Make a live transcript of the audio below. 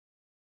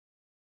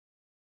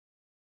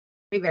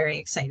very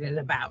excited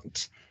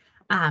about.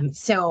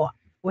 So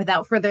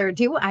without further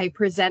ado, I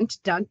present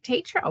Doug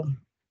Tatro.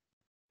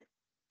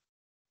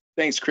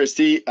 Thanks,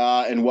 Christy,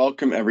 and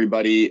welcome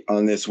everybody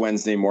on this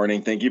Wednesday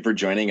morning. Thank you for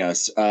joining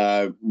us.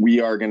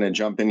 We are going to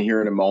jump in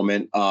here in a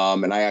moment,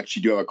 and I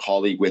actually do have a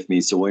colleague with me,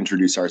 so we'll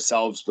introduce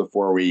ourselves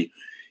before we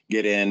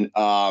get in.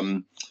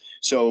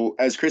 So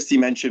as Christy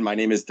mentioned, my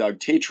name is Doug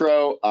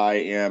Tatro. I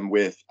am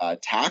with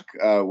TAC.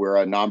 We're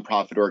a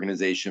nonprofit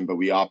organization, but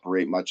we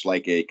operate much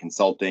like a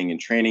consulting and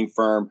training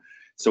firm.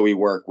 So we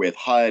work with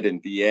HUD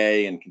and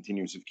VA and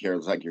continuums of care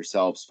like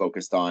yourselves,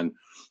 focused on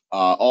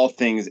all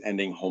things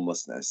ending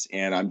homelessness.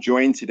 And I'm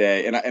joined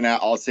today, and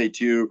I'll say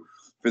too,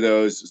 for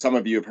those, some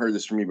of you have heard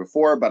this from me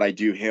before, but I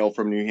do hail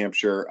from New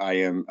Hampshire.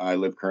 I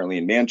live currently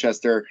in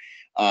Manchester,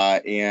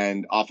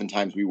 and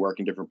oftentimes we work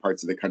in different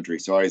parts of the country.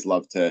 So I always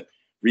love to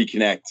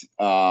reconnect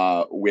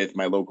with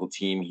my local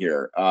team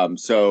here.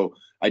 So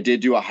I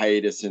did do a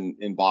hiatus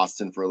in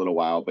Boston for a little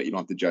while, but you don't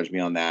have to judge me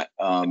on that.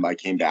 I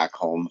came back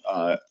home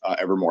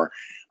evermore.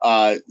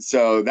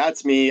 So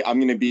that's me. I'm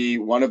going to be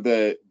one of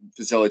the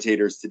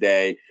facilitators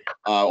today.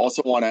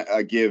 Also want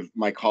to give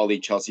my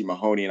colleague Chelsea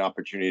Mahoney an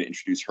opportunity to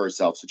introduce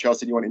herself. So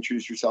Chelsea, do you want to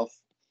introduce yourself?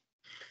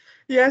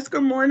 Yes,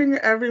 good morning,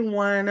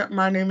 everyone.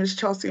 My name is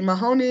Chelsea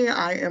Mahoney.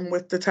 I am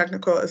with the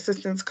Technical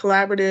Assistance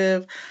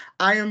Collaborative.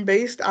 I am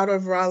based out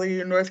of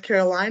Raleigh, North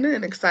Carolina,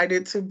 and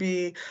excited to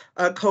be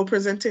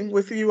co-presenting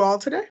with you all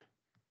today.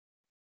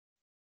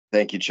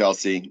 Thank you,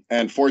 Chelsea.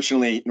 And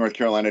fortunately, North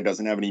Carolina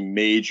doesn't have any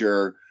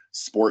major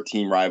sport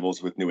team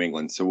rivals with New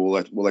England, so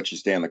we'll let you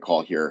stay on the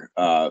call here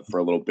for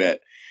a little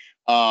bit.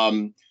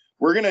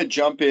 We're gonna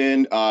jump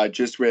in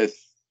just with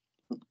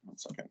 1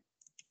 second,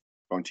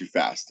 going too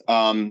fast.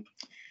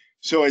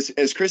 So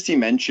as Christy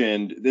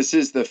mentioned, this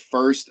is the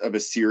first of a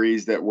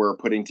series that we're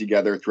putting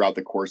together throughout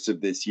the course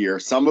of this year,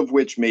 some of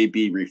which may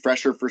be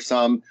refresher for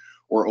some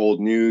or old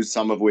news,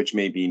 some of which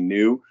may be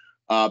new,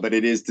 but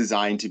it is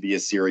designed to be a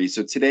series.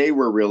 So today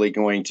we're really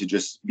going to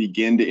just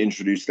begin to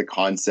introduce the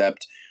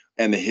concept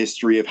and the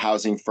history of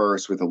Housing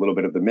First with a little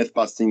bit of the myth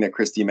busting that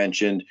Christy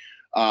mentioned,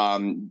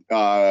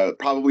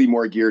 probably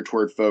more geared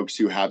toward folks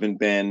who haven't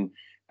been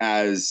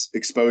as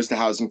exposed to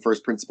Housing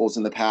First principles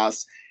in the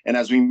past. And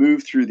as we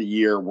move through the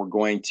year, we're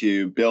going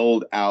to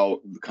build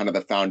out kind of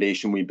the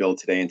foundation we build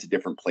today into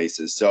different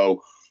places.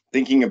 So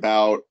thinking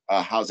about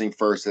Housing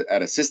First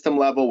at a system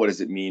level, what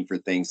does it mean for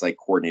things like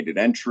coordinated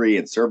entry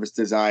and service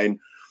design?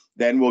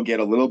 Then we'll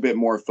get a little bit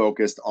more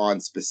focused on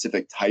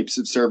specific types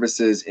of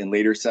services in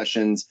later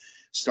sessions,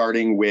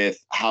 starting with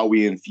how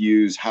we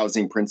infuse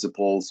housing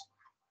principles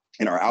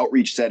in our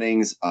outreach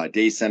settings,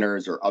 day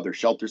centers, or other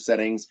shelter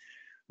settings.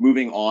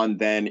 Moving on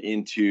then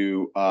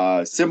into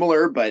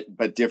similar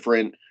but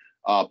different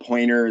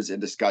pointers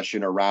and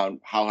discussion around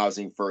how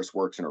Housing First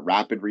works in a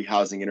rapid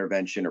rehousing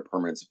intervention or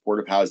permanent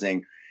supportive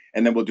housing.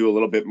 And then we'll do a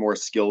little bit more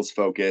skills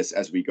focus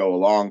as we go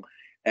along.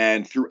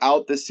 And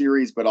throughout the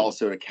series, but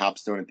also to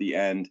capstone at the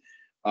end,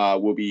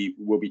 we'll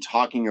be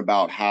talking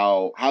about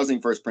how Housing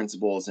First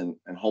principles and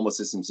homeless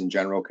systems in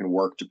general can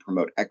work to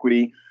promote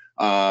equity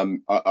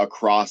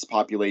across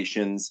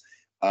populations,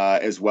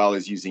 as well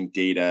as using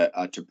data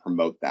to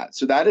promote that.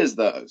 So that is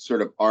the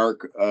sort of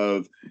arc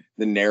of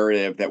the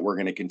narrative that we're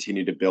going to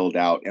continue to build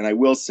out. And I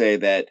will say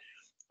that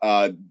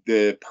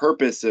the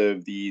purpose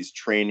of these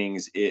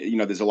trainings,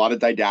 there's a lot of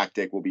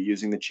didactic. We'll be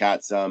using the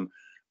chat some,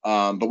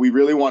 but we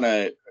really want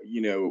to,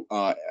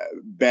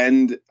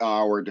 bend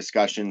our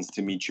discussions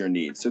to meet your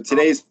needs. So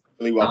today's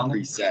really well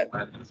preset.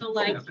 So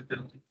like,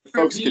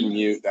 folks can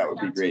mute, that would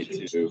be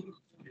great too.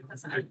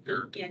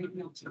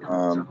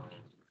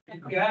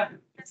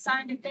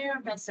 Assigned a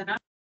therapist and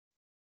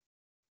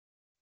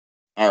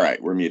all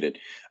right, we're muted.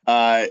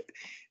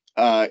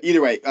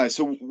 Either way,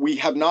 so we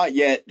have not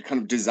yet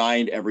kind of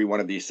designed every one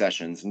of these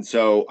sessions. And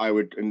so I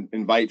would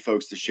invite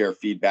folks to share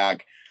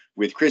feedback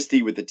with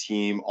Christy, with the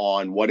team,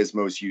 on what is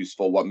most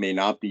useful, what may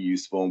not be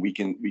useful, and we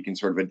can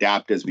sort of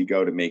adapt as we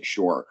go to make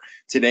sure.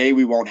 Today,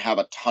 we won't have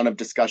a ton of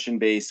discussion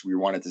base. We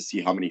wanted to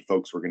see how many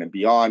folks we're going to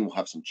be on. We'll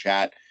have some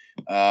chat,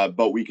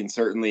 but we can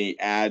certainly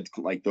add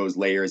like those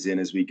layers in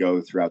as we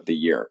go throughout the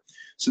year.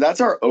 So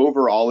that's our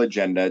overall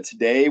agenda.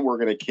 Today, we're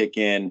going to kick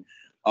in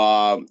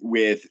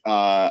with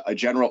a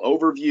general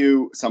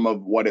overview, some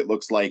of what it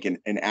looks like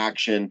in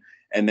action,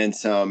 and then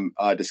some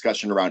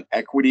discussion around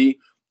equity.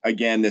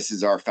 Again, this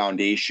is our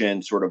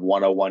foundation, sort of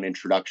 101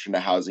 introduction to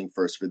Housing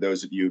First. For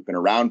those of you who've been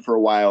around for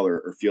a while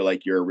or feel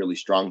like you're really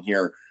strong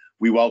here,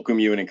 we welcome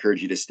you and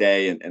encourage you to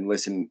stay and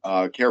listen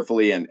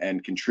carefully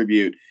and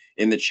contribute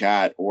in the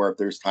chat, or if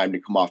there's time to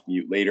come off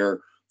mute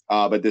later.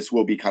 But this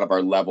will be kind of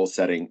our level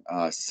setting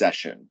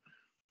session.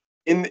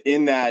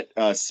 In that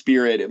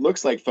spirit, it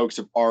looks like folks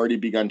have already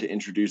begun to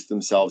introduce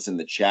themselves in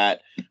the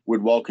chat.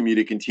 Would welcome you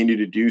to continue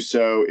to do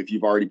so. If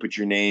you've already put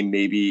your name,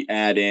 maybe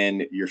add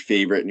in your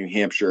favorite New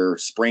Hampshire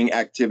spring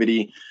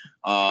activity.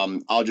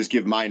 I'll just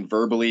give mine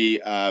verbally.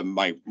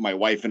 My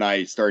wife and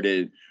I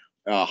started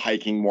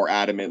hiking more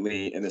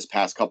adamantly in this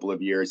past couple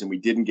of years, and we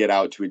didn't get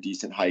out to a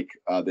decent hike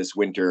this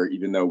winter,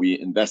 even though we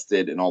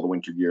invested in all the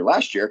winter gear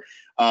last year.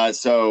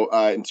 So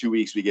in 2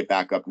 weeks, we get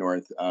back up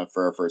north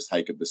for our first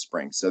hike of the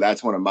spring. So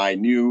that's one of my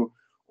new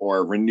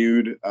or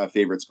renewed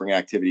favorite spring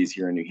activities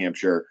here in New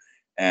Hampshire.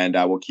 And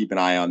we'll keep an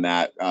eye on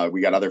that.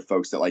 We got other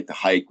folks that like to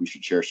hike. We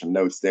should share some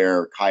notes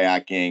there.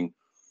 Kayaking,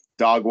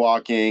 dog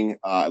walking.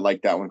 I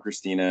like that one,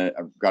 Christina.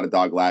 I got a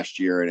dog last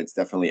year, and it's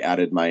definitely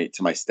added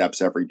to my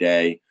steps every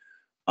day.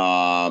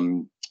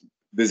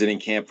 Visiting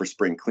camp for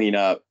spring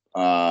cleanup,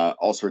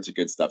 all sorts of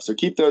good stuff. So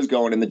keep those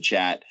going in the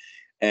chat,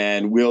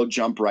 and we'll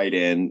jump right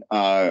in.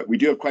 We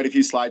do have quite a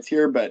few slides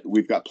here, but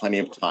we've got plenty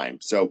of time.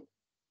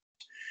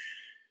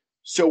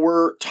 So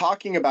we're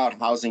talking about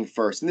housing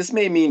first, and this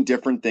may mean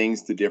different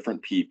things to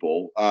different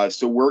people.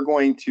 So we're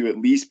going to at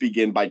least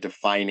begin by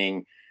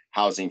defining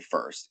housing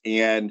first.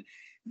 And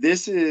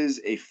this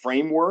is a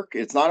framework.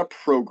 It's not a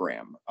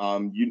program.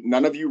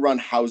 None of you run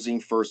housing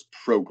first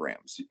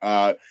programs.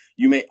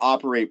 You may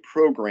operate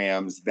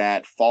programs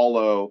that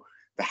follow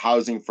the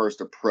housing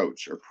first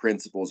approach or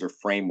principles or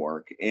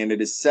framework, and it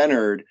is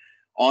centered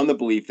on the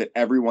belief that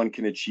everyone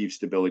can achieve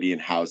stability in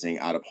housing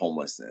out of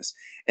homelessness,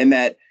 and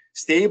that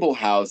stable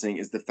housing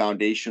is the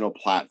foundational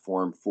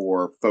platform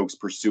for folks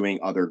pursuing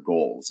other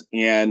goals.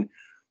 And,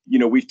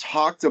 we've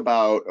talked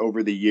about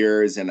over the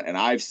years, and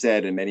I've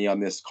said, and many on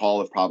this call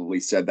have probably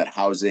said, that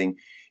housing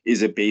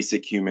is a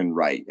basic human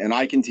right. And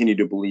I continue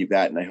to believe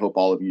that, and I hope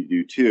all of you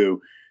do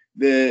too.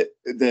 The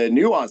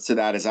nuance to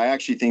that is I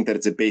actually think that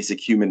it's a basic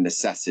human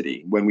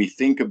necessity. When we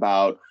think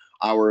about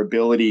our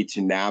ability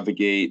to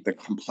navigate the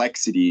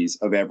complexities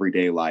of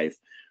everyday life,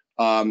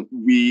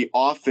 we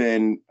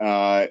often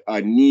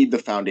need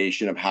the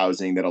foundation of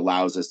housing that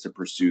allows us to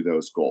pursue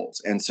those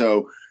goals. And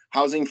so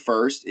housing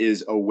first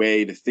is a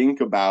way to think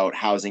about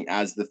housing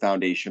as the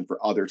foundation for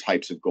other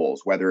types of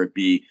goals, whether it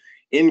be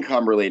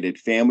income related,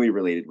 family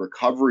related,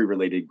 recovery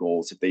related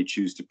goals, if they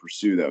choose to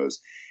pursue those.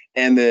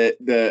 And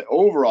the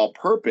overall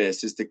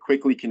purpose is to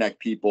quickly connect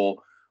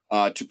people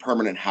to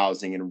permanent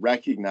housing, and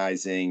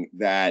recognizing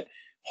that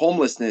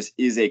homelessness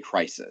is a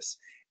crisis.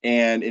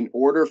 And in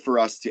order for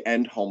us to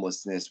end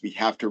homelessness, we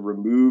have to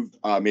remove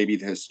maybe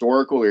the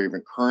historical or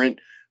even current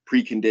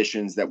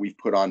preconditions that we've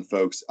put on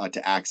folks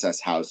to access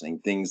housing.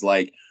 Things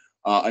like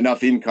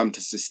enough income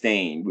to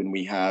sustain when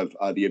we have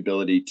the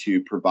ability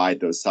to provide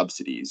those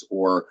subsidies,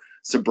 or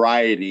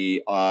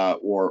sobriety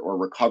or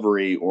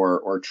recovery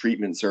or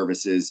treatment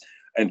services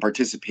and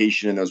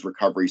participation in those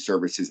recovery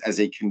services as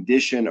a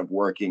condition of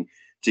working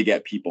to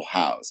get people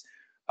housed.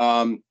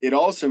 It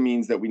also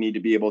means that we need to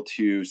be able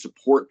to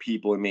support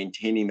people in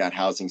maintaining that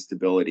housing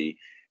stability,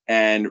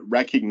 and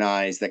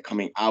recognize that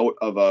coming out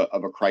of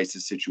a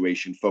crisis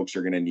situation, folks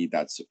are going to need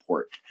that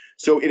support.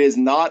 So it is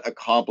not a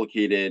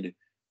complicated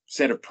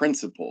set of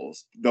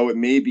principles, though it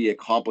may be a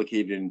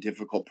complicated and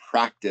difficult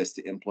practice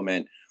to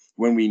implement,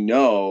 when we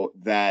know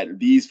that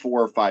these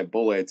 4 or 5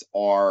 bullets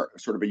are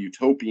sort of a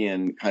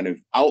utopian kind of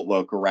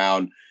outlook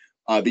around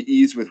the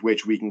ease with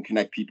which we can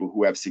connect people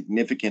who have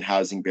significant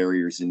housing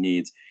barriers and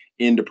needs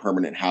into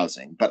permanent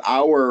housing. But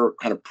our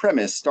kind of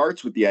premise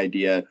starts with the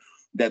idea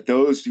that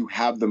those who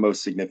have the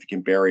most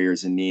significant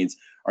barriers and needs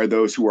are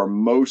those who are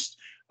most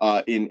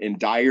in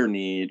dire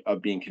need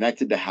of being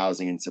connected to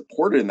housing and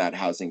supported in that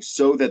housing,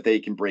 so that they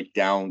can break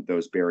down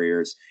those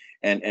barriers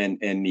and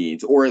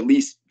needs, or at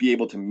least be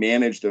able to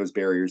manage those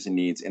barriers and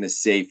needs in a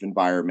safe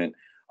environment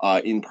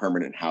in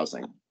permanent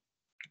housing.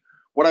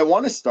 What I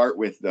want to start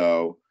with,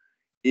 though,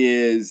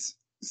 is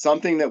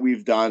something that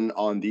we've done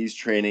on these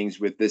trainings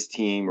with this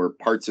team or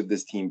parts of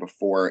this team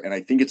before, and I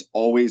think it's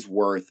always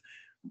worth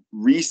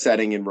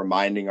resetting and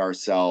reminding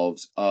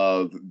ourselves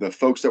of the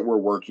folks that we're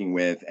working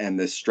with and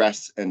the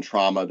stress and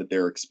trauma that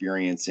they're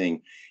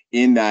experiencing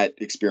in that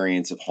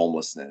experience of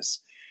homelessness.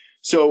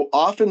 So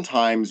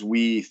oftentimes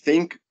we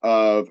think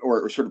of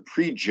or sort of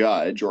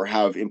prejudge or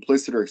have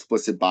implicit or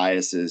explicit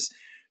biases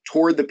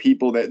toward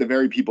the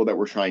very people that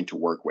we're trying to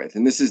work with.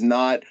 And this is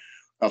not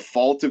a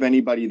fault of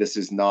anybody. This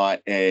is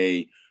not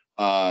a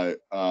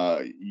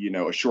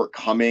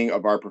shortcoming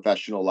of our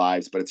professional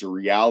lives, but it's a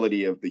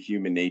reality of the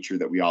human nature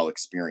that we all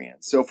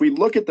experience. So if we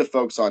look at the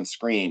folks on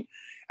screen,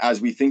 as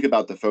we think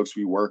about the folks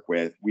we work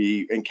with,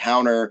 we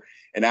encounter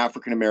an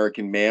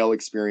African-American male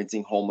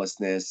experiencing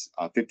homelessness,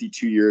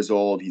 52 years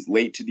old. He's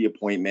late to the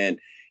appointment.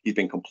 He's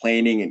been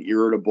complaining and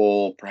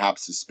irritable,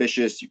 perhaps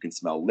suspicious. You can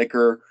smell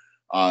liquor.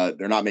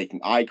 They're not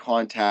making eye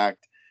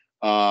contact.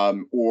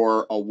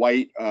 Or a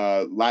white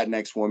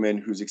Latinx woman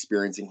who's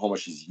experiencing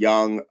homelessness. She's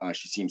young.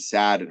 She seems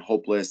sad and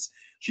hopeless.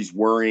 She's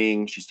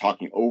worrying. She's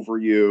talking over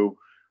you.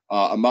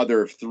 A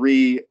mother of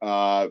 3,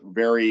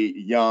 very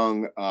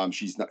young.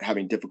 She's not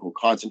having difficult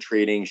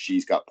concentrating.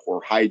 She's got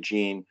poor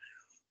hygiene.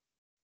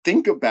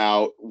 Think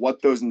about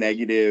what those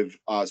negative,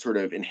 sort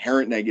of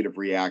inherent negative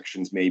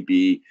reactions may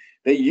be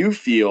that you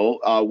feel,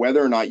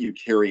 whether or not you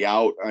carry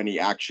out any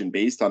action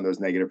based on those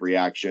negative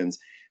reactions,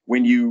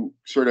 when you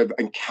sort of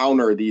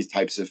encounter these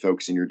types of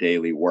folks in your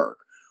daily work.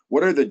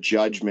 What are the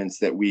judgments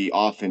that we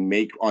often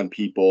make on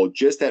people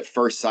just at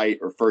first sight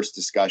or first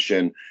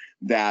discussion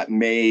that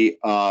may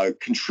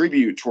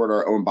contribute toward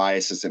our own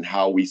biases and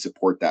how we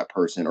support that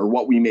person or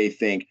what we may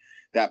think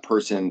that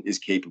person is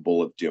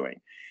capable of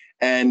doing.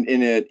 And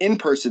in an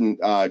in-person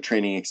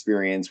training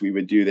experience, we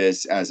would do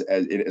this as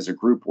a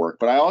group work.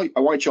 But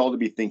I want you all to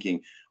be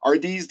thinking, are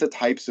these the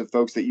types of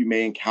folks that you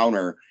may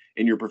encounter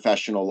in your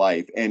professional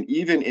life? And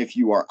even if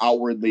you are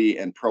outwardly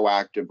and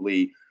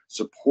proactively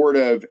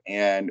supportive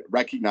and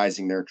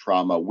recognizing their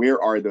trauma, where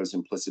are those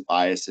implicit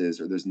biases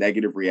or those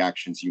negative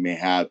reactions you may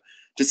have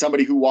to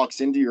somebody who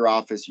walks into your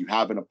office, you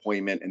have an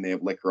appointment, and they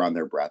have liquor on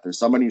their breath, or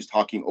somebody who's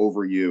talking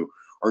over you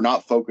or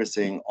not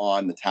focusing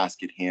on the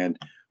task at hand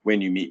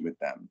when you meet with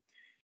them?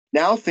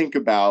 Now think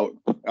about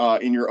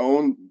in your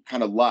own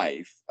kind of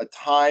life, a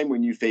time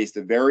when you faced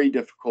a very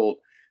difficult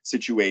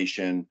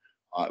situation.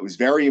 It was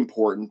very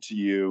important to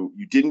you.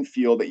 You didn't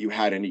feel that you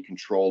had any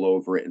control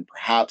over it. And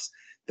perhaps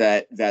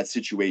that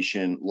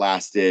situation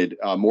lasted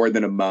more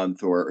than a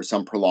month or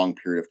some prolonged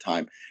period of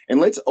time. And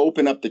let's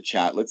open up the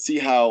chat. Let's see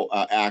how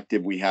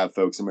active we have,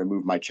 folks. I'm going to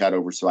move my chat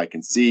over so I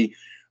can see.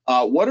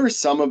 What are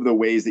some of the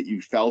ways that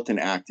you felt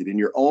and acted in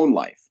your own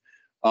life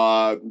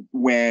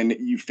when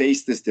you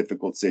faced this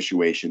difficult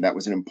situation that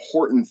was an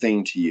important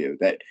thing to you,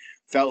 that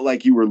felt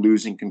like you were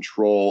losing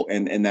control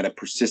and that it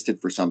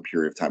persisted for some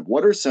period of time?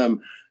 What are some,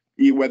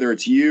 whether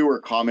it's you or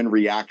common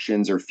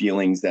reactions or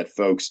feelings that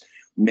folks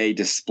may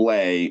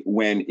display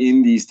when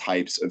in these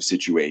types of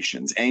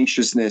situations?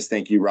 Anxiousness,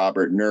 thank you,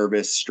 Robert.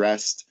 Nervous,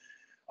 stressed.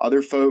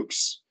 Other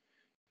folks,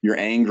 you're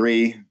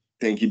angry.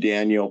 Thank you,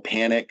 Daniel.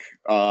 Panic,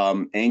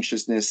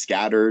 anxiousness,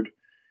 scattered,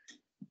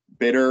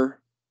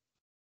 bitter,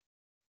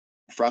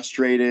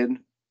 frustrated.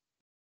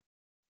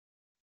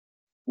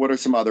 What are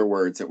some other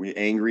words that we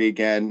angry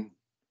again?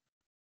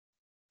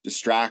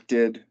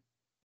 Distracted.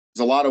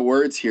 There's a lot of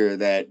words here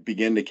that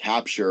begin to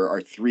capture our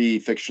three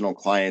fictional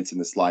clients in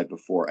the slide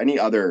before. Any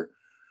other?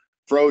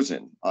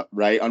 Frozen,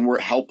 right?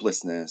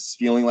 Helplessness,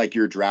 feeling like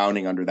you're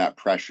drowning under that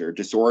pressure,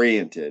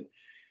 disoriented,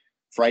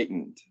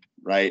 frightened,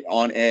 right?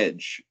 On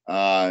edge.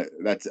 I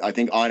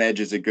think on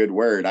edge is a good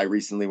word. I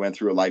recently went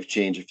through a life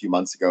change a few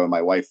months ago, and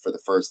my wife, for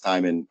the first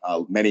time in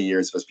many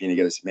years of us being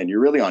together, said, "Man,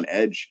 you're really on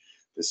edge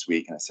this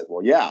week." And I said,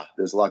 "Well, yeah,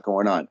 there's a lot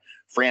going on."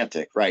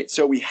 Frantic, right?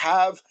 So we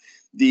have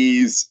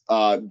these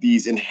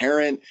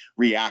inherent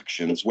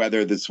reactions,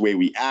 whether this way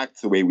we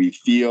act, the way we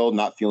feel,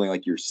 not feeling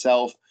like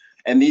yourself.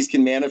 And these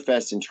can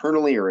manifest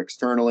internally or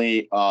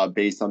externally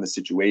based on the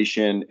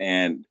situation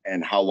and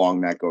how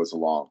long that goes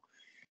along.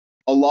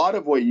 A lot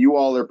of what you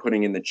all are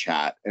putting in the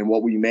chat and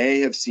what we may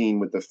have seen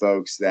with the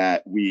folks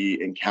that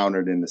we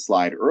encountered in the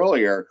slide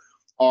earlier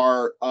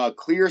are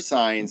clear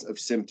signs of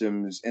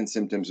symptoms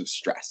of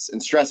stress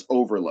and stress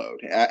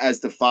overload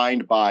as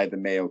defined by the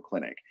Mayo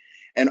Clinic.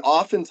 And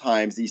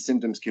oftentimes these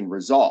symptoms can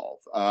resolve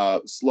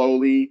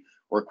slowly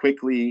or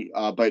quickly,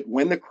 but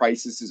when the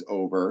crisis is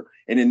over,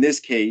 and in this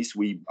case,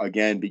 we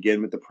again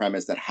begin with the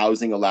premise that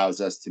housing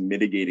allows us to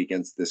mitigate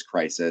against this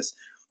crisis,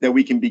 that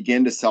we can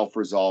begin to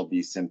self-resolve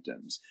these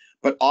symptoms.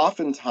 But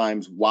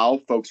oftentimes, while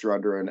folks are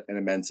under an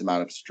immense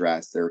amount of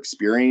stress, they're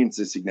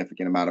experiencing a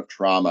significant amount of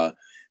trauma,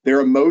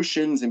 their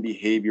emotions and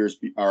behaviors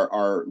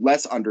are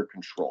less under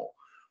control,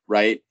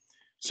 right?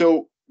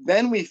 So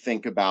then we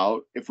think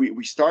about, if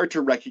we start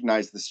to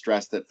recognize the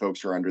stress that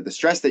folks are under, the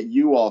stress that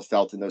you all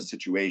felt in those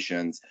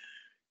situations,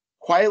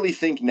 quietly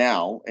think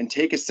now and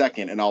take a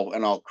second, and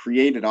I'll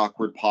create an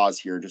awkward pause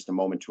here in just a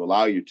moment to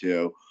allow you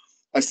to,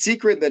 a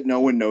secret that no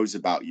one knows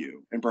about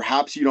you, and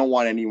perhaps you don't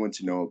want anyone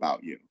to know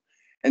about you.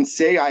 And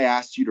say I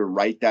asked you to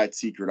write that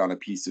secret on a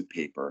piece of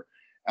paper,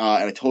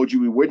 and I told you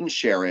we wouldn't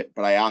share it,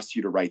 but I asked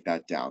you to write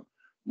that down.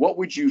 What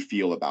would you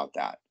feel about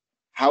that?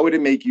 How would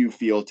it make you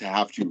feel to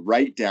have to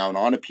write down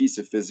on a piece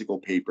of physical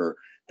paper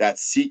that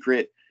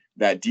secret,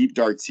 that deep,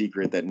 dark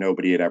secret that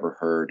nobody had ever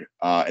heard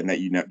and that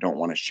you don't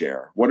want to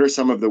share? What are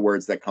some of the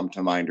words that come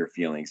to mind or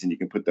feelings? And you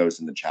can put those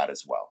in the chat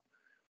as well.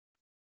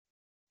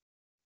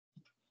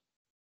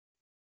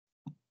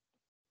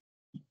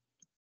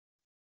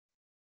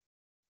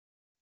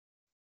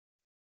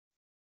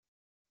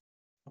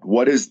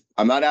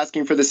 I'm not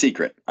asking for the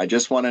secret. I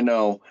just want to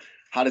know,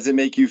 how does it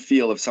make you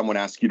feel if someone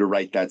asks you to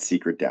write that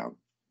secret down?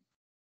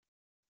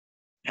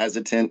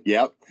 Hesitant,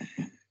 yep.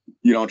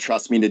 You don't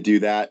trust me to do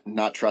that.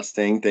 Not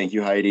trusting, thank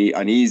you, Heidi.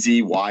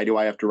 Uneasy, why do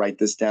I have to write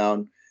this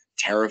down?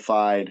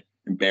 Terrified,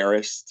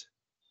 embarrassed.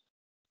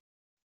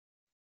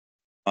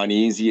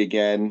 Uneasy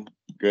again,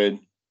 good.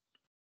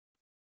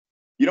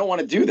 You don't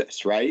want to do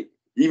this, right?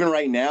 Even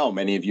right now,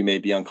 many of you may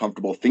be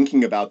uncomfortable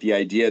thinking about the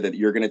idea that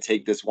you're going to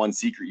take this one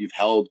secret you've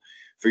held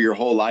for your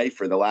whole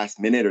life or the last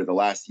minute or the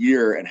last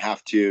year and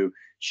have to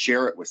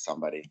share it with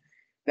somebody.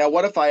 Now,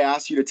 what if I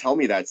asked you to tell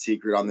me that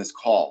secret on this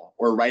call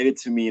or write it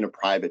to me in a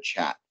private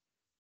chat?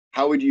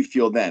 How would you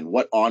feel then?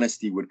 What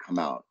honesty would come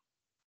out?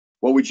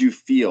 What would you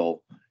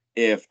feel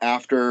if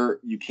after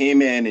you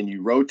came in and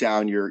you wrote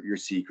down your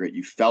secret,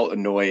 you felt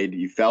annoyed,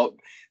 you felt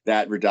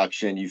that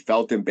reduction, you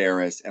felt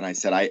embarrassed, and I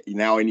said,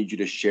 now I need you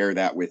to share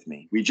that with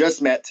me. We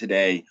just met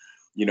today.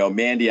 You know,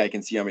 Mandy, I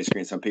can see on my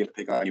screen, so I'm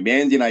picking on you.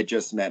 Mandy and I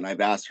just met, and I've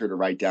asked her to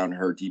write down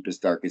her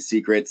deepest, darkest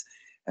secrets.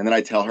 And then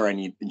I tell her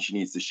and she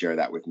needs to share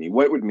that with me.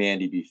 What would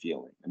Mandy be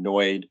feeling?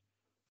 Annoyed?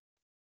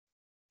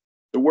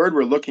 The word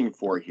we're looking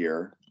for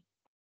here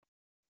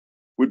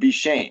would be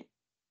shame.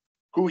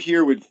 Who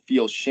here would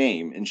feel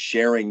shame in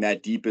sharing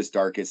that deepest,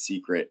 darkest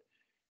secret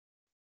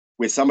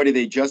with somebody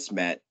they just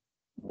met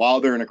while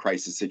they're in a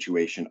crisis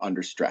situation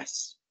under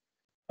stress,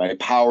 right?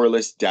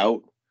 Powerless,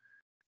 doubt.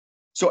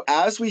 So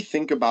as we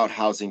think about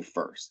Housing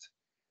First,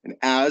 and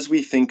as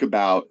we think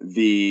about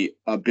the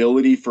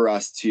ability for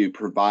us to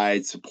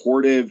provide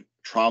supportive,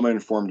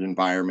 trauma-informed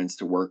environments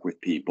to work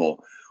with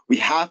people, we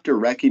have to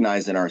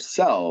recognize in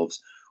ourselves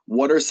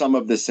what are some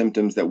of the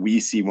symptoms that we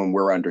see when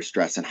we're under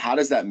stress, and how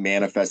does that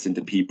manifest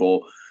into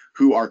people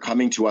who are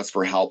coming to us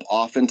for help,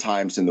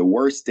 oftentimes in the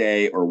worst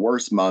day or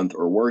worst month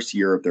or worst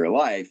year of their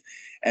life,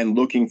 and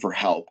looking for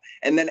help,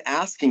 and then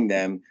asking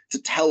them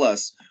to tell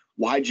us,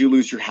 why'd you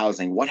lose your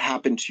housing? What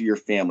happened to your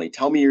family?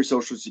 Tell me your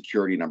social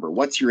security number.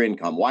 What's your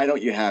income? Why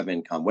don't you have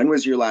income? When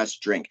was your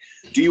last drink?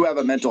 Do you have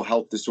a mental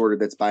health disorder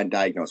that's been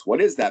diagnosed?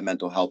 What is that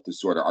mental health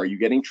disorder? Are you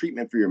getting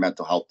treatment for your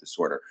mental health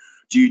disorder?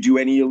 Do you do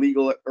any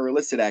illegal or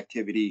illicit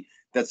activity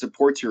that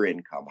supports your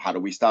income? How do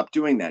we stop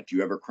doing that? Do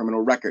you have a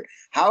criminal record?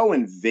 How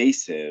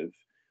invasive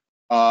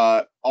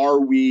are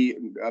we,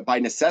 by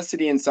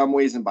necessity in some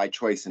ways and by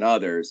choice in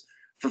others,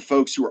 for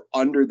folks who are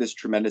under this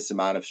tremendous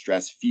amount of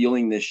stress,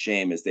 feeling this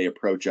shame as they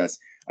approach us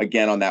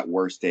again on that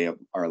worst day of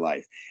our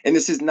life? And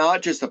this is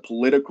not just a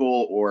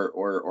political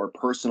or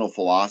personal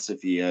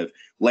philosophy of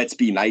let's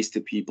be nice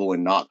to people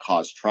and not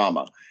cause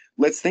trauma.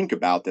 Let's think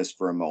about this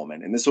for a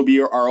moment. And this will be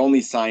our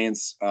only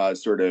science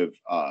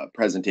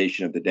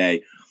presentation of the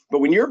day.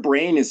 But when your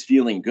brain is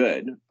feeling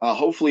good,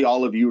 hopefully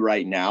all of you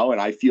right now, and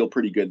I feel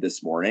pretty good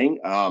this morning.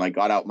 I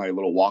got out my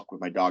little walk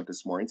with my dog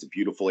this morning. It's a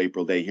beautiful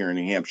April day here in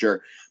New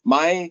Hampshire.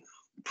 My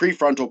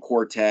prefrontal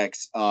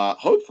cortex,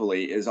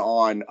 hopefully, is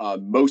on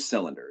most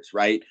cylinders,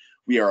 right?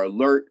 We are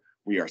alert,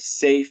 we are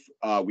safe,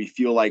 we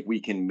feel like we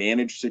can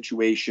manage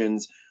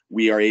situations,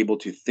 we are able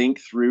to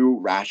think through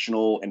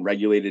rational and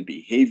regulated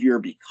behavior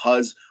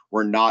because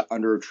we're not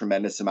under a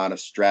tremendous amount of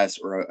stress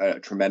or a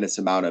tremendous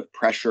amount of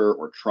pressure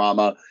or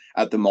trauma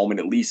at the moment,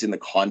 at least in the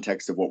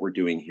context of what we're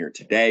doing here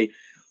today.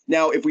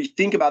 Now, if we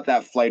think about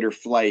that flight or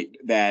flight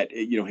that,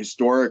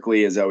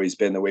 historically has always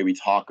been the way we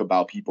talk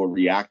about people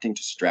reacting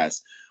to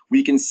stress,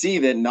 we can see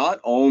that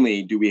not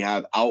only do we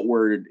have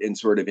outward and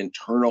sort of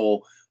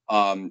internal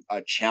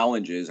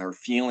challenges, our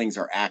feelings,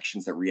 our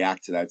actions that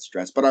react to that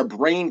stress, but our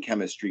brain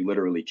chemistry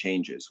literally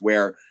changes,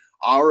 where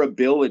our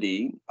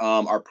ability,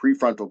 our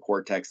prefrontal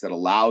cortex that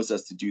allows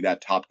us to do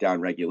that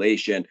top-down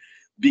regulation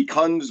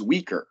becomes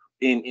weaker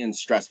in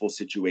stressful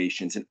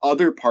situations, and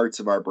other parts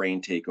of our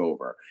brain take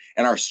over.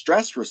 And our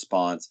stress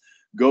response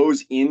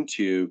goes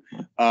into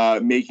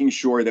making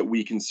sure that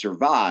we can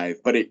survive,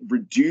 but it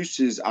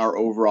reduces our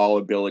overall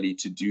ability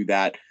to do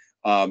that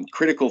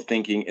critical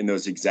thinking in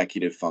those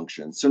executive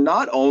functions. So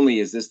not only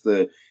is this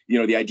the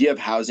idea of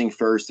Housing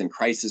First and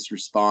crisis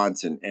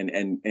response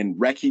and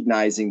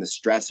recognizing the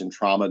stress and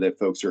trauma that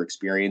folks are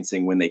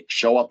experiencing when they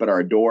show up at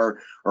our door,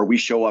 or we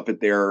show up at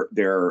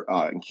their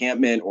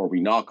encampment, or we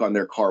knock on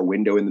their car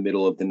window in the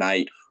middle of the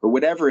night, or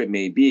whatever it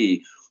may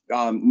be.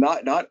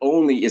 Not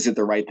only is it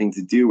the right thing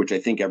to do, which I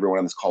think everyone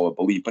on this call will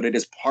believe, but it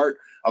is part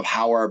of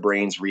how our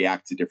brains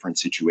react to different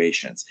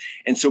situations.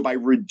 And so by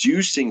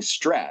reducing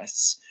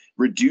stress,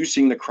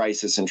 reducing the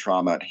crisis and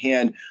trauma at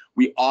hand,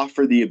 we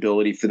offer the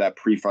ability for that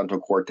prefrontal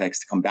cortex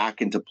to come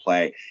back into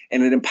play,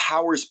 and it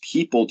empowers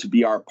people to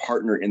be our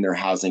partner in their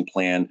housing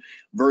plan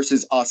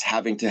versus us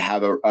having to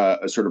have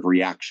a sort of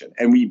reaction.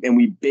 And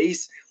we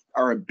base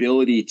our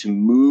ability to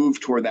move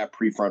toward that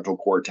prefrontal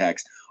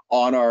cortex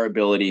on our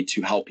ability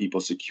to help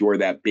people secure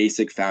that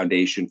basic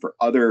foundation for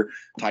other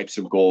types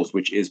of goals,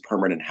 which is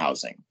permanent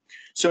housing.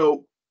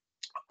 So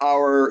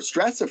our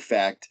stress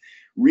effect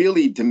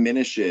really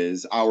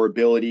diminishes our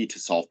ability to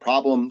solve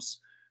problems,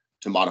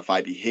 to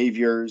modify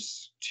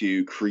behaviors,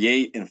 to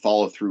create and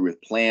follow through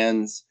with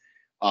plans,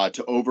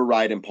 to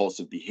override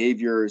impulsive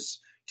behaviors,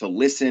 to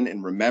listen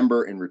and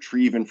remember and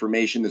retrieve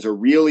information. There's a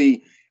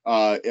really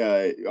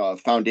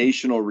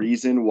foundational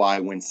reason why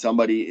when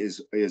somebody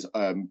is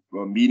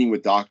meeting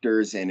with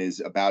doctors and is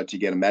about to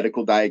get a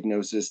medical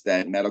diagnosis,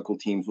 that medical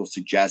teams will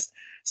suggest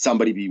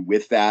somebody be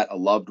with that, a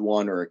loved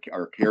one or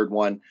a cared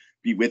one,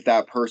 be with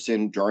that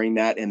person during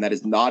that. And that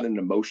is not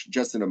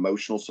just an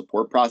emotional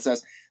support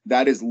process.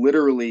 That is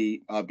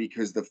literally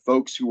because the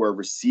folks who are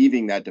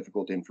receiving that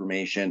difficult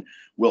information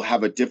will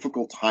have a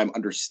difficult time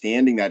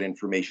understanding that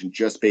information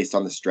just based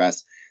on the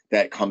stress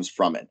that comes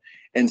from it.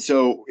 And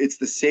so it's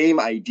the same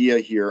idea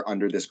here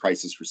under this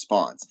crisis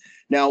response.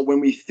 Now, when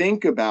we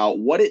think about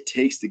what it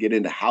takes to get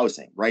into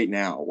housing right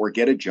now or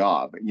get a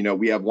job,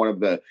 we have one of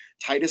the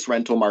tightest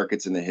rental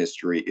markets in the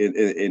history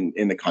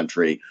in the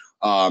country,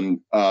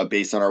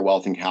 based on our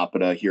wealth and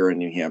capita here in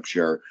New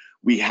Hampshire.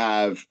 We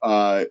have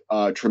a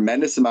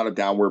tremendous amount of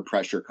downward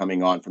pressure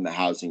coming on from the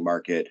housing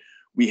market.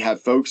 We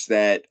have folks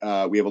that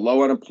we have a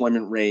low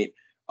unemployment rate.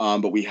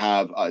 but we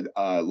have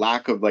a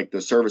lack of like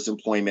the service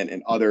employment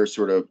and other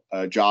sort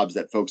of jobs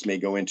that folks may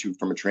go into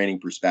from a training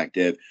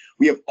perspective.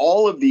 We have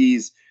all of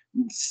these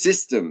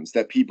systems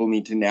that people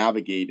need to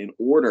navigate in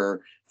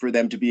order for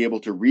them to be able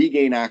to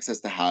regain access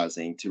to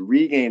housing, to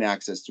regain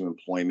access to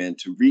employment,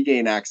 to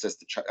regain access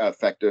to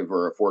effective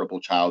or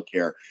affordable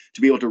childcare,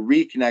 to be able to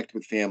reconnect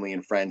with family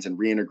and friends and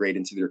reintegrate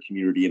into their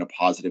community in a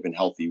positive and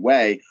healthy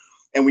way.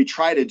 And we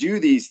try to do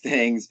these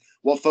things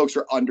while folks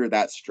are under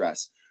that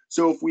stress.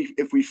 So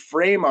if we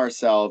frame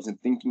ourselves in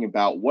thinking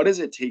about what does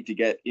it take to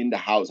get into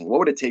housing, what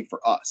would it take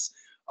for us?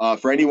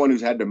 For anyone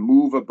who's had to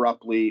move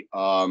abruptly,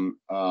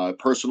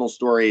 personal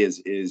story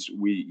is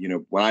we,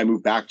 when I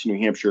moved back to New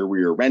Hampshire,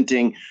 we were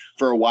renting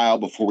for a while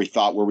before we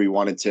thought where we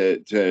wanted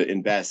to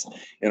invest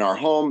in our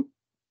home.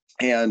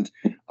 And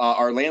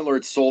our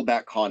landlord sold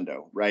that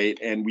condo, right?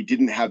 And we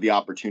didn't have the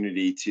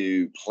opportunity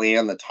to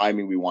plan the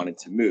timing we wanted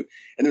to move.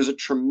 And there's a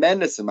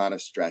tremendous amount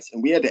of stress.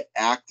 And we had to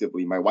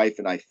actively, my wife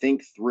and I,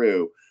 think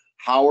through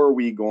how are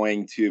we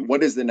going to,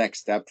 what is the next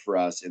step for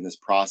us in this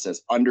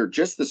process under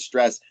just the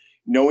stress,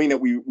 knowing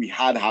that we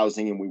had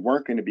housing and we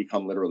weren't going to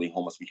become literally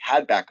homeless. We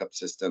had backup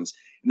systems,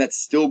 and that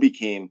still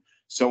became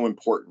so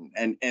important.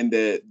 And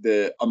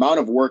the amount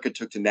of work it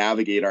took to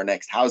navigate our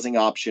next housing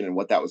option and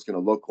what that was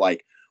going to look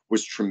like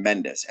was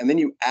tremendous. And then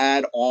you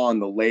add on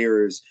the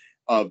layers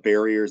of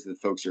barriers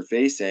that folks are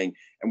facing,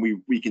 and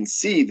we can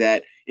see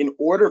that in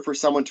order for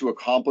someone to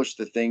accomplish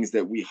the things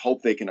that we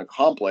hope they can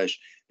accomplish,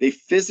 they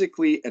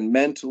physically and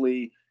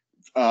mentally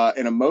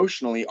and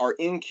emotionally are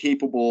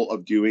incapable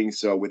of doing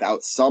so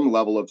without some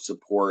level of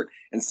support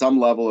and some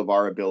level of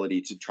our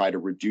ability to try to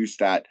reduce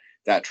that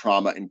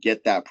trauma and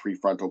get that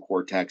prefrontal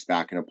cortex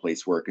back in a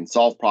place where it can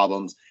solve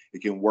problems,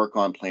 it can work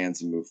on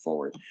plans and move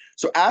forward.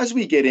 So as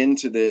we get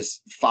into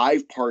this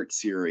 5-part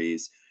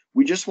series,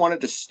 we just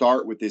wanted to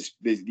start with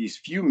these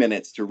few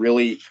minutes to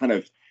really kind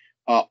of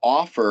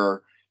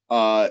offer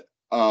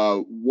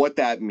what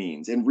that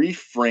means and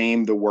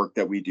reframe the work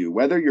that we do.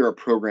 Whether you're a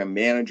program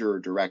manager or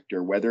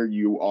director, whether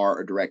you are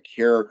a direct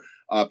care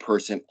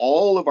person,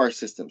 all of our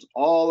systems,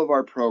 all of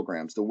our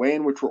programs, the way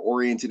in which we're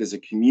oriented as a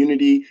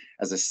community,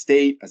 as a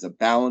state, as a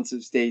balance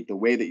of state, the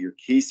way that your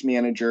case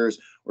managers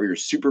or your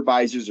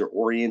supervisors are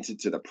oriented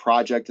to the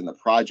project and the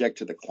project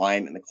to the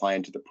client and the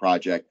client to the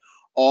project,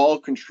 all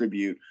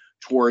contribute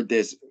toward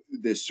this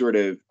sort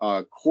of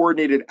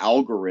coordinated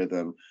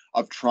algorithm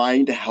of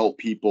trying to help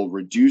people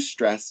reduce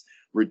stress,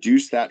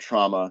 reduce that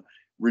trauma,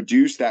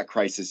 reduce that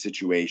crisis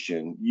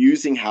situation,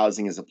 using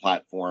housing as a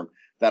platform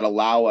that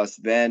allow us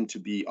then to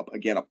be,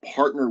 again, a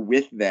partner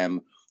with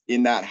them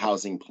in that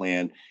housing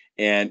plan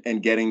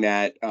and getting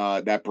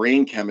that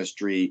brain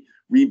chemistry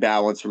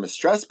rebalanced from a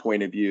stress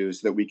point of view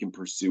so that we can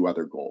pursue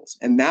other goals.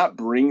 And that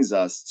brings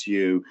us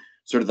to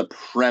sort of the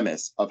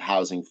premise of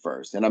Housing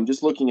First. And I'm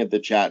just looking at the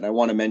chat, and I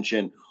want to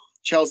mention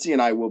Chelsea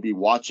and I will be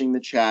watching the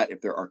chat.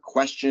 If there are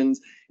questions,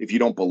 if you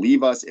don't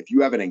believe us, if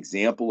you have an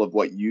example of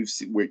what you've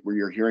seen, where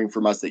you're hearing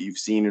from us that you've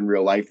seen in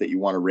real life that you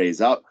want to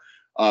raise up,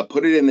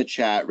 put it in the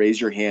chat, raise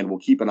your hand. We'll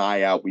keep an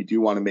eye out. We do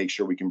want to make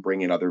sure we can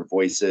bring in other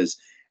voices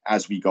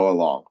as we go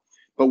along.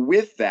 But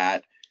with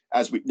that,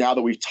 now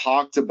that we've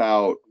talked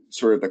about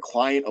sort of the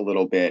client a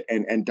little bit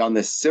and done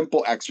this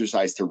simple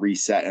exercise to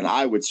reset, and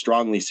I would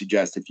strongly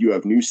suggest if you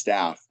have new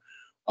staff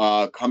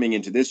coming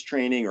into this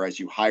training or as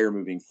you hire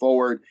moving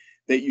forward,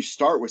 that you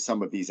start with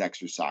some of these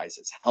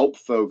exercises. Help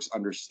folks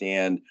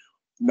understand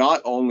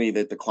not only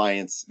that the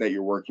clients that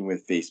you're working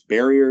with face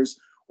barriers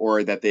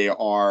or that they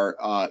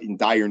are in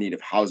dire need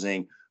of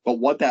housing, but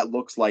what that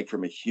looks like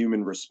from a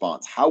human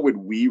response. How would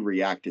we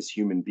react as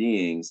human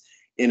beings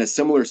in a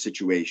similar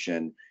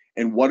situation?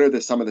 And what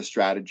are some of the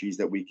strategies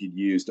that we could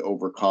use to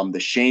overcome the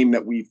shame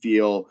that we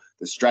feel,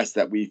 the stress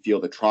that we feel,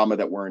 the trauma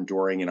that we're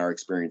enduring in our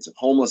experience of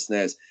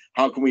homelessness?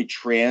 How can we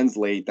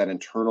translate that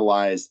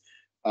internalized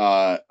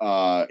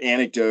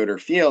anecdote or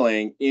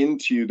feeling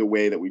into the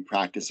way that we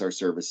practice our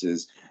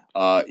services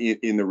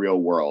in the real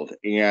world?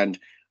 And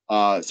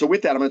so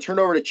with that, I'm going to turn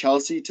it over to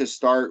Chelsea to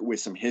start with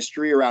some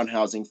history around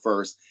Housing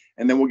First,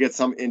 and then we'll get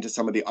into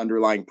some of the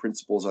underlying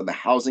principles on the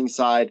housing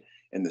side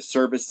and the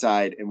service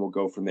side, and we'll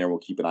go from there. We'll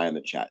keep an eye on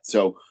the chat.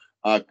 So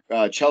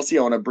Chelsea,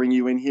 I want to bring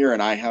you in here,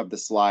 and I have the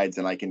slides,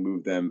 and I can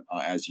move them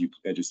as you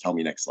just tell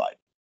me next slide.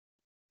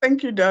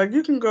 Thank you, Doug.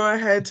 You can go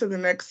ahead to the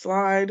next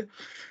slide.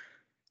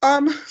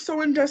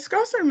 So in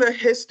discussing the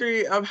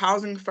history of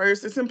Housing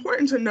First, it's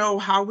important to know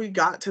how we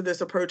got to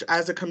this approach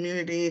as a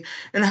community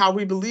and how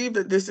we believe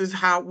that this is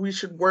how we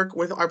should work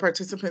with our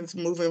participants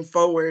moving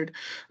forward.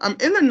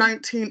 In the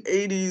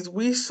 1980s,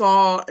 we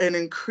saw an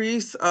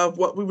increase of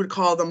what we would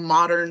call the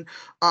modern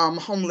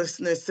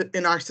homelessness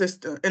in our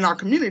system, in our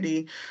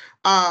community.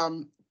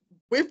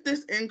 With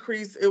this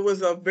increase, it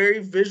was a very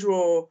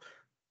visual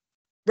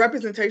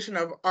representation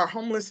of our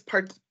homeless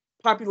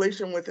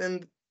population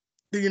within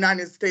the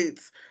United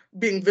States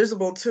being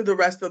visible to the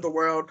rest of the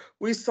world.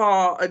 We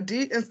saw a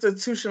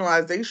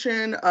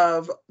deinstitutionalization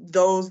of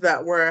those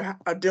that were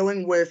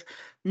dealing with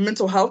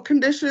mental health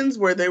conditions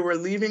where they were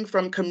leaving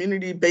from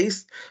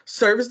community-based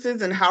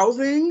services and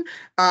housing,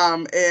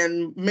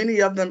 and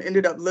many of them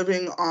ended up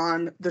living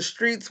on the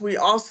streets. We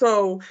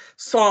also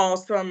saw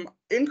some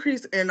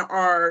increase in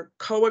our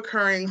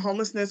co-occurring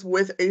homelessness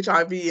with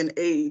HIV and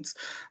AIDS,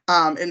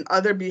 and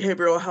other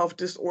behavioral health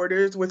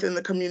disorders within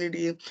the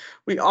community.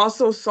 We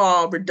also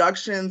saw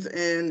reductions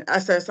in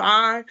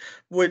SSI,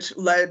 which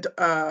led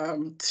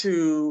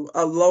to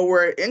a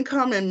lower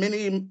income in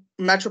many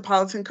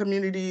metropolitan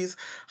communities,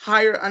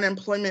 higher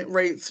unemployment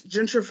rates,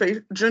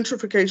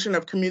 gentrification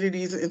of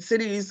communities and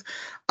cities.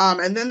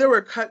 And then there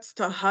were cuts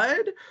to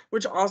HUD,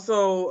 which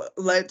also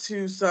led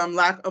to some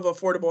lack of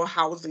affordable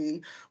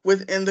housing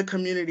within the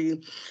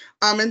community.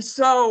 And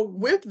so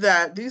with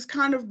that, these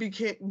kind of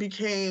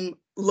became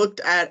looked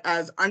at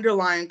as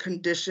underlying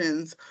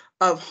conditions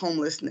of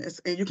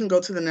homelessness. And you can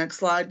go to the next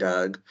slide,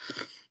 Doug.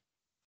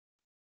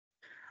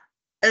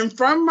 And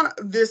from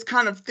this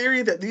kind of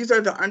theory that these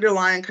are the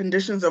underlying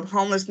conditions of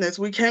homelessness,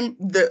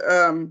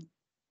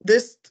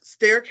 this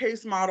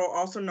staircase model,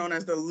 also known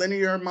as the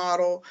linear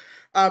model,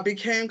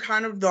 became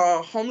kind of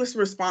the homeless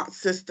response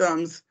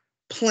systems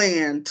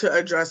plan to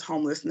address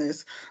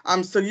homelessness.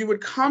 So you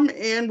would come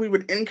in, we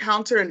would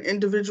encounter an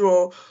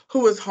individual who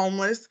was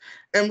homeless,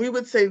 and we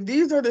would say,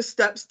 these are the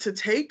steps to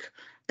take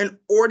in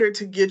order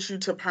to get you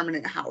to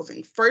permanent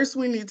housing. First,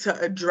 we need to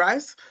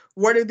address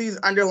what are these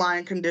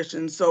underlying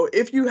conditions. So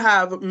if you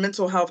have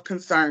mental health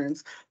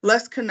concerns,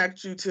 let's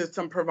connect you to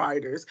some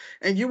providers.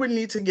 And you would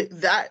need to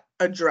get that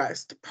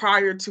addressed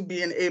prior to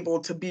being able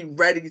to be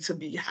ready to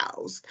be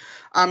housed.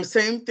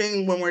 Same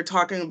thing when we're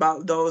talking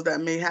about those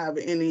that may have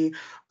any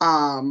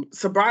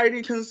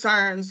sobriety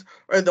concerns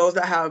or those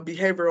that have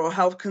behavioral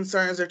health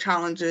concerns or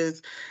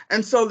challenges.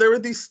 And so there were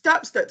these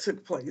steps that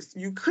took place.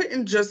 You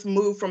couldn't just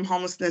move from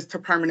homelessness to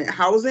permanent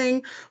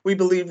housing. We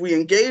believe we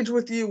engage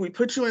with you, we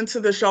put you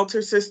into the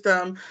shelter system,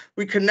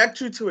 we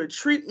connect you to a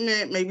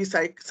treatment, maybe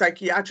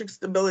psychiatric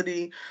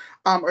stability,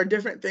 or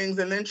different things,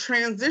 and then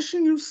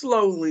transition you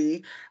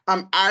slowly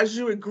as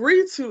you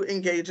agree to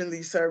engage in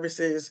these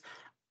services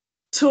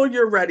till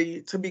you're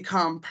ready to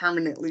become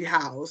permanently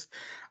housed.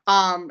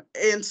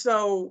 And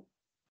so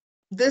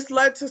this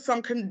led to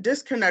some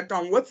disconnect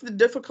on what's the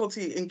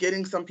difficulty in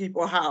getting some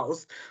people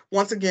housed.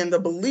 Once again, the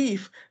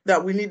belief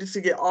that we needed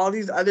to get all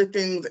these other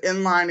things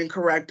in line and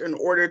correct in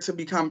order to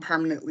become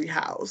permanently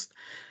housed.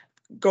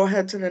 Go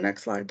ahead to the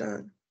next slide,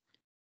 Doug.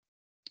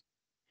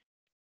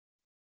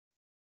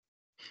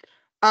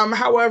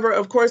 However,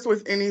 of course,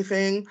 with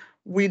anything,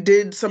 we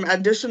did some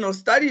additional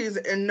studies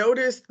and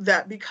noticed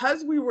that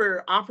because we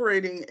were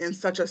operating in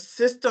such a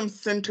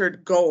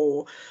system-centered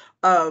goal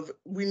of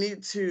we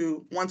need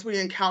to, once we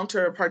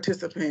encounter a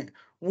participant,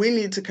 we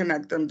need to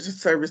connect them to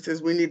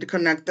services, we need to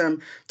connect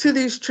them to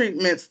these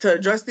treatments to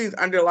address these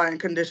underlying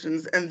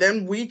conditions, and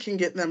then we can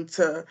get them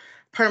to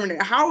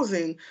permanent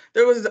housing.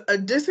 There was a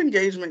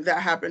disengagement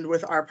that happened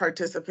with our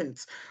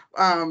participants.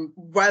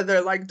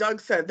 Whether, like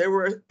Doug said, they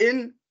were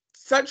in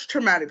such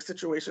traumatic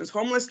situations.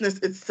 Homelessness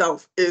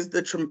itself is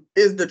the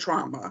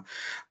trauma.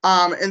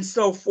 And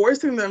so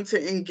forcing them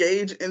to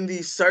engage in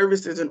these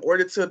services in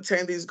order to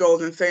obtain these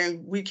goals and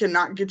saying, we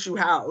cannot get you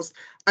housed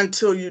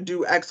until you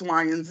do X,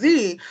 Y, and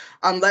Z,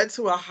 led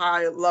to a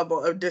high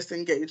level of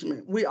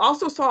disengagement. We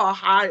also saw a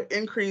high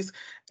increase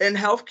in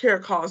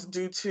healthcare costs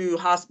due to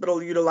hospital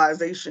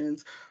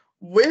utilizations.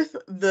 With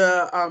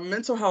the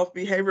mental health,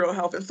 behavioral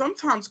health, and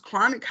sometimes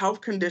chronic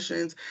health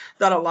conditions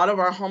that a lot of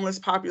our homeless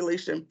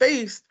population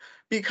faced,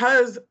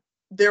 because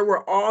there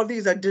were all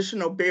these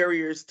additional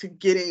barriers to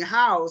getting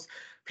housed,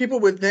 people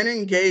would then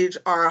engage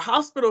our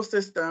hospital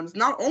systems,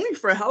 not only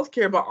for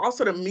healthcare, but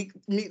also to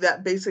meet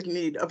that basic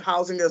need of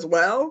housing as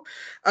well.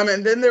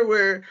 And then there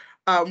were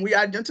we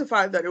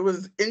identified that it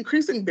was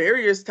increasing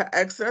barriers to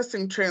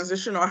accessing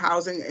transitional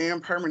housing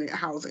and permanent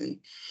housing.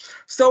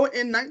 So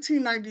in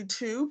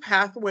 1992,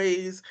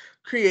 Pathways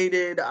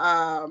created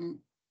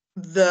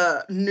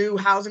the new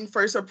Housing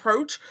First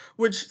approach,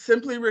 which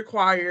simply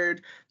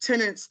required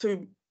tenants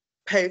to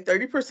pay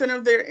 30%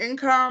 of their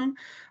income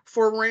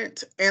for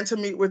rent and to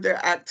meet with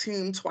their ACT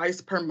team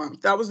twice per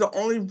month. That was the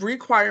only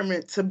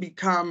requirement to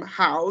become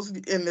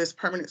housed in this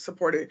permanent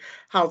supported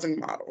housing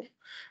model.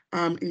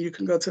 And you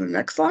can go to the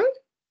next slide.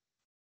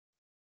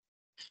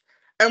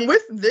 And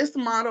with this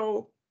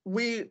model,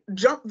 we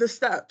jump the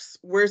steps.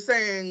 We're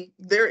saying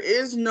there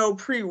is no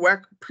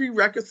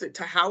prerequisite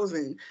to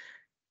housing.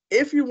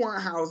 If you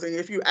want housing,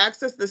 if you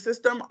access the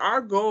system, our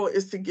goal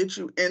is to get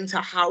you into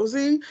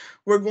housing.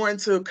 We're going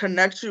to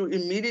connect you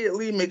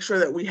immediately, make sure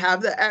that we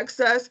have the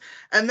access,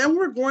 and then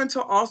we're going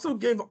to also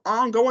give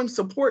ongoing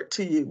support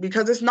to you,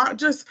 because it's not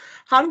just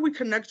how do we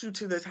connect you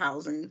to this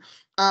housing,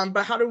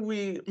 but how do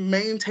we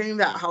maintain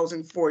that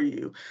housing for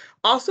you?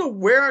 Also,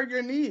 where are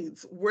your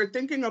needs? We're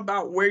thinking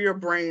about where your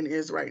brain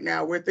is right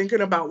now. We're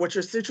thinking about what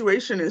your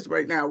situation is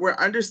right now. We're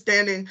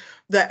understanding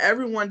that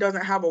everyone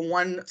doesn't have a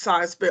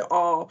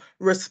one-size-fits-all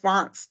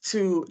response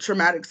to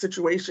traumatic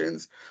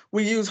situations.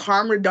 We use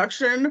harm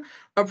reduction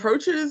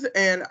approaches,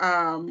 and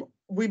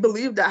we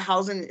believe that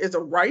housing is a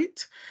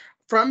right.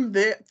 From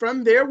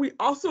there, we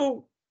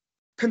also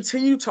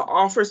continue to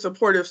offer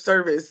supportive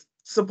services,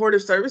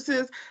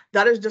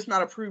 that is just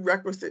not a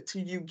prerequisite to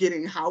you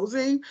getting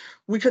housing.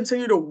 We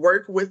continue to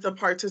work with the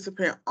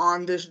participant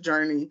on this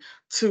journey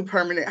to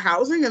permanent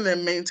housing and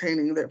then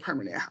maintaining their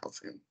permanent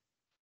housing.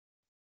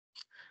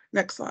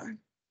 Next slide.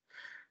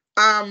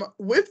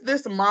 With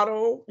this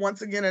model,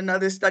 once again,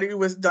 another study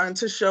was done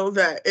to show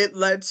that it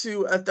led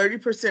to a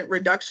 30%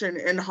 reduction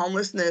in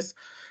homelessness.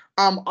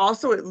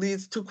 Also, it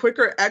leads to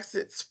quicker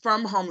exits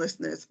from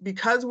homelessness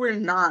because we're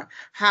not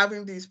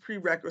having these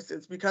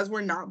prerequisites, because we're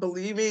not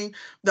believing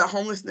that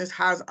homelessness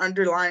has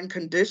underlying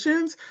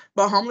conditions,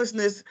 but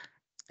homelessness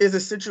is a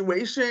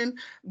situation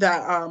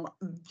that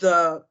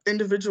the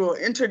individual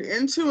entered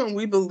into, and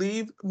we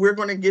believe we're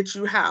going to get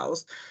you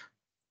housed.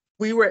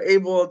 We were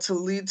able to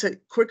lead to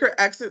quicker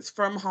exits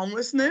from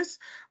homelessness.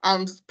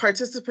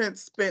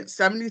 Participants spent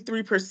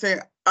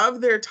 73%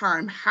 of their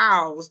time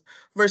housed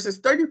versus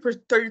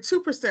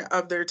 32%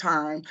 of their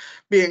time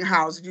being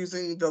housed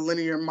using the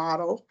linear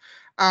model.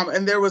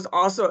 And there was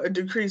also a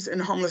decrease in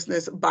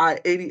homelessness by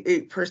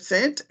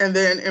 88%, and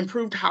then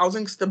improved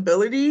housing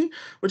stability,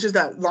 which is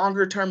that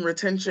longer term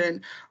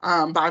retention,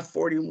 by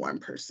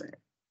 41%.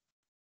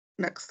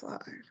 Next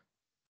slide.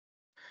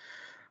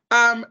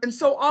 And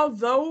so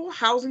although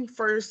Housing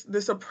First,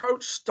 this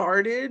approach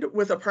started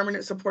with a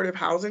permanent supportive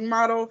housing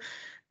model,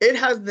 it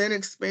has then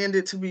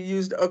expanded to be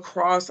used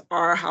across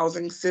our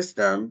housing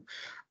system.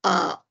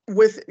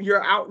 With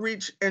your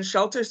outreach and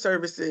shelter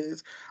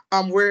services,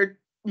 we're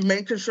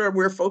making sure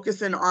we're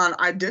focusing on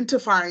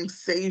identifying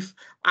safe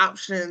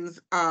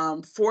options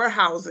for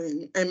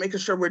housing and making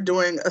sure we're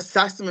doing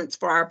assessments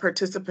for our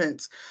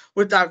participants.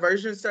 With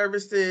diversion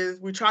services,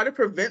 we try to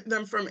prevent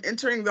them from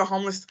entering the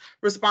homeless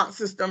response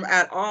system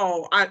at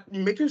all.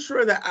 Making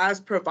sure that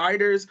as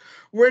providers,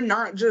 we're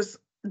not just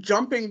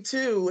jumping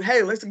to,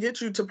 hey, let's get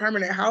you to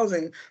permanent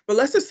housing, but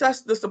let's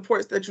assess the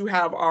supports that you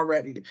have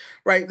already,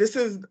 right? This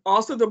is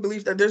also the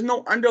belief that there's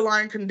no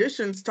underlying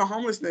conditions to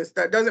homelessness.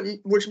 That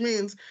doesn't, which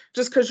means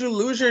just because you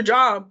lose your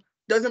job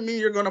doesn't mean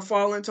you're going to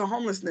fall into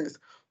homelessness.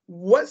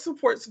 What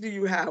supports do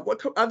you have?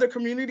 What other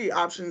community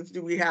options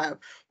do we have?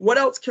 What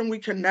else can we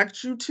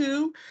connect you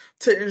to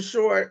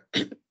ensure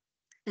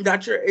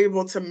that you're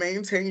able to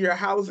maintain your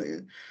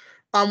housing?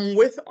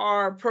 With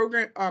our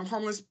program,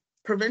 homeless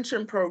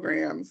prevention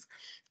programs,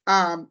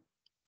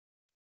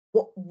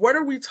 what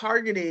are we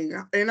targeting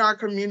in our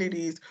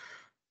communities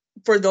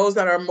for those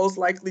that are most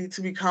likely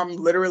to become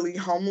literally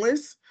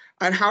homeless?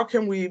 And how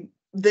can we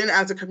then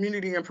as a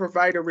community and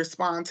provider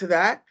respond to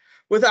that?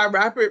 With our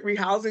rapid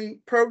rehousing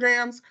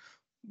programs,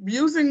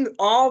 using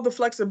all the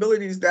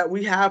flexibilities that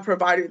we have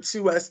provided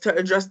to us to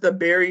address the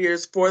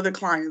barriers for the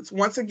clients.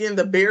 Once again,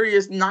 the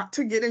barriers not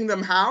to getting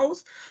them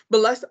housed,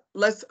 but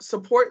let's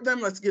support them.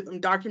 Let's get them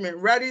document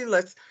ready.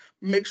 Let's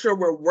make sure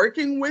we're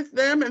working with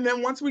them. And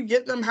then once we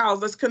get them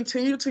housed, let's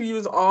continue to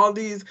use all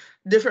these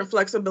different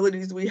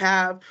flexibilities we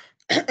have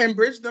and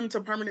bridge them to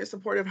permanent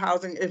supportive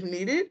housing if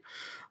needed.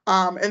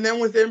 And then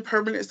within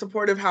permanent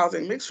supportive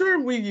housing, make sure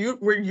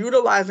we're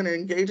utilizing and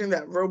engaging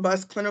that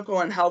robust clinical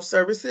and health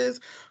services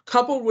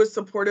coupled with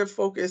supportive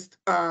focused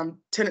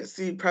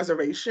tenancy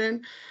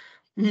preservation,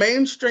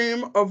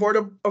 mainstream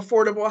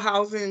affordable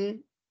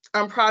housing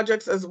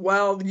projects as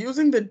well,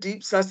 using the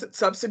deep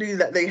subsidy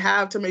that they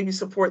have to maybe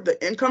support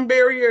the income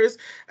barriers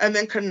and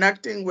then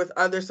connecting with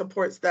other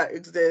supports that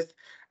exist.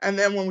 And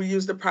then when we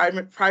use the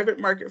private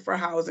market for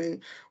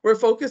housing, we're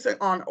focusing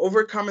on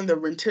overcoming the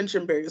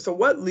retention barrier. So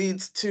what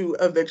leads to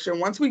eviction?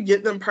 Once we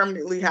get them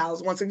permanently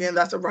housed, once again,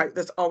 that's a right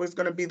that's always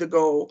going to be the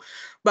goal.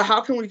 But how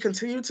can we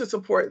continue to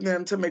support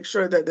them to make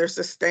sure that they're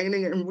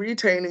sustaining and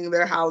retaining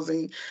their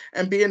housing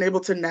and being able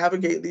to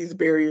navigate these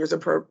barriers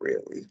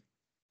appropriately?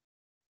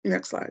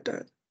 Next slide,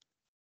 Doug.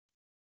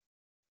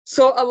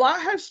 So a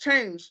lot has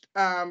changed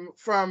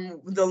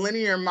from the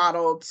linear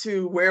model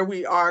to where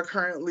we are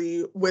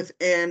currently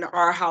within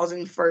our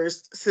Housing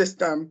First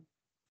system.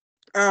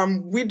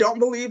 We don't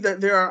believe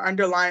that there are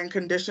underlying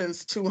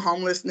conditions to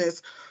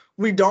homelessness.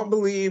 We don't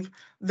believe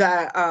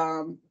that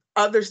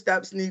other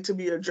steps need to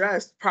be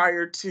addressed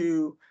prior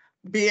to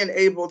being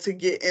able to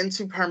get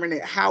into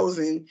permanent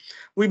housing.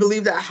 We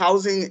believe that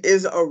housing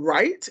is a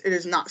right. It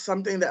is not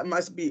something that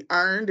must be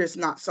earned. It's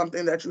not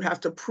something that you have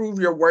to prove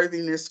your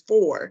worthiness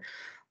for.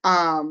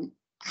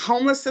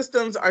 Homeless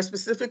systems are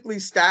specifically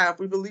staffed.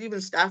 We believe in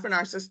staffing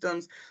our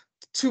systems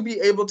to be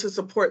able to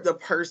support the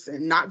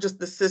person, not just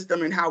the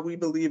system and how we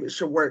believe it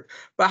should work.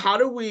 But how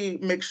do we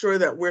make sure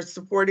that we're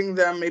supporting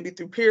them maybe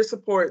through peer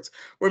supports?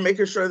 We're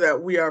making sure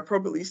that we are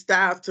appropriately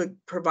staffed to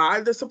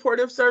provide the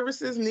supportive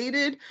services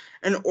needed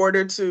in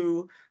order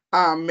to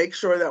make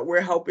sure that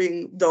we're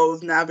helping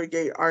those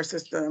navigate our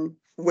system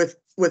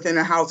within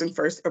a Housing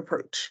First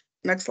approach.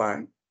 Next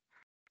slide.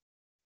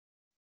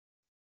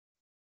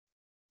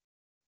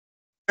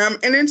 And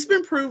it's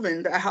been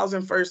proven that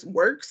Housing First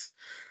works.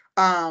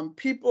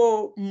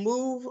 People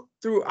move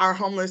through our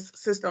homeless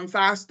system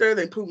faster.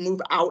 They move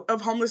out of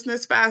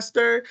homelessness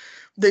faster.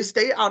 They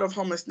stay out of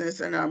homelessness.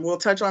 And we'll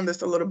touch on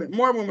this a little bit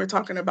more when we're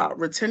talking about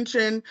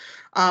retention.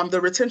 The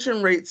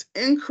retention rates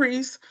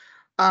increase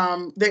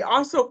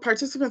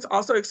Participants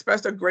also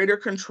expressed a greater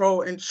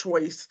control and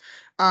choice.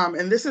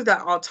 And this is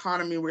that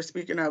autonomy we're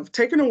speaking of,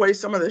 taking away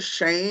some of the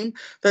shame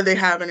that they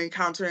have in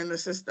encountering the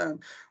system.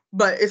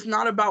 But it's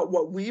not about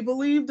what we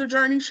believe the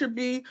journey should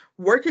be,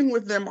 working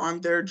with them on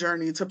their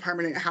journey to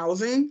permanent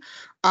housing.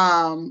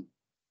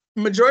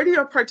 Majority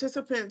of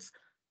participants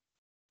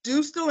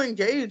do still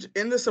engage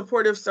in the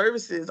supportive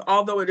services,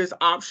 although it is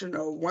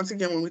optional. Once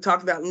again, when we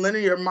talk that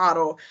linear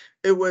model,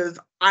 it was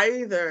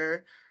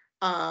either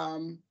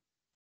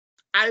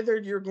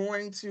you're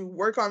going to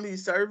work on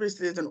these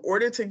services in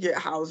order to get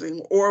housing,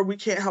 or we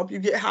can't help you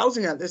get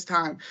housing at this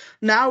time.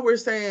 Now we're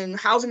saying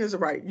housing is a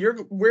right.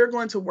 We're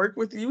going to work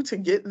with you to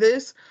get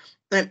this.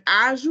 And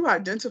as you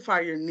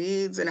identify your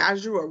needs and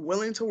as you are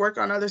willing to work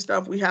on other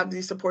stuff, we have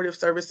these supportive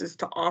services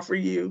to offer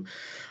you.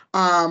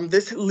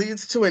 This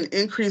leads to an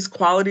increased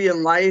quality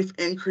in life,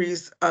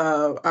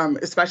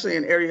 especially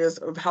in areas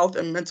of health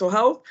and mental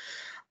health.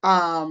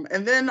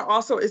 And then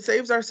also it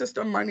saves our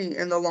system money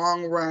in the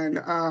long run,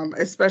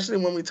 especially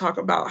when we talk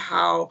about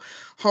how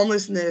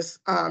homelessness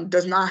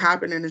does not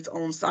happen in its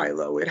own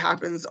silo. It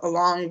happens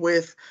along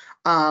with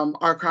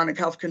our chronic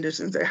health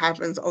conditions. It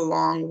happens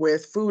along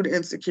with food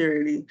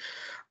insecurity.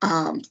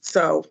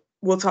 So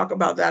we'll talk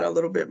about that a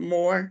little bit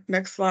more.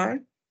 Next slide.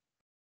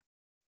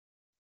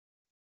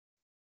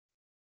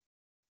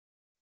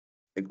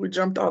 I think we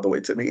jumped all the way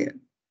to the end.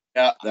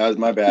 Yeah, that was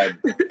my bad.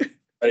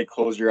 Everybody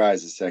close your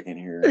eyes a second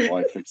here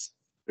while I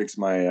fix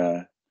my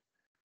I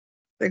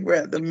think we're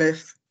at the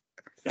myth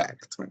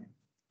fact. Sorry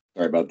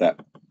about that.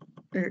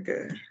 You're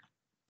good.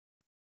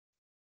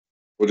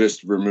 We'll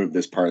just remove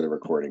this part of the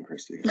recording,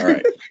 Christy. All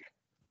right.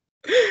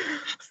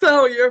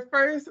 So your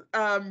first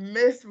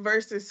myth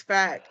versus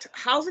fact.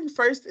 Housing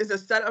First is a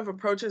set of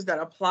approaches that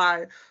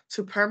apply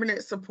to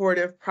permanent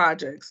supportive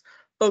projects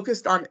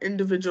focused on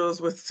individuals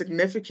with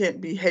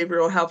significant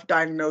behavioral health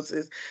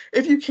diagnosis.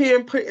 If you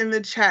can put in the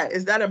chat,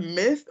 is that a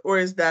myth or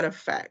is that a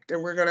fact?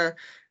 And we're gonna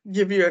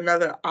give you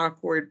another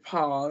awkward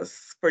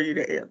pause for you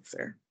to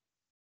answer.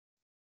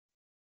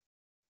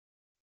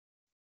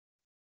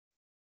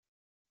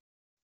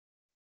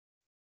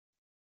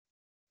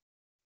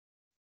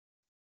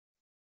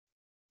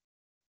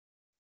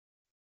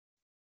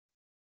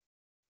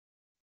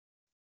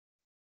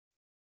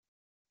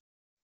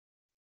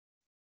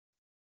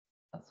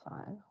 That's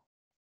fine.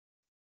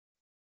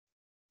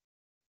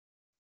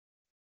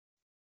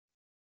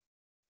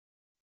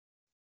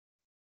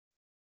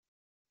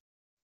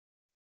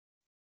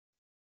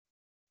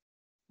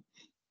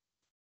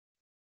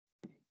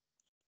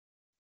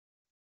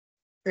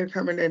 They're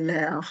coming in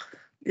now.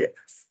 Yes.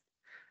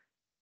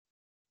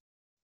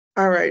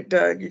 All right,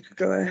 Doug, you could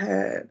go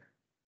ahead.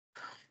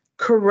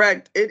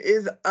 Correct. It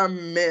is a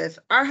myth.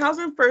 Our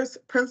Housing First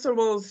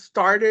principles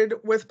started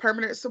with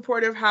permanent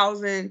supportive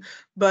housing,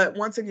 but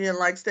once again,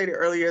 like stated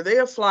earlier, they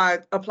apply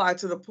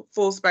to the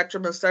full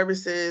spectrum of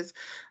services.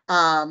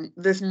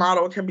 This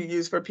model can be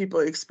used for people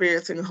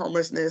experiencing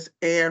homelessness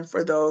and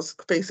for those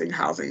facing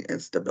housing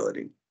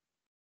instability.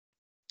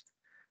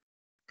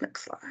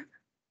 Next slide.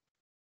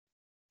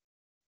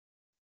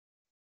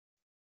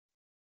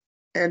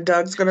 And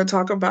Doug's going to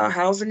talk about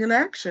housing in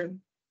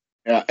action.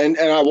 Yeah, and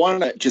I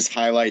want to just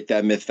highlight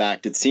that myth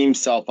fact. It seems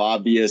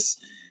self-obvious.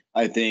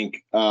 I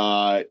think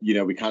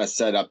we kind of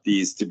set up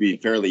these to be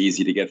fairly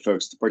easy to get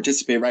folks to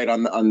participate right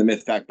on the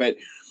myth fact, but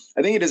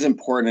I think it is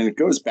important, and it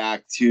goes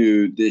back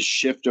to this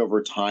shift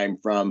over time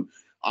from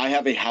I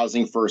have a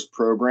Housing First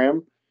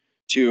program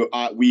to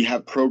we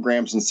have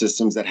programs and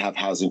systems that have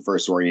Housing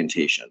First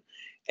orientation.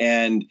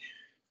 And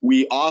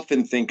we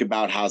often think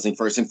about Housing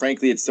First, and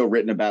frankly, it's still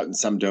written about in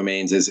some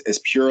domains as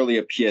purely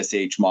a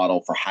PSH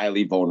model for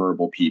highly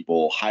vulnerable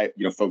people,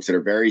 folks that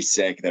are very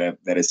sick, that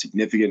have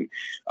significant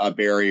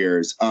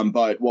barriers.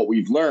 But what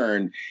we've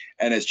learned,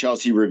 and as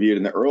Chelsea reviewed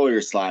in the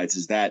earlier slides,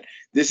 is that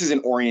this is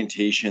an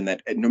orientation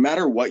that no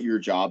matter what your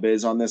job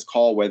is on this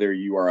call, whether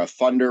you are a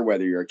funder,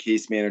 whether you're a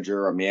case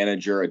manager, a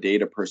manager, a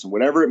data person,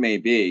 whatever it may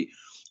be,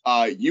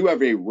 you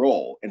have a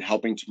role in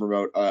helping to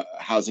promote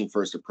housing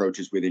first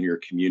approaches within your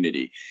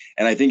community.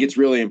 And I think it's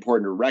really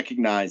important to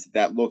recognize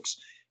that looks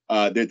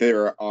that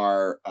there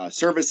are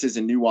services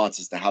and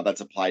nuances to how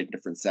that's applied in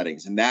different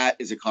settings. And that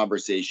is a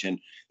conversation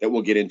that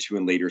we'll get into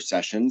in later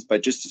sessions,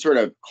 but just to sort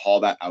of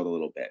call that out a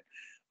little bit.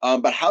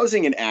 But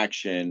housing in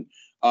action,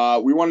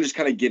 we want to just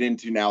kind of get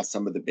into now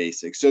some of the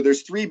basics. So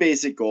there's 3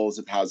 basic goals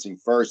of Housing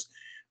First.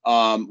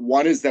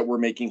 One is that we're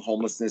making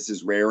homelessness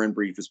as rare and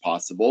brief as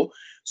possible.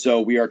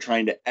 So we are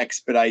trying to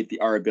expedite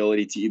our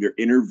ability to either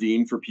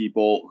intervene for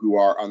people who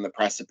are on the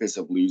precipice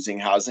of losing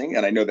housing.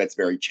 And I know that's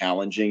very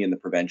challenging in the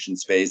prevention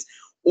space,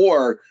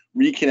 or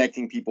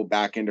reconnecting people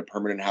back into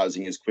permanent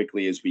housing as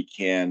quickly as we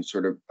can,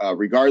 sort of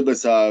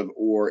regardless of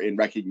or in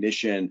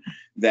recognition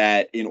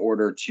that in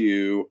order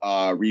to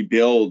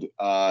rebuild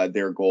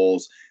their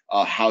goals,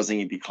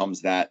 housing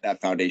becomes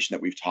that foundation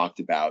that we've talked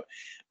about.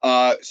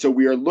 So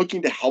we are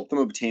looking to help them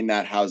obtain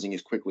that housing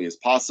as quickly as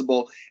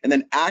possible, and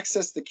then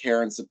access the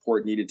care and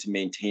support needed to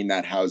maintain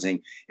that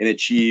housing and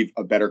achieve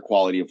a better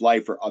quality of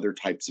life or other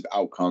types of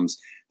outcomes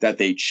that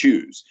they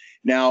choose.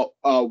 Now,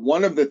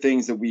 one of the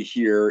things that we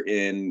hear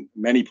in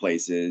many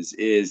places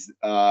is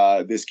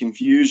this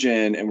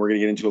confusion, and we're going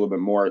to get into a little bit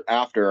more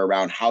after,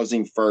 around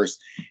housing first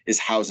is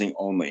housing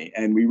only.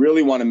 And we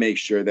really want to make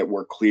sure that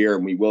we're clear,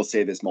 and we will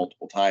say this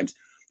multiple times,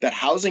 that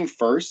housing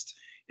first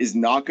is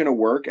not going to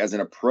work as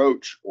an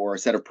approach or a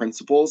set of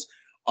principles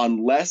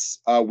unless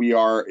we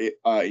are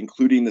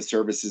including the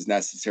services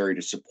necessary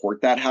to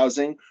support that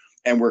housing,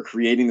 and we're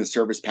creating the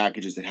service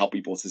packages that help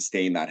people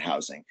sustain that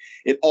housing.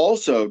 It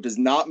also does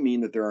not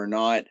mean that there are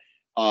not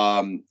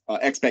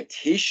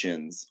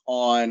expectations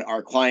on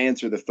our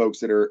clients or the folks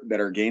that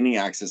are gaining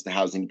access to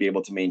housing to be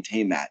able to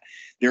maintain that.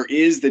 There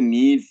is the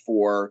need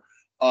for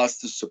us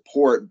to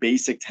support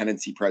basic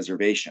tenancy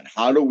preservation.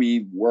 How do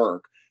we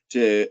work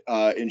to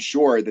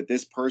ensure that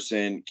this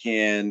person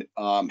can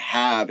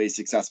have a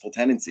successful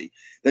tenancy?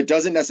 That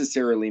doesn't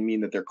necessarily mean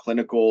that their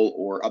clinical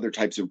or other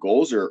types of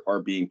goals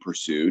are being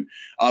pursued,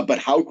 but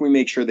how can we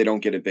make sure they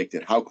don't get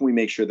evicted? How can we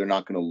make sure they're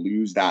not going to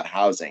lose that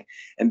housing?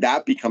 And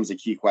that becomes a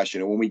key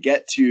question. And when we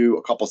get to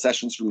a couple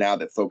sessions from now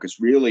that focus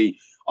really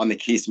on the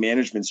case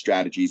management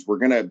strategies, we're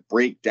going to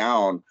break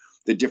down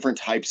the different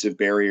types of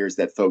barriers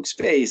that folks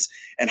face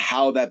and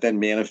how that then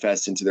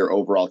manifests into their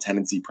overall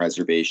tenancy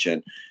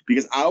preservation.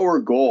 Because our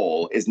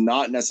goal is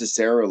not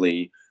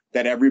necessarily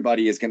that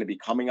everybody is going to be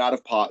coming out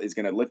of is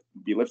going to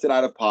be lifted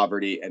out of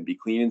poverty and be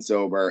clean and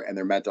sober, and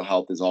their mental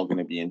health is all going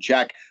to be in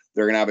check.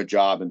 They're going to have a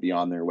job and be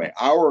on their way.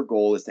 Our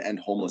goal is to end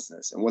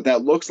homelessness, and what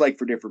that looks like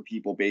for different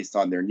people based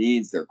on their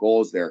needs, their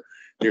goals, their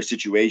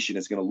situation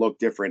is going to look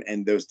different,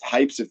 and those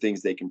types of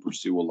things they can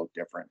pursue will look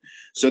different.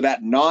 So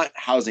that not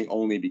housing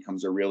only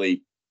becomes a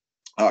really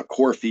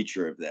core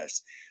feature of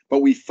this. But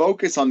we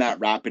focus on that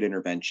rapid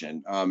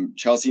intervention.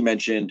 Chelsea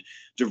mentioned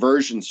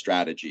diversion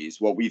strategies.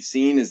 What we've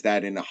seen is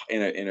that in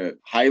a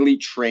highly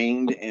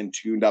trained and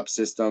tuned up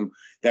system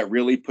that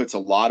really puts a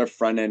lot of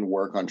front end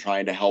work on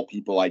trying to help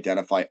people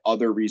identify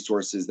other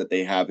resources that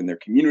they have in their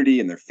community,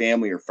 in their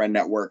family or friend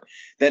network,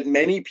 that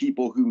many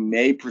people who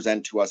may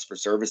present to us for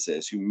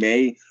services, who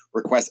may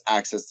request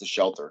access to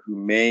shelter, who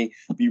may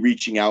be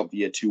reaching out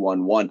via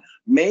 211,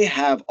 may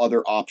have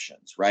other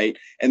options, right?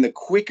 And the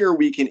quicker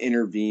we can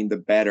intervene, the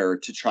better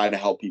to try to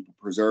help people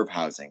preserve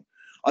housing.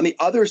 On the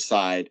other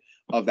side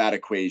of that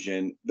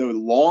equation, the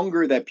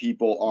longer that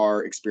people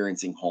are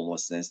experiencing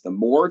homelessness, the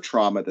more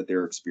trauma that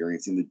they're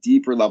experiencing, the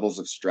deeper levels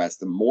of stress,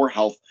 the more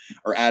health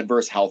or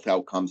adverse health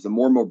outcomes, the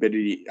more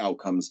morbidity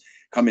outcomes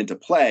come into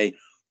play.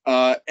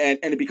 And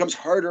it becomes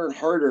harder and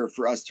harder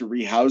for us to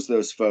rehouse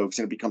those folks,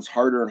 and it becomes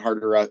harder and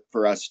harder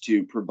for us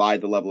to provide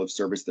the level of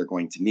service they're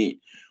going to need.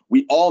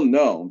 We all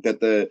know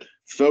that the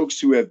folks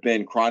who have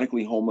been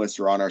chronically homeless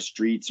or on our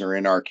streets or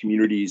in our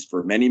communities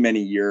for many,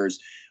 many years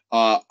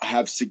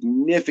have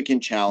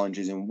significant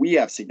challenges, and we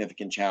have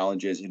significant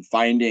challenges in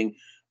finding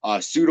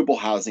suitable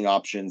housing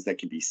options that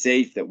can be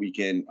safe, that we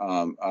can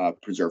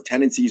preserve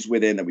tenancies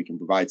within, that we can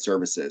provide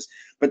services.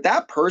 But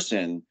that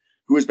person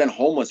who has been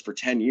homeless for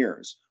 10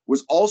 years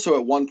was also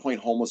at one point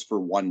homeless for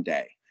one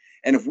day.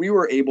 And if we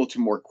were able to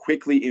more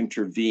quickly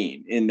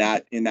intervene in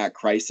that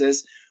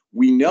crisis,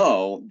 we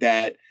know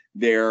that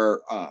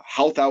their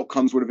health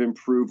outcomes would have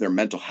improved. Their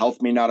mental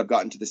health may not have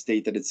gotten to the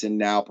state that it's in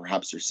now.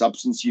 Perhaps their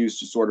substance use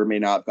disorder may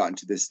not have gotten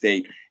to this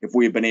state if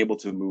we had been able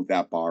to move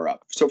that bar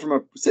up. So from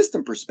a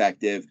system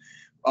perspective,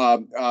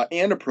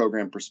 and a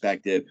program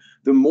perspective,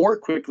 the more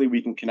quickly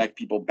we can connect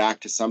people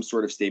back to some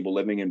sort of stable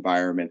living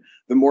environment,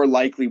 the more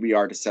likely we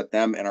are to set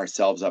them and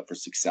ourselves up for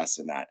success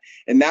in that.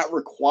 And that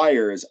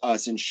requires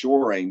us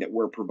ensuring that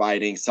we're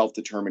providing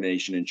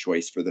self-determination and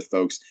choice for the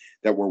folks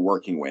that we're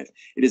working with.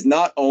 It is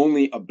not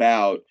only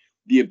about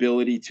the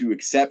ability to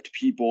accept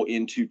people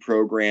into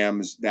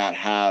programs that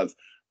have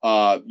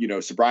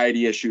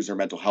sobriety issues or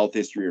mental health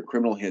history or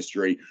criminal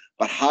history,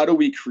 but how do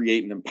we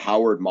create an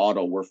empowered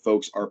model where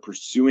folks are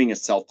pursuing a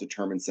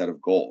self-determined set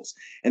of goals?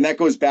 And that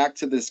goes back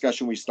to the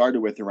discussion we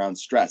started with around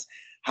stress.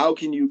 How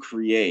can you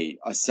create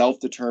a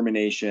self-determined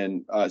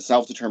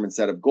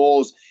set of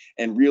goals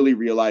and really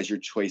realize your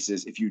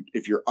choices if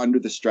you're under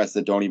the stress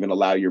that don't even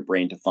allow your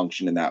brain to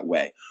function in that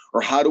way?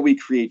 Or how do we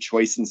create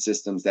choice in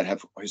systems that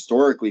have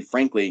historically,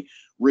 frankly,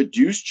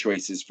 reduced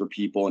choices for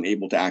people and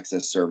able to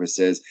access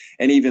services,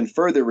 and even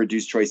further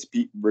reduce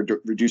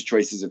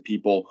choices of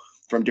people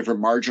from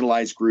different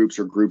marginalized groups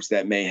or groups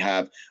that may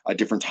have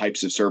different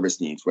types of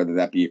service needs, whether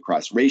that be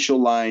across racial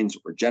lines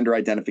or gender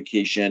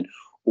identification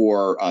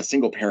or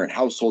single parent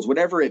households,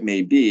 whatever it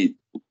may be.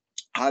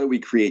 How do we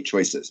create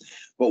choices?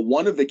 But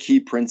one of the key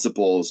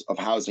principles of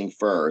Housing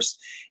First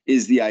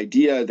is the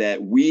idea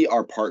that we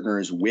are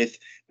partners with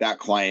that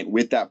client,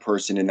 with that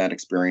person in that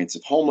experience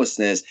of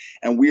homelessness,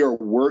 and we are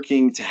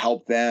working to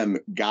help them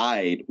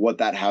guide what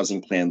that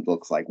housing plan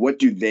looks like. What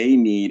do they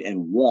need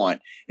and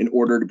want in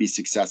order to be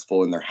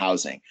successful in their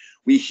housing?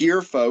 We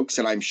hear folks,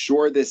 and I'm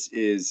sure this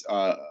is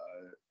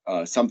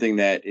something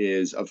that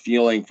is a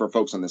feeling for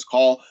folks on this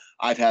call.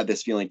 I've had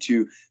this feeling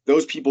too.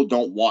 Those people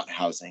don't want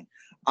housing.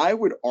 I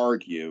would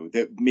argue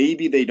that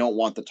maybe they don't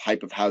want the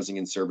type of housing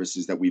and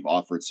services that we've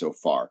offered so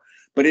far,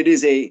 but it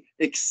is a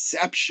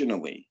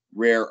exceptionally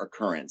rare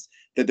occurrence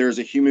that there's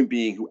a human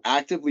being who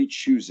actively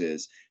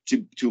chooses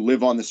to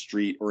live on the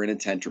street or in a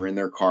tent or in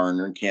their car in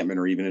an encampment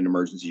or even an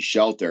emergency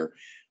shelter.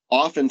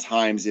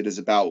 Oftentimes it is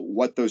about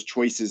what those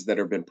choices that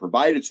have been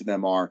provided to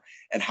them are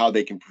and how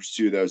they can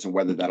pursue those and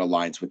whether that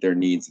aligns with their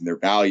needs and their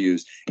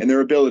values and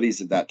their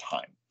abilities at that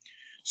time.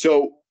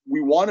 So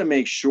we want to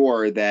make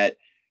sure that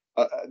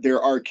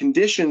there are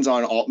conditions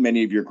on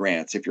many of your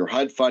grants. If you're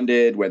HUD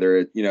funded,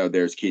 whether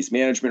there's case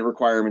management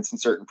requirements in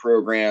certain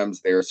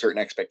programs, there are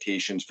certain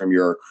expectations from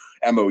your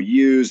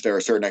MOUs, there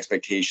are certain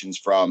expectations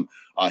from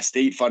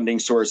state funding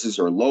sources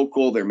or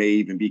local. There may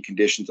even be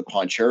conditions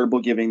upon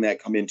charitable giving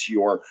that come into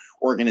your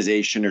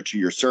organization or to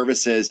your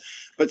services.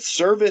 But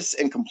service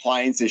and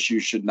compliance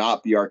issues should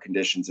not be our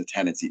conditions of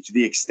tenancy to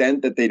the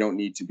extent that they don't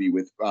need to be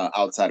with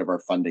outside of our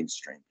funding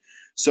stream.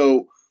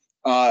 So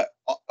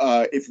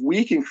if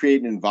we can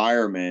create an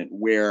environment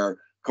where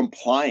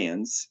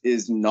compliance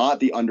is not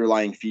the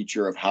underlying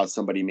feature of how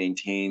somebody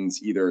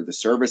maintains either the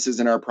services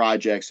in our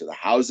projects or the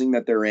housing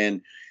that they're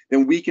in,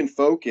 then we can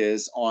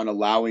focus on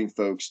allowing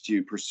folks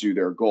to pursue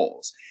their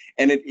goals.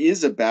 And it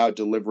is about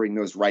delivering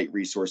those right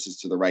resources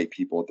to the right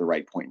people at the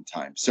right point in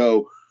time.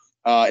 So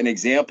an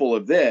example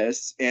of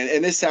this,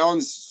 and this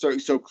sounds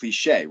so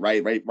cliche,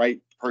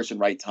 right person,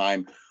 right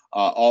time.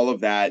 All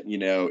of that,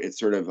 it's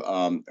sort of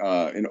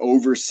an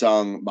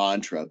oversung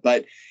mantra.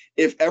 But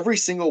if every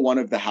single one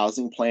of the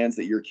housing plans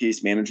that your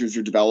case managers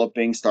are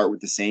developing start with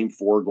the same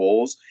 4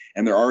 goals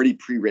and they're already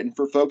pre-written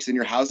for folks, then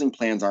your housing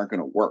plans aren't going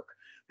to work.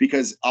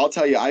 Because I'll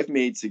tell you, I've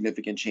made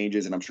significant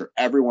changes, and I'm sure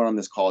everyone on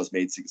this call has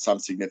made some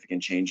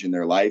significant change in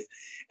their life.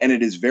 And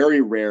it is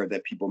very rare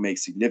that people make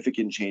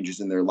significant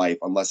changes in their life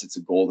unless it's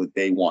a goal that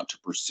they want to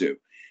pursue.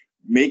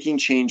 Making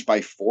change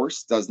by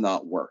force does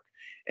not work.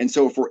 And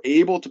so if we're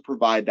able to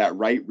provide that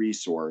right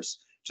resource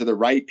to the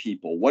right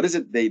people, what is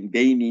it they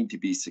need to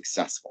be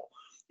successful?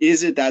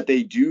 Is it that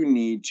they do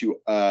need to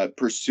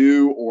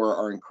pursue or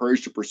are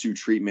encouraged to pursue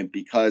treatment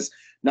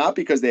not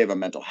because they have a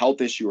mental health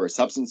issue or a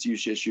substance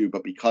use issue,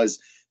 but because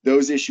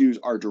those issues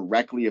are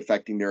directly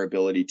affecting their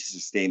ability to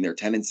sustain their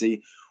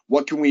tenancy?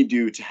 What can we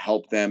do to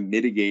help them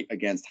mitigate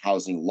against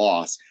housing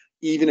loss,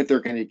 even if they're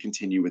going to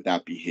continue with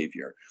that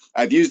behavior?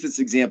 I've used this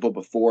example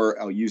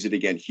before. I'll use it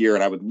again here,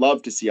 and I would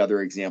love to see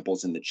other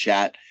examples in the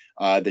chat.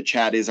 The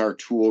chat is our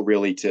tool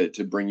really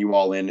to bring you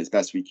all in as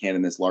best we can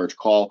in this large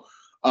call.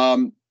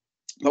 But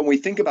when we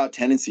think about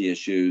tenancy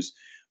issues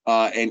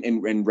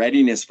and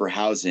readiness for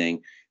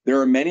housing, there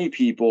are many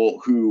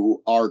people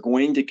who are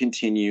going to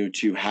continue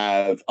to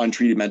have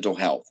untreated mental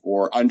health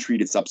or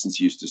untreated substance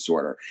use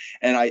disorder.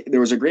 And there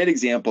was a great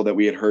example that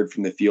we had heard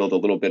from the field a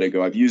little bit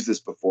ago. I've used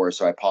this before,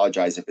 so I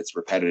apologize if it's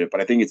repetitive,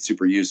 but I think it's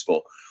super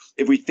useful.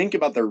 If we think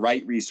about the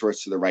right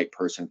resource to the right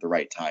person at the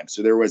right time.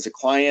 So there was a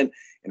client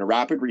in a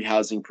rapid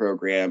rehousing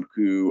program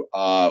who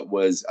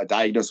was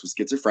diagnosed with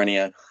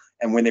schizophrenia.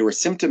 And when they were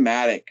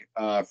symptomatic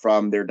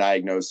from their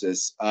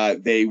diagnosis,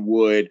 they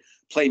would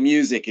play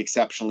music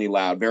exceptionally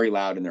loud, very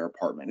loud in their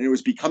apartment. And it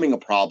was becoming a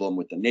problem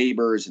with the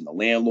neighbors and the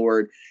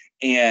landlord.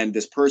 And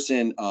this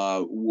person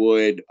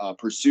would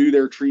pursue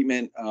their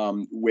treatment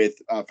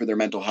for their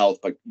mental health,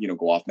 but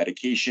go off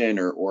medication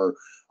or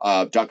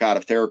duck out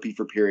of therapy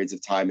for periods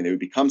of time, and they would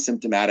become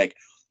symptomatic.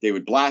 They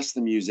would blast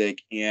the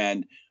music,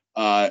 and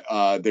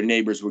their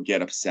neighbors would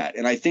get upset.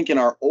 And I think in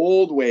our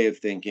old way of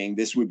thinking,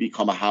 this would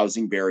become a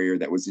housing barrier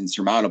that was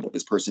insurmountable.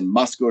 This person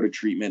must go to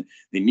treatment.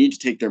 They need to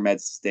take their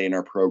meds to stay in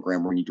our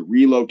program. We need to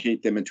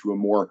relocate them into a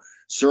more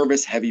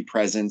service-heavy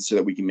presence so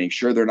that we can make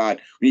sure we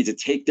need to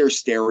take their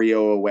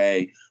stereo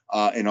away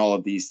and all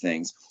of these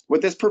things.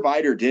 What this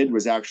provider did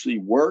was actually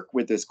work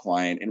with this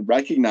client and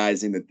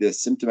recognizing that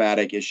this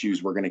symptomatic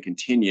issues were going to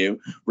continue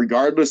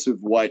regardless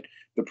of what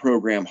the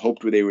program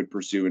hoped they would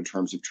pursue in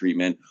terms of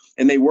treatment.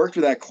 And they worked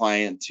with that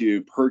client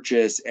to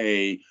purchase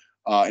an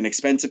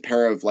expensive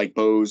pair of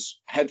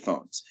Bose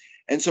headphones.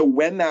 And so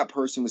when that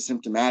person was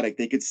symptomatic,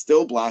 they could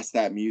still blast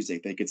that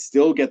music. They could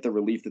still get the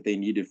relief that they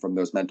needed from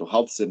those mental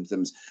health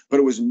symptoms, but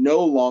it was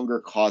no longer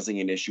causing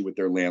an issue with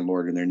their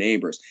landlord and their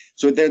neighbors.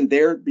 So then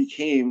there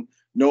became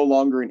no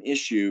longer an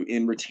issue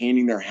in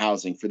retaining their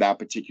housing for that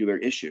particular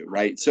issue,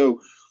 right?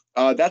 So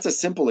that's a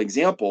simple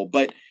example,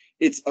 but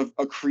it's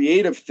a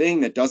creative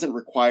thing that doesn't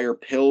require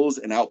pills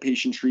and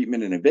outpatient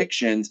treatment and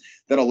evictions,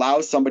 that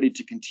allows somebody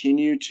to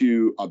continue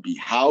to be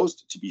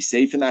housed, to be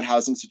safe in that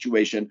housing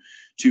situation,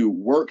 to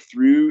work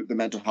through the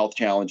mental health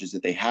challenges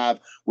that they have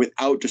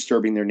without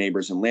disturbing their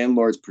neighbors and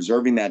landlords,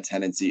 preserving that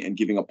tenancy and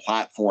giving a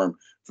platform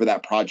for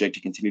that project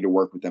to continue to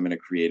work with them in a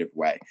creative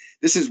way.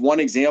 This is one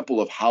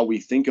example of how we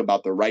think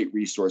about the right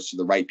resource to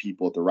the right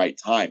people at the right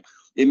time.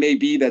 It may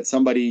be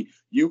that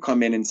you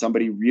come in and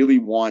somebody really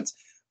wants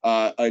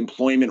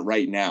employment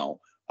right now,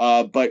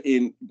 but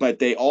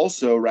they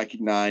also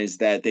recognize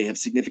that they have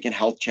significant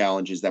health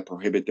challenges that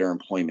prohibit their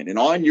employment. And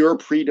on your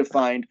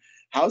predefined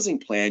housing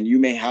plan, you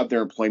may have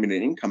their employment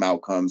and income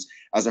outcomes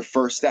as a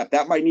first step.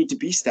 That might need to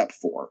be step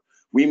 4.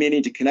 We may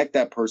need to connect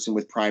that person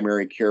with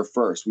primary care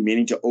first. We may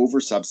need to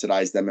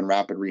over-subsidize them in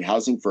rapid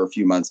rehousing for a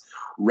few months,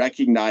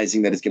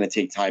 recognizing that it's going to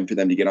take time for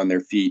them to get on their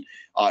feet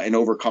and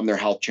overcome their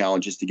health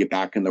challenges to get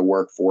back in the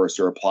workforce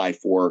or apply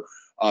for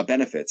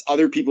benefits.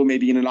 Other people may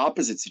be in an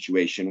opposite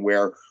situation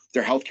where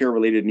their healthcare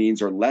related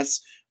needs are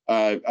less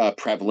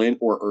prevalent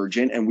or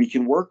urgent, and we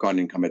can work on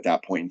income at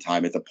that point in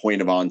time, at the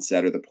point of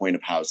onset or the point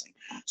of housing.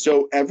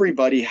 So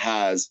everybody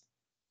has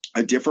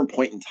a different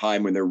point in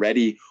time when they're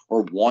ready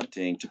or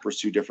wanting to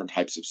pursue different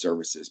types of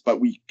services. But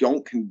we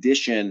don't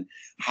condition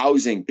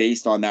housing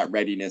based on that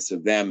readiness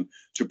of them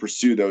to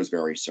pursue those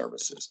very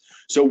services.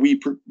 So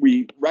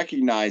we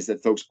recognize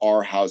that folks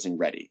are housing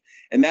ready.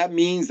 And that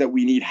means that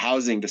we need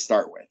housing to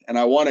start with. And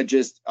I want to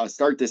just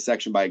start this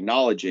section by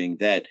acknowledging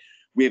that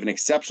we have an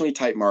exceptionally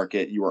tight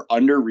market. You are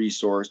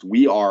under-resourced.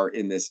 We are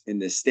in this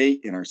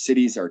state, in our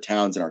cities, our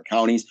towns, and our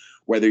counties,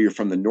 whether you're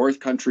from the North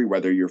Country,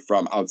 whether you're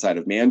from outside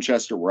of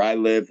Manchester, where I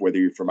live, whether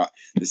you're from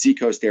the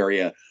Seacoast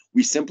area,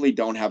 we simply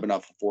don't have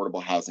enough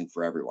affordable housing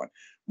for everyone.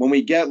 When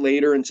we get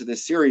later into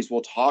this series,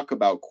 we'll talk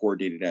about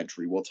coordinated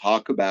entry. We'll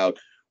talk about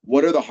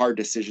what are the hard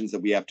decisions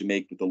that we have to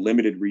make with the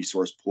limited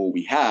resource pool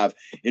we have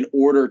in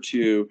order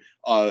to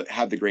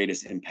have the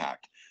greatest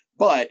impact.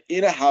 But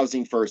in a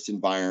housing first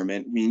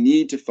environment, we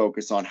need to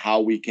focus on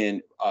how we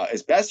can,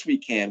 as best we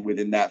can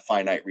within that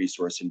finite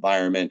resource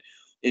environment,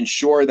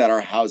 ensure that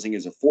our housing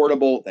is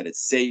affordable, that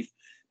it's safe,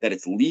 that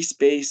it's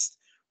lease-based,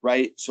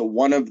 right? So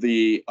one of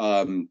the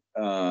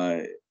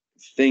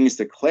things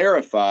to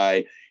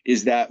clarify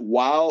is that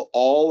while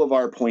all of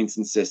our points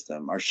in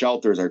system, our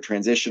shelters, our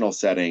transitional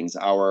settings,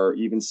 our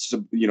even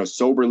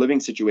sober living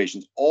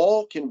situations,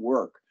 all can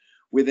work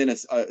within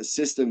a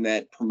system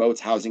that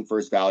promotes housing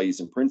first values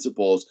and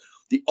principles,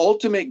 the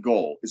ultimate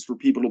goal is for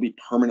people to be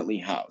permanently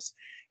housed.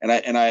 And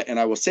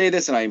I will say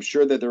this, and I am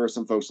sure that there are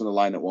some folks on the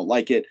line that won't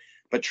like it,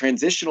 but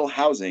transitional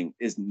housing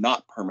is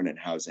not permanent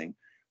housing.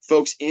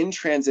 Folks in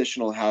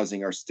transitional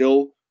housing are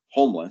still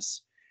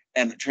homeless,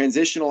 and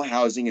transitional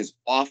housing is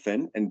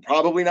often, and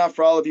probably not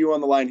for all of you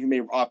on the line who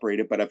may operate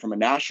it, but from a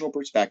national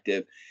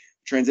perspective,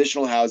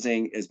 transitional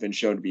housing has been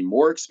shown to be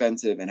more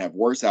expensive and have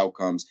worse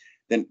outcomes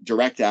than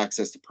direct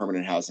access to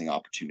permanent housing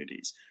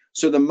opportunities.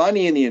 So the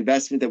money and the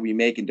investment that we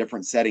make in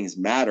different settings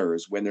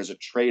matters when there's a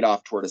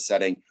trade-off toward a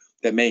setting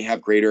that may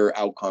have greater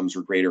outcomes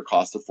or greater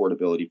cost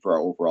affordability for our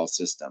overall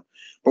system.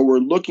 But we're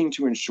looking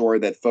to ensure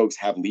that folks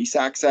have lease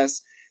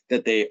access,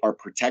 that they are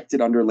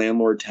protected under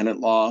landlord-tenant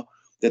law,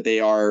 that they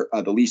are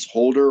the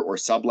leaseholder or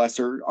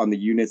sublessor on the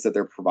units that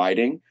they're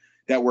providing,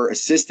 that we're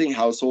assisting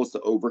households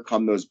to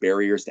overcome those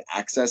barriers to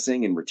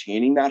accessing and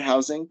retaining that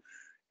housing,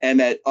 and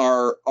that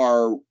our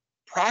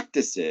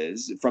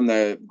practices from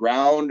the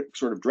ground,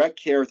 sort of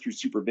direct care through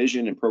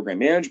supervision and program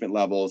management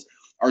levels,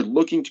 are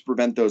looking to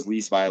prevent those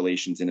lease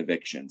violations and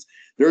evictions.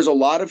 There's a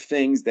lot of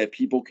things that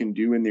people can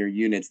do in their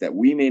units that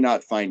we may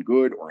not find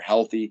good or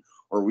healthy,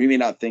 or we may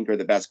not think are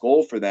the best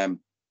goal for them,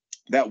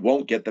 that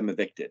won't get them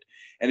evicted.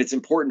 And it's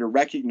important to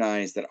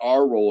recognize that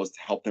our role is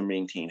to help them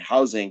maintain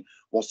housing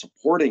while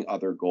supporting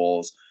other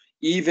goals,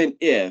 even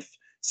if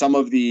some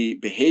of the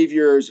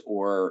behaviors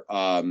or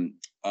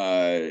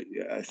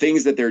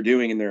things that they're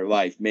doing in their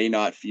life may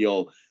not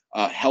feel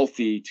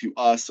healthy to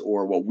us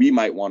or what we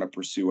might want to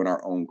pursue in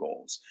our own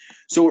goals.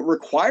 So it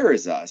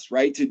requires us,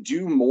 right, to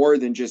do more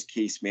than just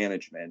case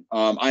management.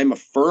 I'm a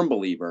firm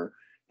believer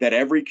that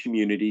every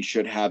community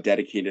should have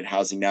dedicated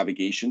housing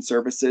navigation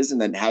services, and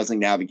then housing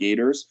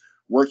navigators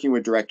working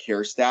with direct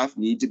care staff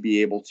need to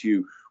be able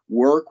to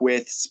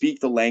speak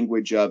the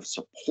language of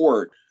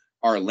support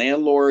our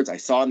landlords. I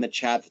saw in the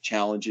chat the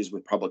challenges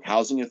with public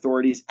housing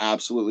authorities.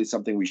 Absolutely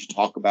something we should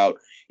talk about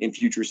in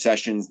future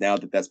sessions now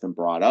that that's been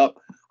brought up.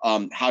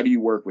 How do you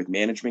work with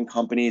management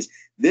companies?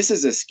 This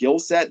is a skill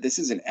set. This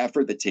is an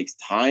effort that takes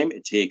time.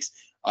 It takes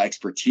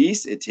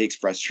expertise. It takes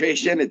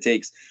frustration. It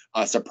takes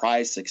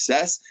surprise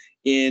success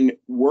in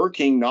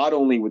working not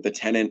only with the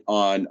tenant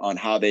on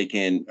how they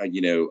can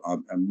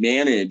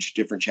manage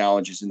different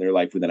challenges in their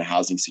life within a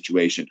housing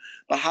situation,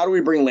 but how do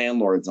we bring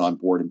landlords on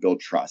board and build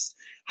trust?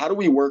 How do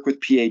we work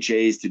with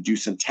PHAs to do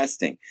some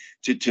testing,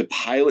 to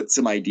pilot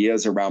some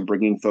ideas around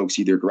bringing folks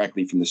either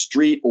directly from the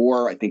street,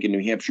 or I think in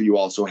New Hampshire you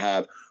also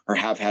have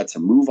had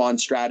some move-on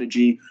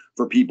strategy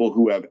for people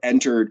who have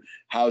entered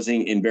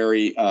housing in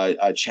very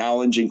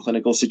challenging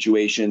clinical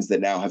situations that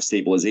now have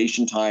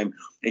stabilization time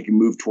and can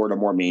move toward a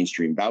more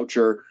mainstream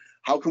voucher.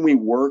 How can we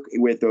work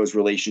with those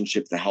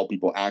relationships to help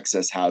people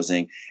access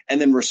housing and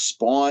then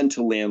respond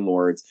to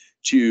landlords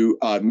to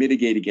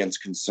mitigate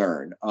against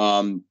concern?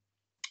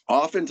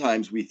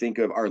 Oftentimes we think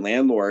of our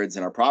landlords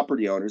and our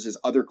property owners as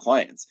other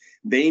clients.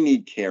 They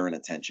need care and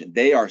attention.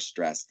 They are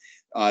stressed.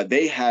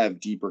 They have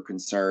deeper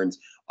concerns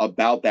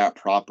about that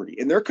property.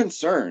 And their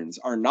concerns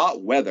are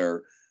not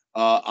whether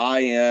I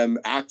am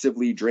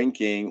actively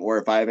drinking or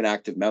if I have an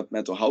active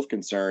mental health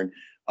concern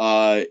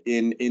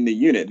in the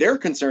unit. Their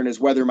concern is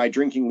whether my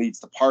drinking leads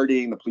to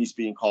partying, the police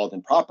being called,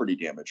 and property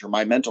damage, or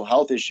my mental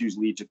health issues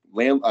lead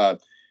to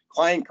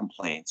client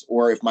complaints,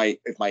 or if my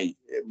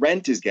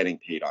rent is getting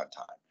paid on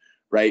time,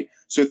 right?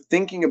 So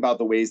thinking about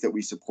the ways that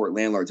we support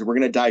landlords, and we're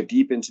going to dive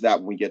deep into that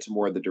when we get to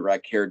more of the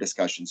direct care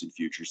discussions in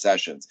future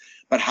sessions.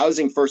 But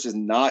Housing First is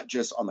not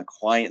just on the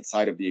client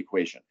side of the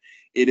equation.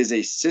 It is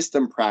a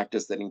system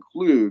practice that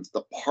includes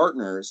the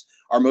partners,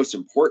 our most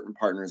important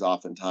partners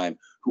oftentimes,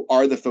 who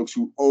are the folks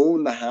who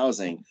own the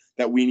housing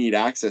that we need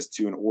access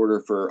to in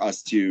order for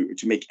us to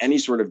make any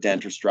sort of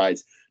dent or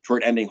strides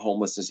toward ending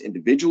homelessness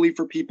individually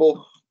for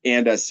people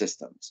and as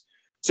systems.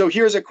 So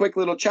here's a quick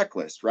little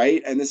checklist,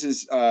 right? And this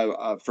is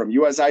from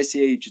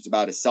USICH. It's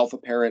about as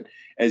self-apparent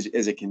as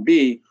it can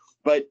be.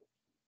 But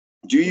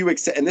do you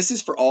accept, and this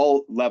is for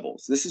all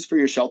levels. This is for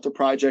your shelter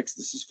projects.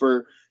 This is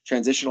for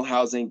transitional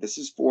housing. This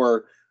is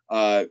for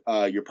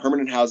your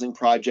permanent housing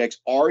projects.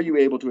 Are you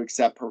able to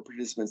accept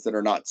participants that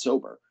are not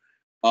sober?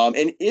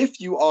 And if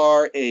you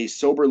are a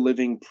sober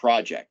living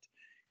project,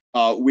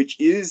 which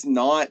is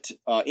not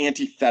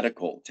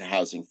antithetical to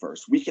Housing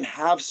First, we can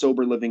have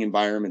sober living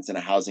environments in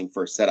a Housing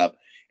First setup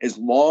as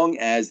long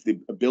as the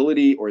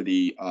ability or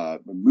the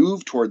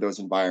move toward those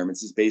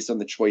environments is based on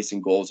the choice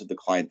and goals of the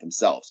client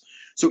themselves.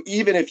 So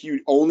even if you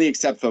only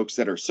accept folks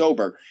that are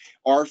sober,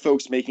 are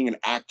folks making an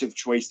active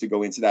choice to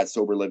go into that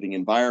sober living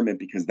environment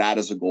because that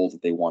is a goal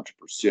that they want to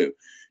pursue?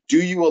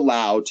 Do you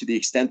allow, to the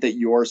extent that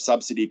your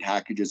subsidy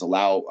packages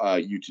allow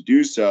you to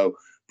do so,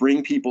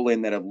 bring people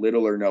in that have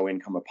little or no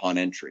income upon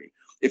entry?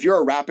 If you're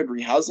a rapid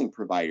rehousing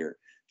provider,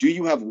 do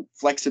you have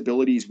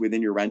flexibilities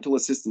within your rental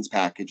assistance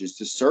packages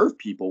to serve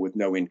people with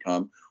no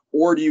income?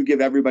 Or do you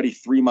give everybody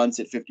 3 months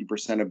at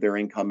 50% of their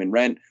income in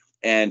rent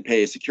and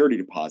pay a security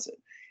deposit?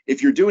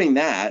 If you're doing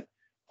that,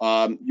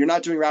 you're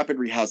not doing rapid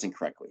rehousing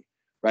correctly,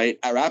 right?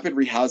 Rapid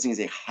rehousing is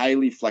a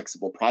highly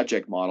flexible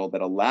project model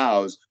that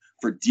allows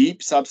for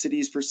deep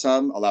subsidies for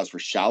some, allows for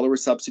shallower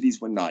subsidies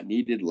when not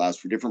needed, allows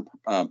for different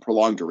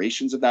prolonged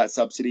durations of that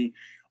subsidy.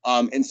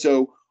 And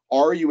so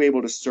are you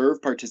able to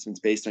serve participants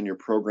based on your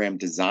program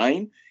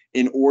design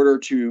in order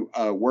to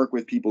work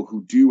with people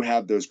who do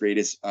have those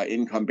greatest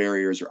income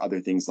barriers or other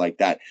things like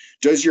that?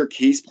 Does your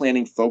case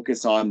planning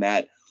focus on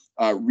that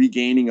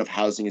regaining of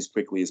housing as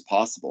quickly as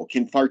possible?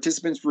 Can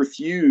participants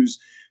refuse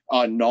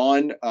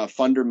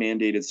non-funder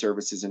mandated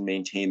services and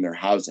maintain their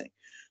housing?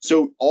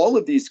 So all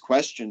of these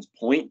questions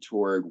point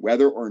toward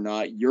whether or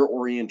not your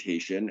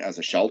orientation as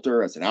a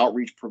shelter, as an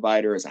outreach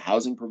provider, as a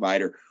housing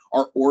provider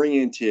are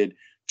oriented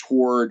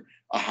toward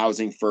a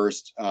Housing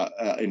First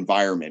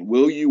environment.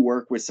 Will you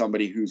work with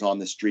somebody who's on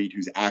the street,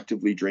 who's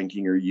actively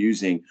drinking or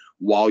using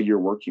while you're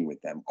working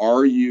with them?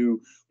 Are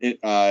you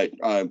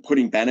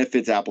putting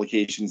benefits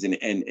applications and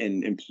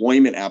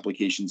employment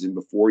applications in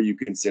before you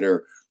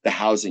consider the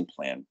housing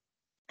plan?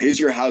 Is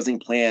your housing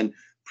plan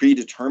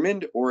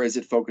predetermined, or is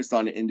it focused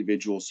on an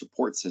individual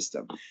support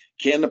system?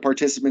 Can the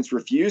participants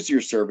refuse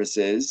your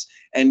services,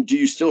 and do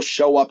you still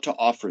show up to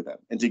offer them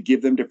and to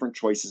give them different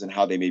choices in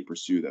how they may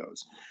pursue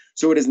those?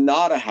 So it is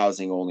not a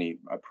housing only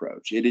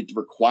approach. It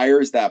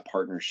requires that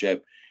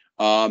partnership.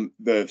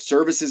 The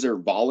services are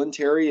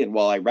voluntary, and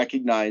while I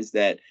recognize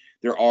that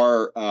there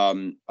are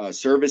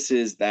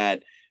services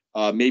that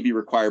may be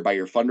required by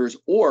your funders,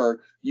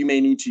 or you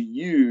may need to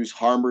use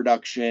harm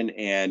reduction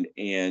and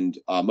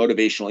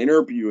motivational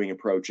interviewing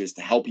approaches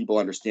to help people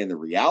understand the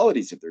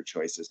realities of their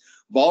choices.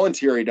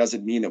 Voluntary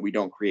doesn't mean that we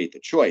don't create the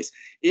choice.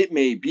 It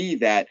may be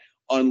that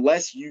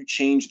unless you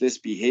change this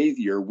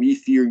behavior, we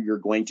fear you're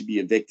going to be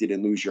evicted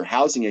and lose your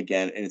housing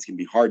again, and it's going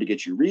to be hard to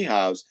get you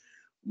rehoused.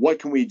 What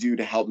can we do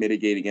to help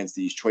mitigate against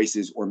these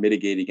choices or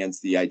mitigate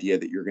against the idea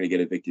that you're going to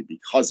get evicted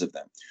because of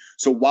them?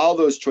 So while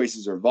those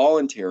choices are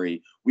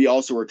voluntary, we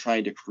also are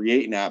trying to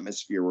create an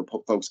atmosphere where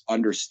folks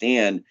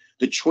understand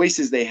the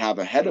choices they have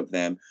ahead of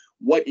them.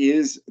 What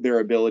is their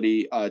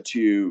ability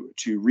to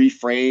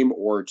reframe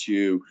or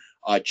to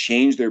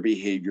change their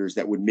behaviors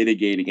that would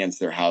mitigate against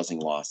their housing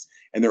loss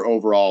and their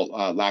overall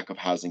lack of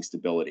housing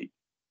stability?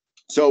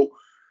 So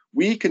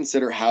we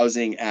consider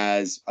housing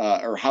as,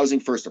 or Housing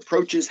First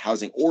approaches,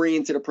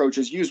 housing-oriented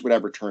approaches, use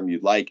whatever term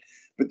you'd like,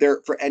 but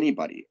they're for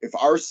anybody. If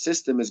our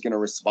system is going to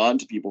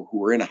respond to people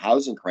who are in a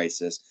housing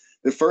crisis,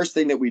 the first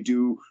thing that we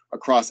do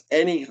across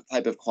any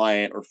type of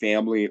client or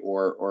family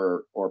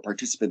or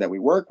participant that we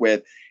work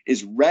with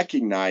is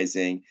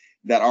recognizing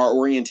that our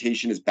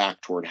orientation is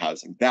back toward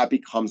housing. That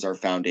becomes our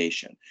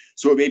foundation.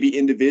 So it may be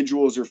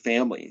individuals or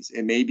families.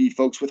 It may be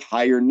folks with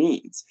higher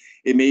needs.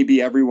 It may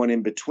be everyone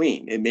in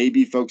between. It may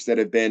be folks that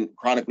have been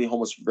chronically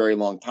homeless for a very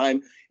long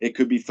time. It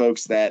could be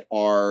folks that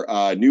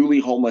are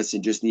newly homeless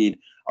and just need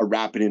a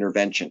rapid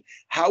intervention.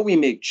 How we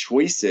make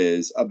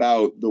choices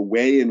about the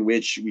way in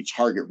which we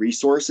target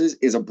resources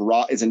is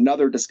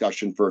another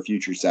discussion for a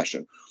future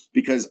session.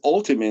 Because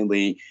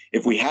ultimately,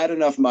 if we had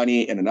enough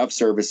money and enough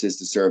services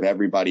to serve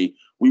everybody,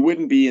 we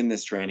wouldn't be in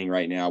this training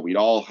right now. We'd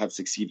all have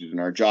succeeded in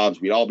our jobs.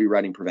 We'd all be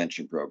running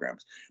prevention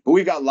programs. But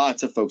we've got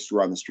lots of folks who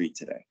are on the street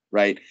today,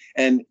 right?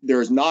 And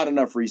there's not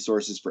enough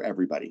resources for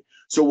everybody.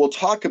 So we'll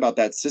talk about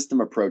that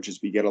system approach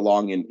as we get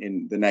along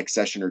in the next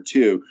session or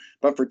two.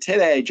 But for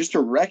today, just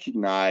to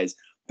recognize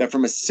that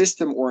from a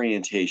system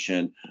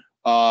orientation,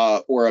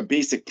 or a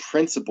basic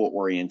principle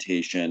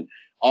orientation,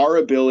 our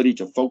ability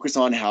to focus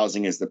on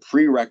housing as the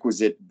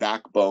prerequisite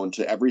backbone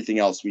to everything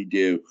else we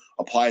do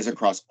applies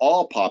across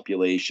all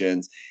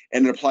populations,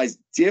 and it applies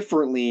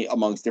differently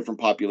amongst different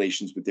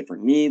populations with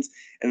different needs,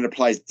 and it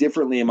applies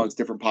differently amongst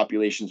different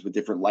populations with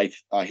different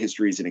life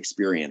histories and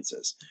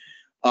experiences.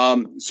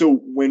 So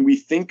when we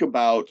think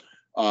about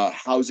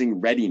housing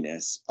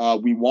readiness,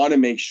 we want to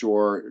make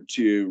sure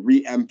to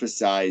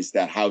re-emphasize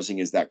that housing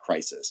is that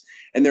crisis.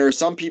 And there are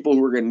some people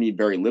who are going to need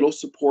very little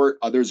support.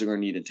 Others are going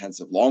to need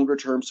intensive longer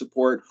term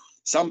support.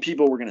 Some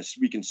people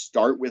we can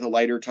start with a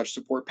lighter touch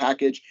support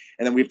package,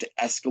 and then we have to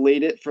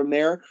escalate it from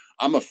there.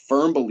 I'm a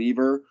firm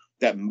believer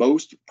that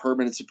most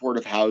permanent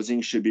supportive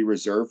housing should be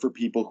reserved for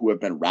people who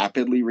have been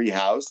rapidly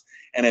rehoused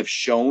and have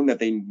shown that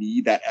they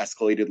need that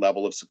escalated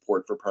level of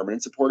support for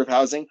permanent supportive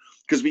housing,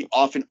 because we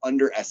often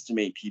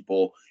underestimate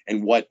people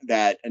and what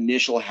that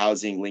initial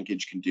housing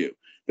linkage can do.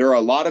 There are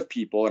a lot of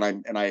people,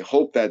 and I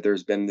hope that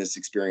there's been this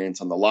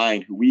experience on the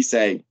line, who we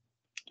say,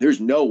 there's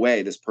no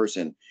way this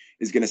person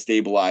is going to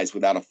stabilize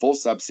without a full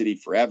subsidy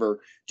forever,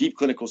 deep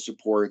clinical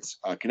supports,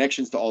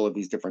 connections to all of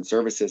these different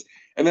services.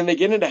 And then they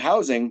get into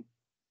housing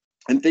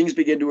and things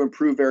begin to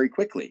improve very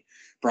quickly.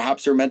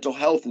 Perhaps their mental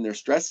health and their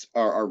stress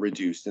are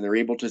reduced and they're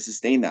able to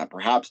sustain that.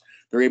 Perhaps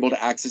they're able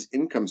to access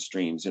income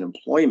streams and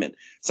employment.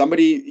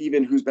 Somebody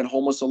even who's been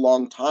homeless a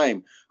long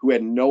time, who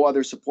had no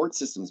other support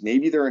systems,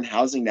 maybe they're in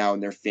housing now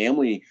and their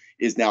family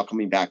is now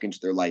coming back into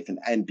their life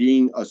and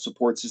being a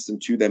support system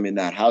to them in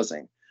that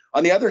housing.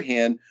 On the other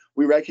hand,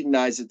 we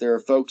recognize that there are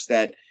folks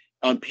that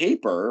on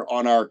paper,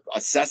 on our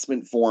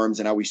assessment forms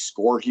and how we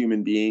score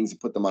human beings and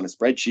put them on a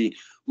spreadsheet,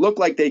 look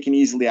like they can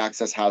easily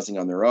access housing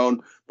on their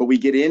own. But we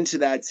get into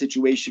that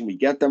situation, we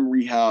get them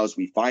rehoused,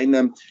 we find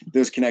them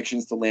those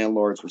connections to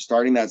landlords, we're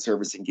starting that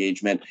service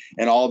engagement,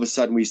 and all of a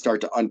sudden we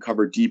start to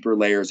uncover deeper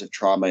layers of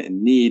trauma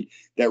and need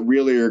that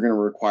really are going to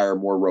require a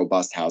more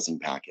robust housing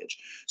package.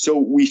 So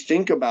we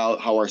think about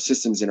how our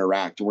systems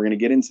interact, and we're going to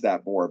get into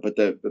that more. But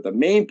the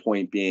main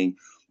point being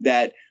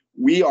that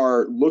we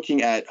are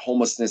looking at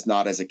homelessness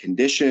not as a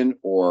condition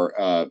or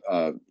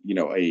a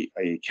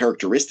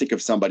characteristic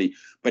of somebody,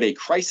 but a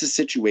crisis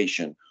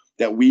situation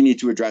that we need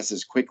to address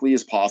as quickly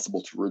as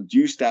possible to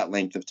reduce that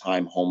length of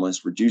time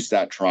homeless, reduce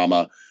that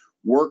trauma,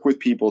 work with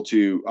people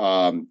to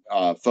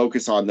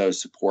focus on those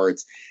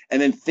supports,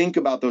 and then think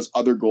about those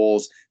other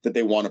goals that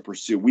they want to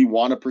pursue. We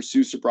want to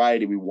pursue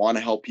sobriety. We want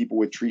to help people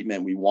with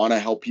treatment. We want to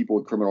help people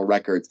with criminal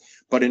records.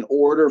 But in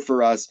order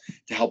for us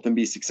to help them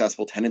be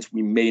successful tenants,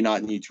 we may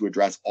not need to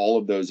address all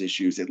of those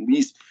issues, at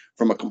least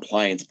from a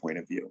compliance point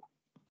of view.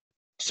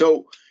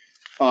 So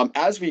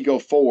as we go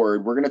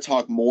forward, we're going to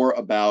talk more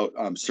about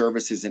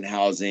services and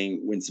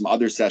housing in some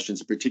other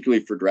sessions,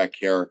 particularly for direct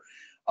care.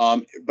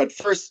 But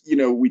first,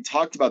 we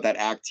talked about that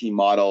ACT team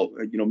model,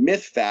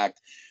 myth, fact.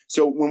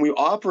 So when we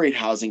operate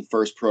housing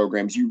first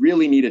programs, you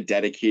really need a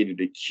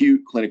dedicated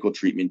acute clinical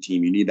treatment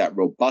team. You need that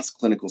robust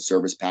clinical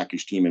service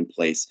package team in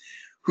place.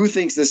 Who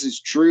thinks this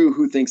is true?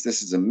 Who thinks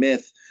this is a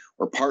myth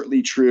or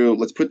partly true?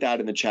 Let's put that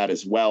in the chat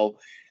as well.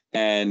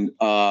 And,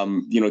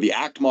 the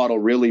ACT model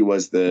really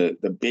was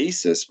the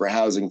basis for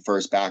housing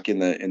first back in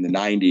the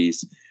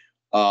 90s.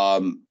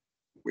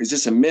 Is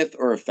this a myth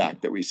or a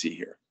fact that we see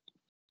here?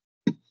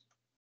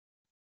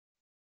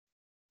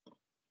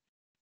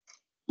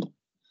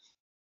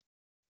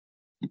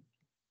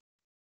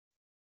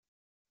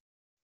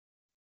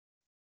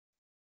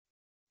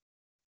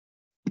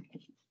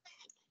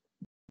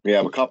 We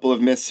have a couple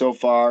of myths so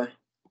far.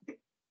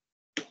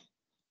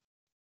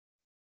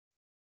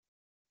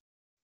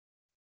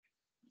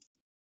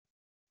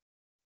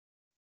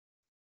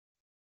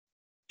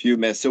 Few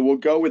myths. So we'll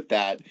go with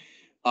that.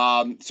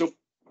 So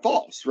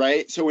false,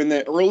 right? So in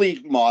the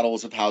early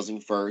models of housing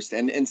first,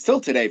 and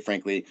still today,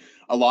 frankly,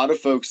 a lot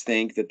of folks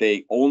think that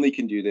they only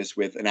can do this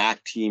with an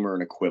ACT team or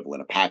an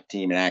equivalent, a PAC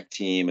team, an ACT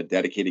team, a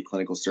dedicated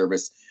clinical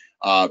service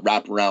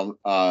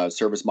wraparound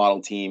service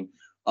model team.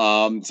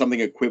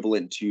 Something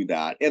equivalent to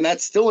that. And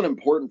that's still an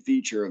important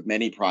feature of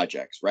many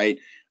projects, right?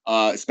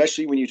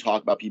 Especially when you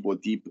talk about people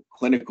with deep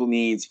clinical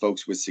needs,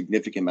 folks with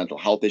significant mental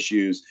health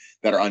issues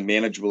that are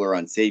unmanageable or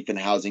unsafe in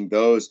housing,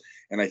 those.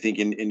 And I think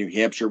in New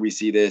Hampshire, we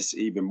see this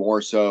even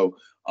more so,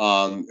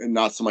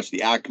 not so much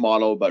the ACT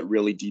model, but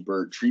really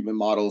deeper treatment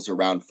models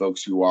around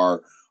folks who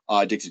are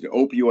addicted to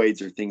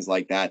opioids or things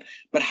like that.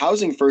 But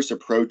housing first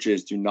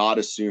approaches do not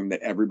assume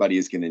that everybody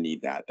is going to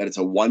need that it's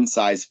a one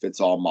size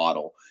fits all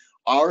model.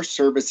 Our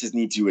services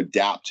need to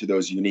adapt to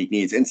those unique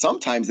needs. And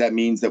sometimes that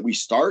means that we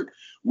start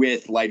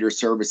with lighter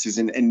services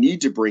and need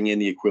to bring in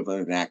the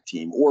equivalent of an ACT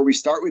team, or we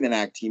start with an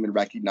ACT team and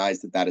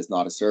recognize that is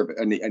not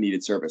a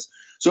needed service.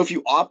 So if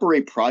you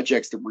operate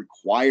projects that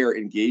require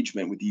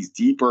engagement with these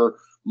deeper,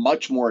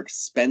 much more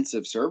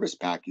expensive service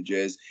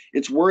packages,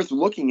 it's worth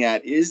looking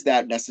at, is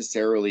that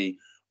necessarily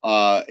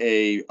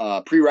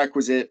a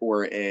prerequisite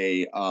or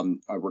a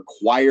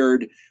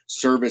required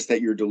service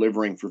that you're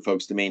delivering for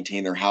folks to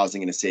maintain their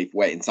housing in a safe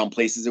way? In some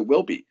places it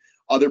will be,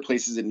 other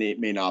places it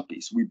may not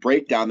be. So we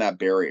break down that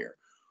barrier.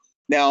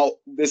 Now,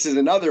 this is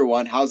another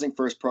one. Housing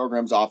First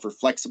programs offer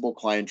flexible,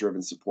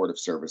 client-driven supportive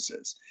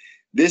services.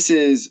 This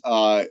is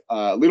a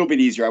little bit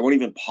easier. I won't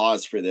even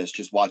pause for this,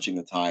 just watching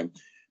the time,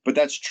 but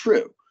that's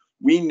true.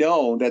 We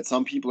know that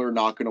some people are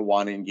not going to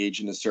want to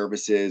engage in the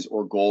services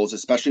or goals,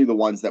 especially the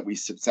ones that we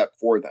set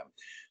for them.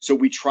 So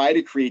we try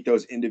to create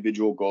those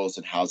individual goals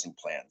and housing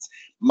plans.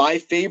 My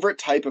favorite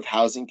type of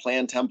housing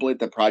plan template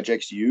that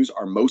projects use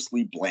are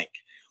mostly blank.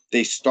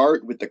 They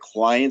start with the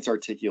client's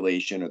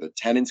articulation or the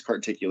tenant's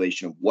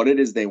articulation of what it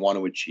is they want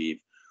to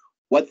achieve,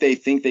 what they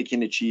think they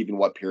can achieve in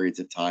what periods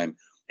of time,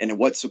 and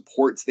what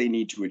supports they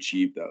need to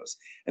achieve those.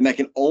 And that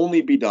can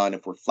only be done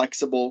if we're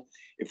flexible,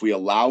 if we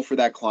allow for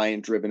that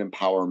client-driven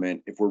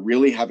empowerment, if we're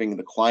really having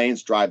the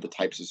clients drive the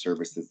types of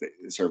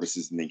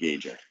services and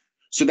engage in.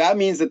 So that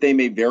means that they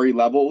may vary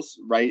levels,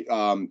 right,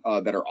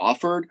 that are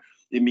offered.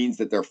 It means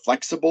that they're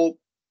flexible.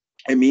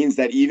 It means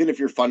that even if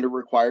your funder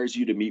requires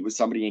you to meet with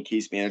somebody in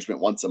case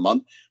management once a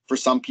month, for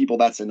some people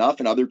that's enough,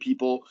 and other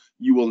people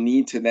you will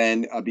need to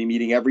then be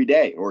meeting every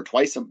day or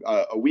twice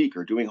a week,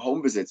 or doing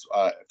home visits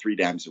 3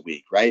 times a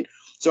week, right?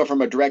 So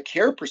from a direct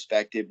care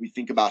perspective, we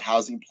think about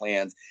housing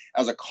plans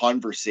as a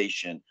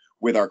conversation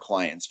with our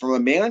clients. From a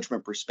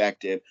management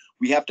perspective,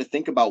 we have to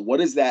think about what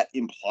does that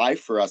imply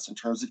for us in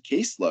terms of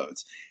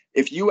caseloads.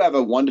 If you have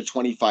a 1 to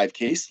 25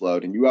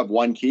 caseload and you have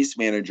one case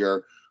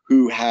manager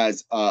who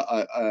has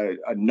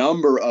a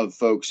number of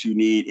folks who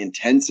need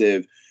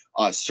intensive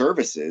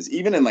services,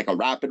 even in like a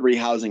rapid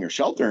rehousing or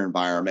shelter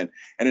environment,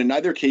 and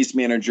another case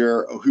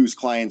manager whose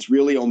clients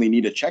really only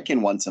need a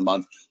check-in once a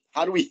month,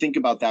 how do we think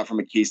about that from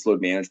a caseload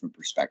management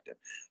perspective?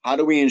 How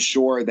do we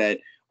ensure that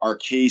our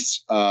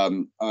case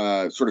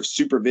sort of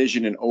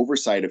supervision and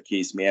oversight of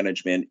case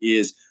management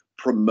is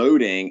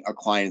promoting a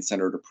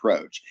client-centered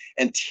approach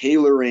and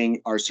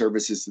tailoring our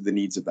services to the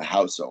needs of the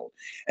household,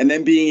 and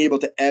then being able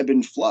to ebb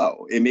and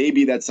flow? It may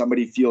be that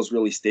somebody feels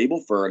really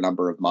stable for a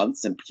number of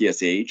months in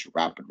PSH,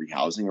 rapid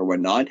rehousing or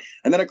whatnot,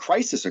 and then a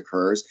crisis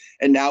occurs,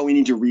 and now we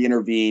need to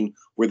re-intervene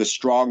with a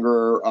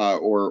stronger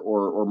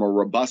or more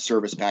robust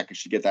service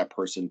package to get that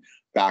person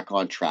back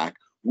on track,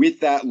 with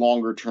that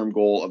longer term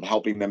goal of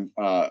helping them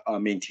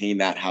maintain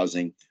that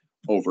housing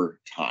over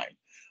time.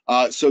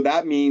 So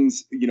that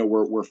means,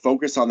 we're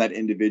focused on that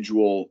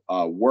individual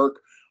work.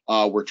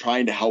 We're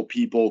trying to help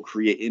people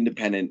create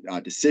independent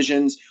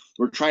decisions.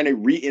 We're trying to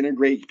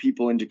reintegrate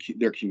people into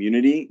their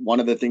community.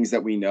 One of the things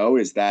that we know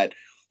is that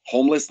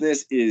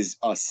homelessness is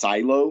a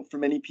silo for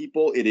many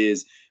people. It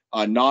is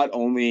not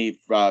only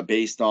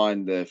based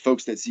on the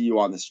folks that see you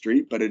on the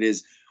street, but it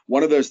is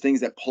one of those things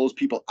that pulls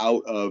people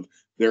out of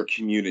their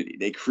community.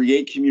 They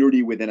create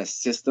community within a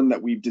system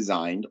that we've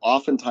designed,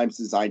 oftentimes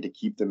designed to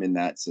keep them in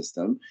that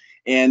system,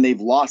 and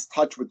they've lost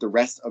touch with the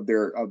rest of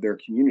their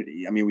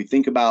community. I mean, we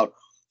think about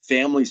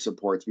family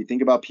supports. We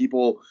think about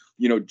people,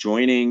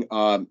 joining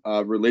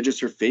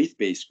religious or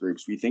faith-based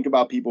groups. We think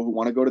about people who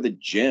want to go to the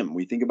gym.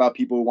 We think about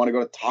people who want to go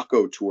to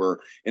taco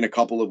tour in a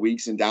couple of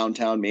weeks in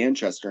downtown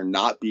Manchester and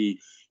not be,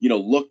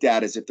 looked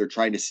at as if they're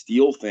trying to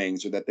steal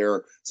things or that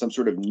they're some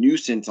sort of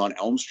nuisance on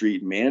Elm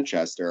Street in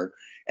Manchester.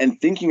 And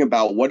thinking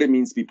about what it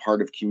means to be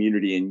part of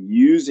community and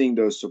using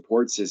those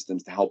support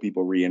systems to help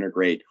people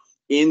reintegrate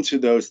into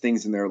those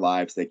things in their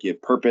lives that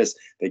give purpose,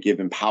 that give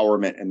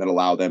empowerment, and that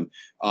allow them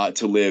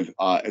to live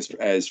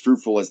as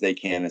fruitful as they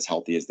can, as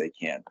healthy as they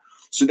can.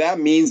 So that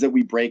means that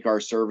we break our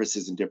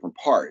services in different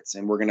parts.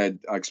 And we're going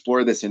to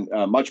explore this in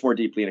much more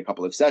deeply in a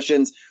couple of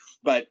sessions.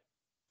 But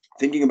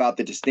thinking about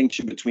the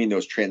distinction between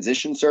those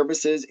transition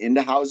services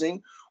into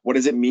housing, what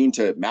does it mean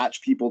to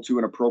match people to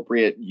an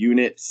appropriate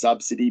unit,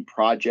 subsidy,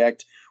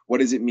 project? What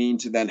does it mean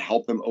to then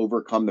help them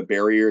overcome the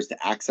barriers to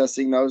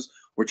accessing those,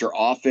 which are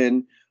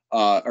often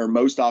or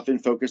most often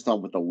focused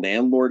on what the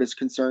landlord is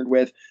concerned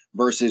with,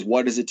 versus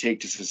what does it take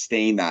to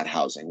sustain that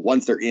housing?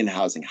 Once they're in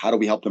housing, how do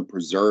we help them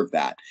preserve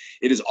that?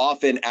 It is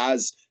often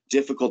as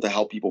difficult to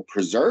help people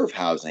preserve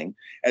housing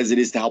as it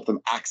is to help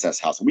them access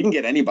housing. We can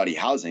get anybody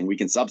housing. We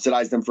can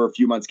subsidize them for a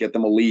few months, get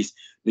them a lease,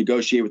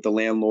 negotiate with the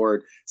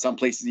landlord. Some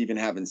places even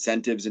have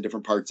incentives in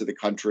different parts of the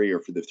country or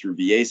through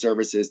VA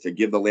services to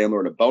give the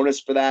landlord a bonus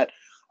for that.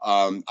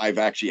 I've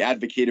actually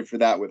advocated for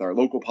that with our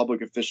local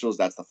public officials.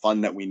 That's the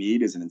fund that we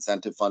need, is an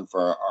incentive fund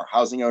for our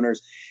housing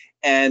owners.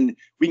 And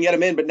we can get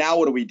them in, but now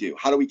what do we do?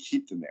 How do we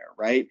keep them there,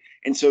 right?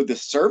 And so the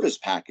service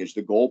package,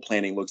 the goal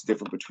planning, looks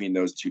different between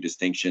those two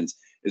distinctions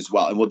as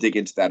well. And we'll dig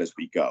into that as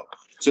we go.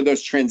 So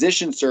those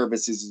transition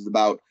services is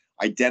about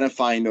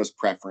identifying those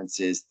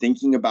preferences,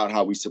 thinking about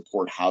how we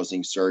support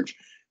housing search,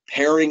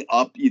 pairing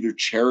up either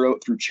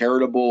through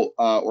charitable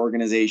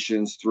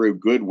organizations, through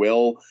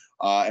Goodwill,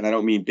 and I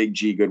don't mean big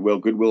G Goodwill,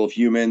 Goodwill of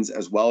Humans,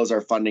 as well as our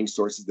funding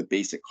sources, the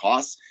basic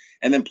costs,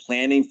 and then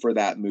planning for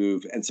that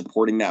move and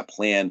supporting that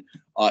plan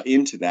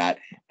into that.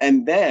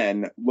 And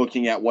then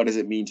looking at what does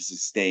it mean to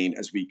sustain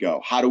as we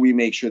go? How do we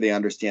make sure they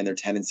understand their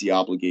tenancy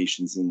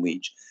obligations and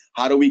leach?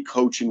 How do we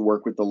coach and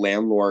work with the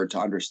landlord to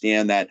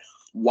understand that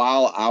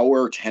while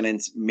our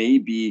tenants may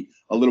be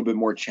a little bit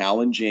more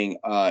challenging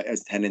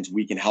as tenants,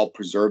 we can help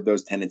preserve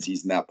those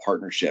tenancies in that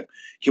partnership?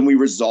 Can we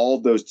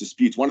resolve those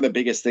disputes? One of the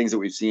biggest things that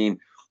we've seen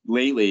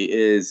lately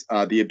is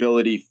the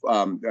ability,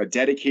 a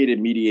dedicated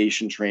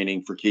mediation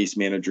training for case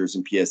managers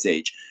and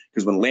PSH.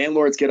 Because when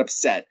landlords get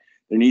upset,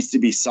 there needs to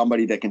be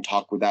somebody that can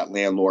talk with that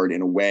landlord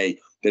in a way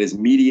that is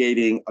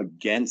mediating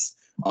against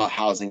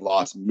housing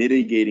loss,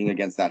 mitigating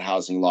against that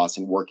housing loss,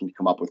 and working to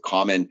come up with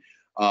common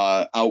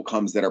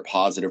outcomes that are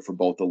positive for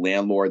both the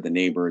landlord, the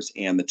neighbors,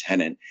 and the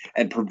tenant,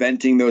 and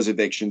preventing those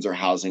evictions or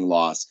housing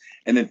loss,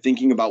 and then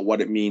thinking about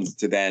what it means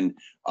to then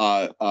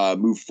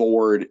move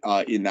forward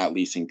in that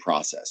leasing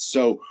process.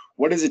 So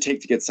what does it take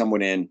to get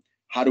someone in?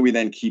 How do we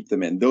then keep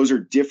them in? Those are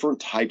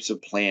different types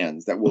of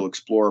plans that we'll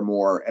explore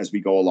more as we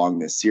go along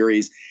this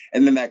series.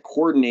 And then that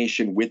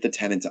coordination with the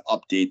tenant to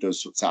update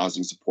those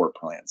housing support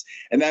plans.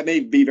 And that may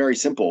be very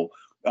simple.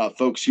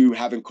 Folks who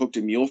haven't cooked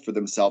a meal for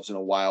themselves in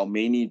a while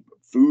may need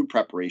food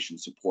preparation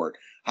support.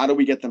 How do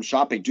we get them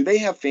shopping? Do they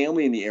have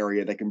family in the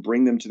area that can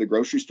bring them to the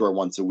grocery store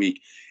once a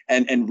week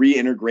and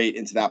reintegrate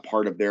into that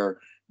part of their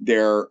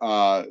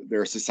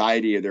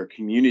society or their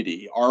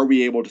community? Are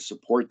we able to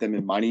support them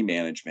in money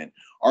management?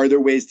 Are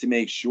there ways to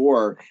make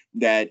sure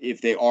that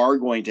if they are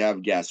going to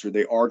have guests or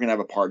they are going to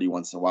have a party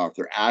once in a while, if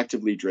they're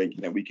actively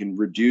drinking, that we can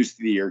reduce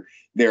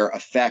their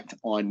effect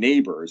on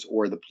neighbors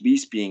or the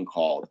police being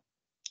called?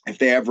 If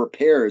they have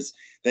repairs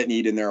that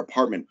need in their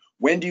apartment,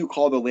 when do you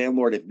call the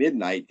landlord at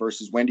midnight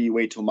versus when do you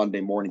wait till Monday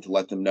morning to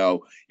let them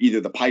know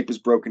either the pipe is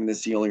broken in the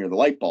ceiling or the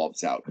light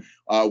bulb's out?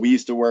 We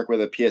used to work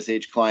with a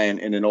PSH client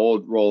in an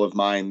old role of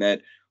mine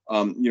that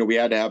we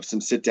had to have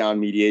some sit-down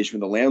mediation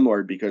with the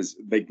landlord because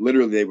they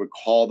would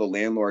call the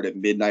landlord at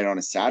midnight on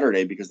a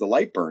Saturday because the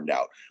light burned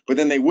out. But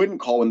then they wouldn't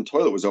call when the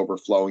toilet was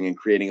overflowing and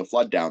creating a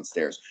flood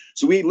downstairs.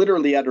 So we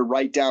literally had to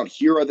write down,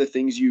 here are the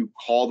things you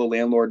call the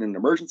landlord in an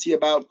emergency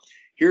about.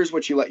 Here's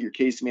what you let your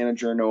case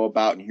manager know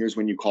about, and here's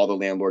when you call the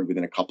landlord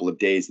within a couple of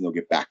days and they'll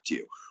get back to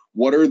you.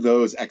 What are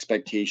those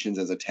expectations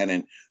as a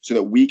tenant so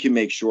that we can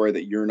make sure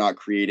that you're not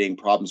creating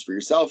problems for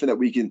yourself and that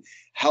we can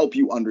help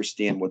you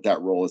understand what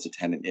that role as a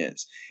tenant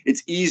is?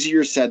 It's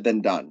easier said than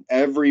done.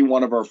 Every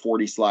one of our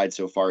 40 slides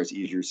so far is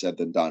easier said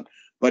than done,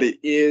 but it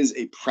is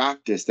a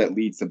practice that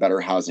leads to better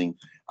housing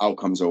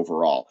outcomes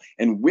overall.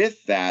 And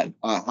with that,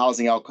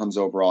 housing outcomes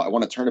overall, I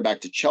want to turn it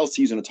back to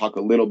Chelsea, who's going to talk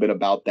a little bit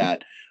about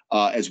that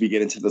as we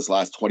get into this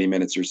last 20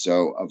 minutes or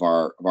so of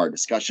our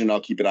discussion.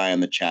 I'll keep an eye on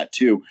the chat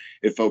too,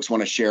 if folks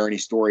want to share any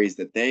stories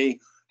that they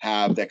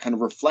have that kind of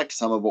reflect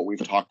some of what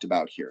we've talked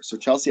about here. So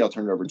Chelsea, I'll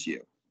turn it over to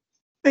you.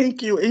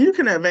 Thank you. And you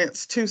can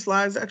advance 2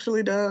 slides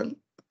actually, Doug.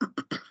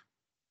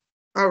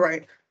 All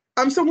right.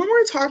 So when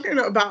we're talking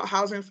about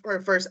housing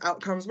first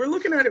outcomes, we're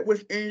looking at it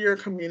within your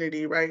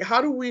community, right? How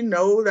do we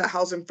know that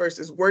housing first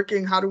is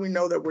working? How do we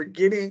know that we're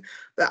getting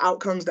the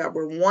outcomes that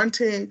we're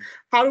wanting?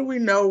 How do we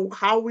know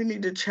how we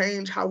need to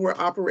change how we're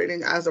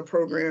operating as a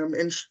program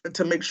and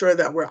to make sure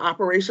that we're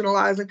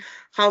operationalizing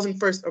housing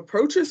first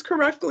approaches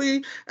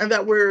correctly and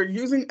that we're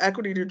using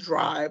equity to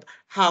drive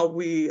how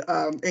we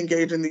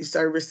engage in these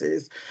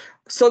services?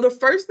 So the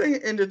first thing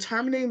in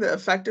determining the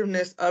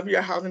effectiveness of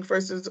your housing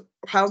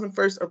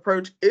first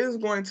approach is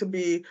going to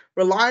be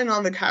relying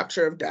on the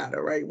capture of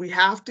data, right? We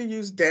have to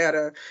use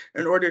data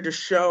in order to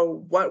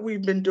show what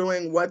we've been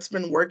doing, what's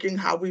been working,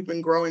 how we've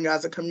been growing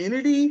as a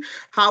community,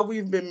 how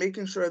we've been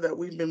making sure that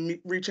we've been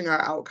reaching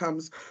our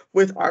outcomes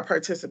with our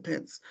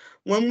participants.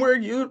 When we're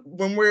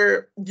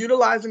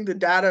utilizing the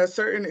data,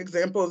 certain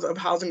examples of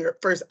housing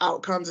first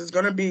outcomes is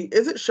going to be,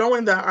 is it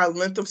showing that our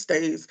length of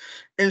stays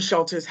in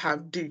shelters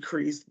have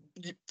decreased?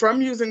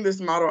 From using this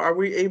model, are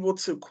we able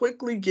to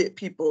quickly get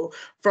people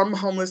from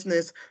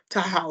homelessness to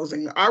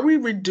housing? Are we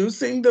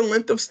reducing the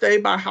length of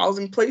stay by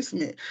housing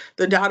placement?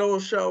 The data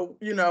will show,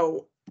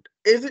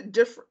 is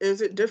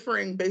it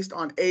differing based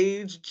on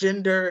age,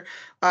 gender,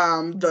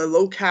 the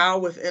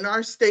locale within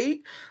our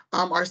state?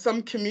 Are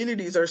some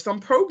communities or some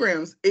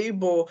programs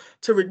able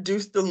to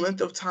reduce the length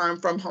of time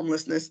from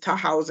homelessness to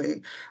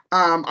housing?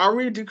 Are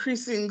we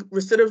decreasing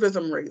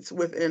recidivism rates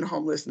within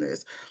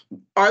homelessness?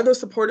 Are the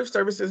supportive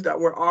services that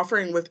we're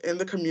offering within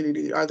the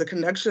community, are the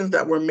connections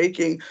that we're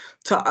making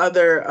to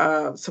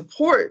other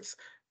supports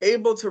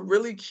able to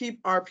really keep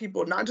our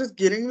people, not just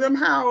getting them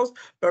housed,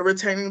 but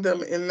retaining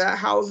them in that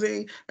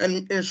housing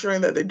and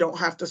ensuring that they don't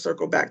have to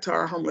circle back to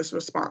our homeless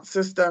response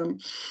system?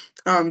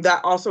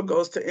 That also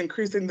goes to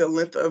increasing the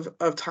length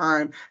of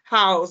time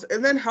housed,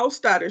 and then health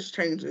status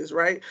changes,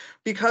 right?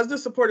 Because the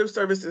supportive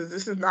services,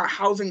 this is not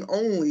housing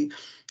only.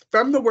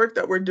 From the work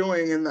that we're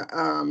doing and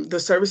the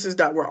services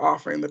that we're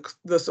offering,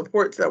 the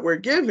supports that we're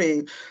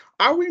giving,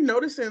 are we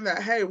noticing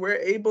that, hey, we're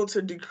able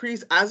to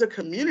decrease as a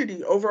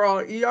community overall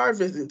ER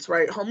visits,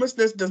 right?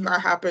 Homelessness does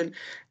not happen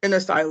in a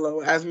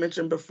silo, as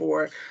mentioned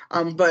before,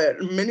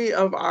 but many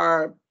of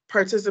our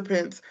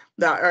participants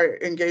that are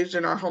engaged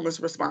in our homeless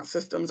response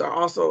systems are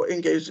also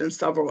engaged in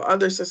several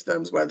other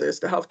systems, whether it's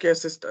the healthcare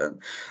system,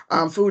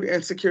 food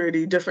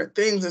insecurity, different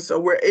things. And so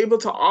we're able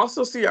to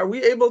also see, are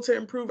we able to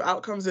improve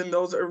outcomes in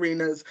those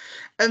arenas?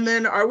 And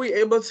then are we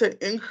able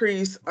to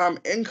increase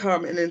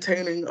income and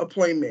attaining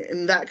employment?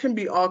 And that can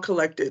be all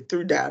collected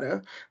through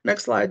data.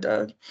 Next slide,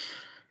 Doug.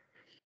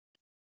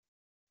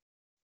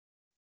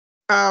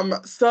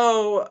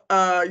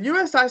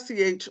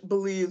 USICH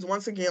believes,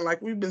 once again,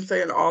 like we've been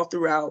saying all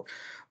throughout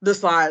the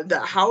slide,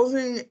 that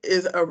housing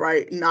is a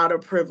right, not a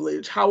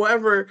privilege.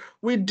 However,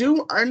 we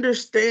do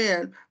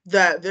understand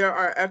that there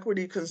are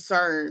equity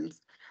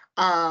concerns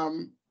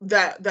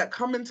that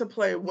come into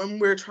play when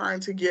we're trying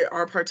to get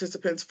our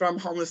participants from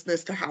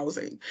homelessness to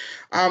housing.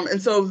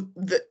 And so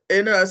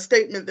in a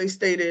statement, they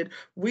stated,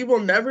 "We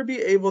will never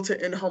be able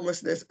to end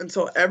homelessness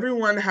until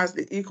everyone has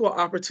the equal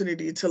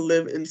opportunity to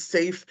live in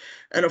safe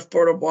and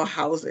affordable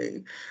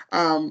housing."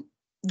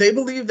 They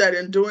believe that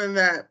in doing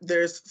that,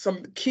 there's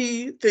some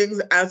key things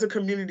as a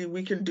community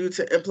we can do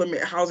to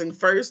implement housing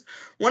first.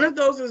 One of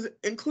those is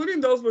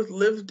including those with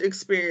lived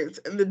experience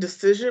in the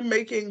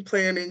decision-making,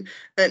 planning,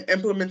 and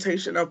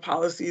implementation of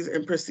policies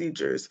and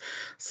procedures.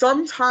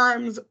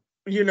 Sometimes,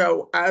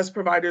 as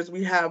providers,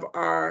 we have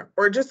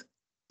or just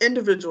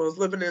individuals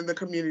living in the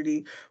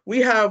community, we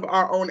have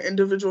our own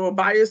individual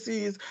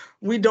biases.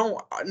 We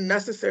don't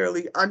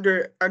necessarily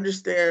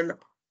understand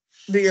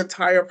the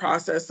entire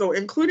process. So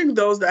including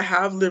those that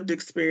have lived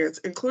experience,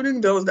 including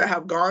those that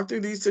have gone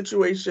through these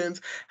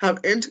situations,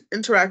 have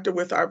interacted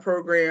with our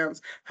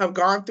programs, have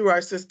gone through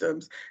our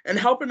systems, and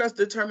helping us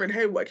determine,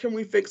 hey, what can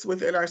we fix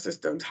within our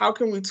systems? How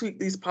can we tweak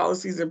these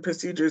policies and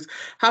procedures?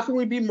 How can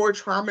we be more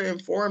trauma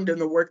informed in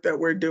the work that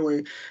we're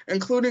doing?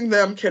 Including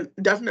them can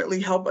definitely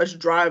help us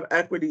drive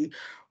equity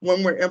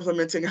when we're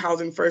implementing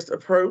housing first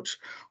approach.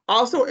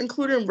 Also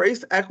including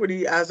race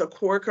equity as a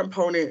core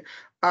component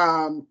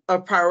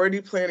of priority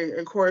planning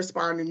and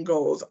corresponding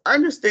goals.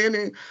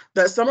 Understanding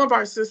that some of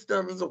our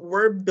systems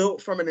were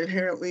built from an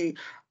inherently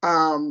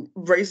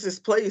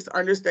racist place,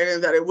 understanding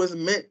that it was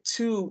meant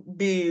to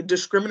be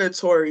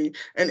discriminatory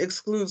and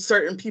exclude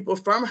certain people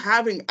from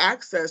having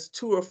access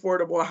to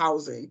affordable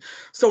housing.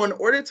 So in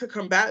order to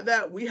combat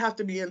that, we have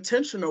to be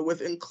intentional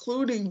with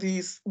including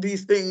these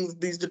things,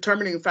 these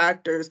determining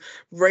factors,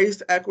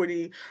 race,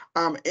 equity,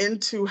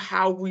 into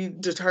how we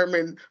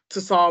determine to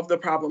solve the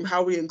problem,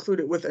 how we include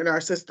it within our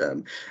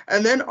system.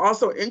 And then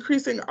also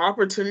increasing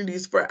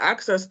opportunities for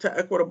access to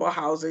equitable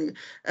housing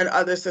and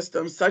other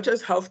systems such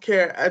as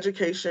healthcare,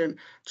 education,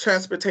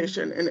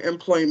 transportation, and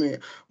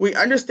employment. We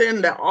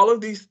understand that all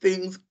of these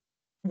things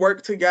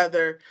work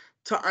together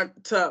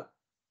to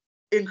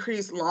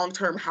increase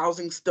long-term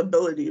housing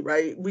stability,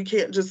 right? We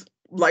can't just,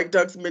 like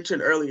Doug's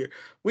mentioned earlier,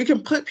 we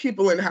can put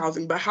people in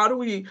housing, but how do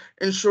we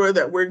ensure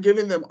that we're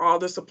giving them all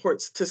the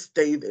supports to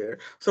stay there?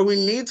 So we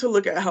need to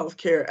look at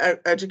healthcare,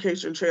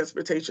 education,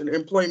 transportation,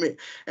 employment,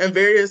 and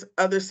various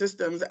other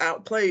systems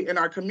at play in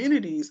our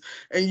communities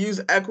and use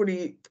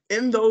equity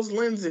in those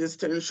lenses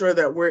to ensure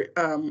that we're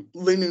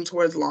leaning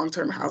towards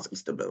long-term housing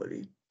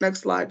stability. Next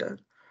slide, Doug.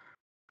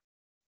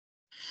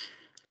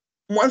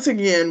 Once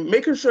again,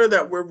 making sure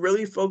that we're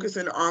really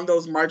focusing on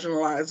those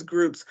marginalized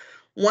groups.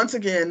 Once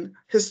again,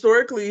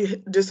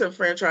 historically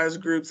disenfranchised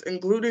groups,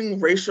 including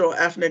racial,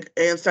 ethnic,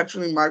 and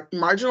sexually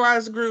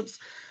marginalized groups,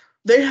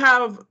 they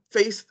have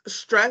faced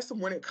stress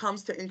when it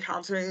comes to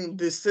encountering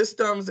the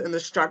systems and the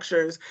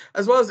structures,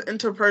 as well as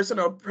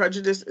interpersonal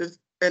prejudice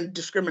and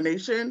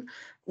discrimination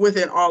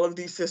within all of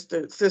these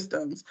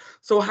systems.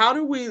 So how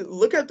do we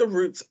look at the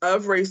roots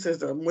of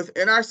racism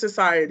within our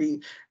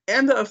society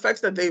and the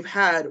effects that they've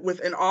had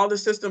within all the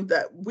systems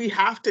that we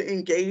have to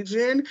engage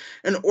in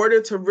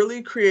order to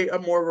really create a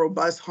more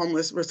robust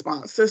homeless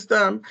response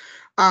system?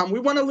 We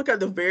want to look at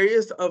the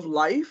various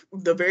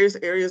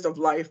areas of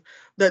life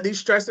that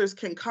these stressors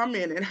can come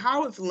in and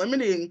how it's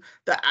limiting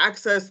the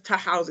access to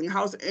housing,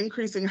 how it's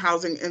increasing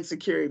housing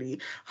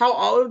insecurity, how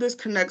all of this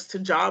connects to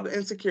job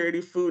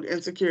insecurity, food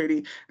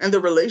insecurity, and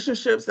the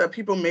relationships that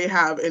people may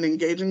have in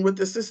engaging with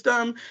the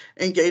system,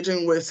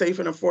 engaging with safe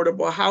and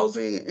affordable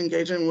housing,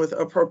 engaging with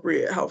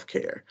appropriate health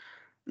care.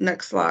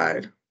 Next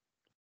slide.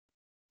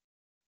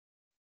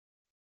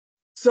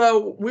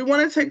 So we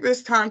want to take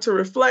this time to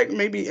reflect.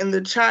 Maybe in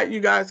the chat, you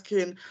guys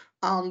can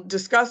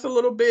discuss a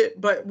little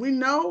bit, but we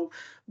know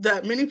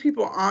that many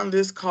people on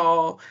this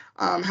call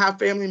have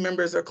family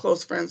members or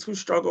close friends who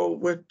struggle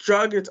with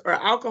drugs or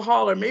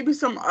alcohol, or maybe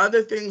some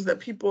other things that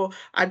people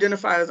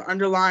identify as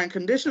underlying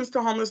conditions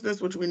to homelessness,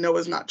 which we know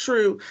is not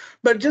true,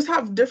 but just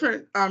have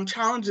different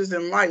challenges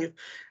in life.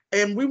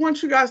 And we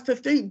want you guys to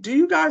think, do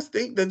you guys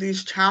think that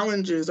these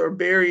challenges or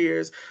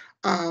barriers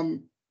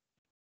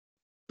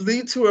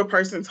lead to a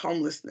person's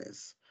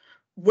homelessness?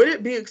 Would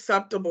it be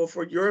acceptable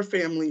for your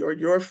family or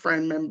your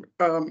friend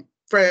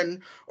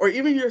or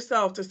even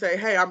yourself to say,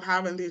 hey, I'm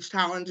having these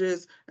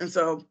challenges, and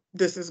so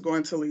this is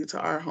going to lead to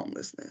our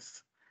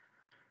homelessness?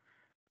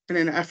 And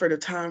in the effort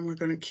of time, we're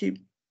going to keep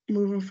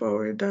moving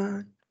forward,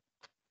 Doug.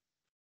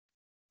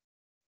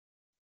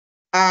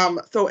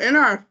 So in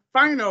our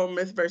final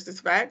myth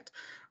versus fact,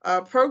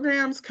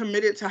 programs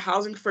committed to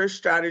housing first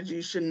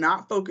strategies should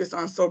not focus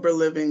on sober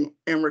living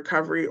and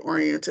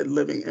recovery-oriented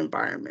living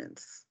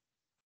environments.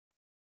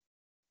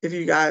 If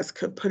you guys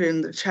could put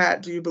in the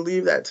chat, do you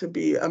believe that to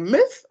be a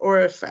myth or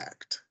a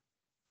fact?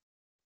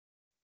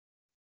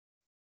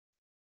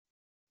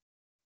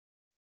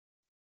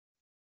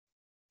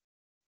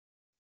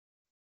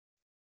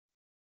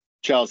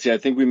 Chelsea, I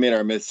think we made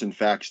our myths and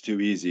facts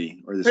too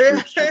easy, or this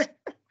group's just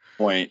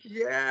point.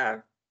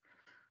 Yeah.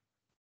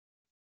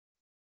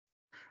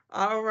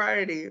 All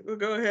righty. We'll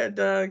go ahead,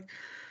 Doug.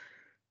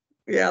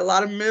 Yeah, a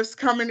lot of myths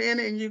coming in,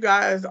 and you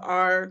guys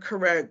are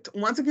correct.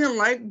 Once again,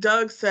 like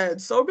Doug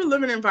said, sober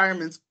living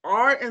environments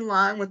are in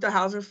line with the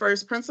Housing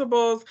First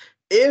principles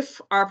if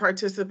our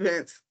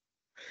participants,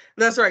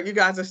 that's right, you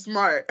guys are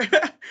smart.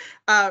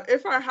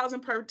 If our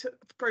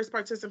First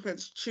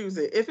participants choose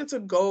it, if it's a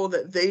goal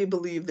that they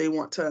believe they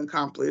want to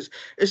accomplish,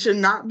 it should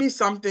not be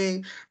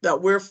something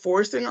that we're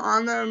forcing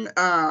on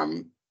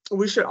them.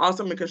 We should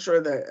also make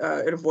sure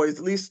that it avoids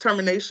lease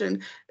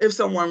termination if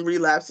someone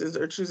relapses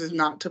or chooses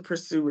not to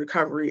pursue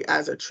recovery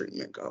as a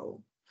treatment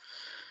goal.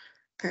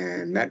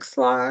 And next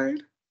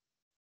slide.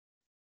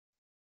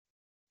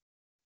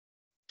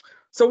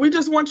 So we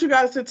just want you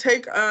guys to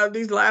take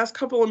these last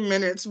couple of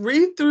minutes,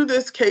 read through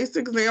this case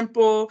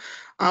example.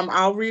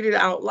 I'll read it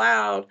out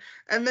loud,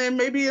 and then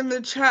maybe in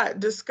the chat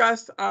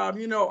discuss, are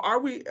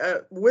we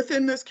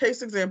within this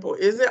case example,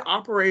 is it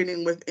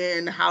operating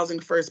within Housing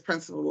First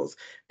principles?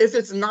 If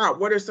it's not,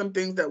 what are some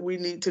things that we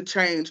need to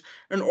change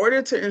in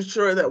order to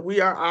ensure that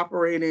we are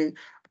operating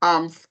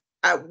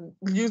at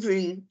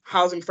using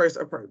Housing First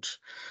approach?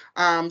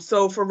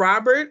 So for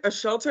Robert, a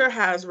shelter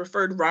has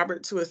referred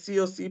Robert to a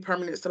COC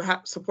permanent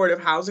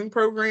supportive housing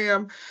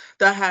program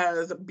that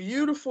has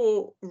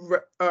beautiful,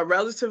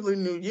 relatively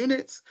new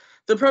units.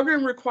 The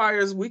program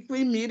requires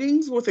weekly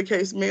meetings with a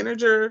case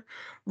manager.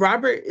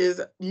 Robert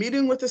is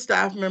meeting with a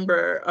staff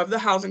member of the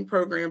housing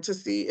program to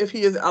see if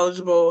he is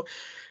eligible.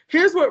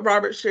 Here's what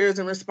Robert shares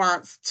in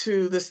response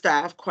to the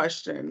staff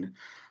question.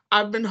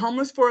 I've been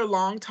homeless for a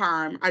long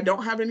time. I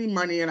don't have any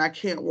money and I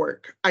can't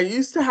work. I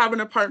used to have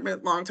an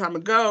apartment a long time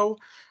ago.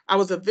 I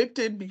was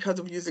evicted because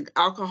of using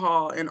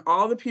alcohol and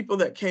all the people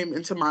that came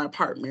into my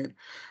apartment.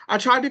 I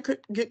tried to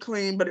get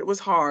clean, but it was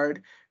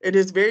hard. It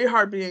is very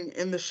hard being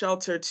in the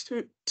shelter,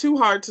 too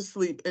hard to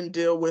sleep and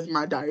deal with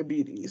my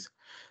diabetes.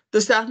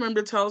 The staff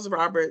member tells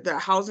Robert that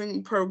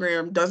housing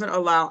program doesn't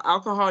allow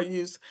alcohol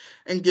use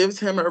and gives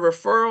him a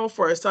referral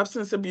for a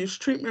substance abuse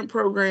treatment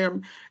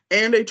program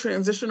and a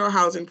transitional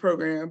housing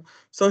program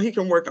so he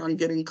can work on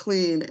getting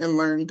clean and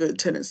learn good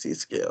tenancy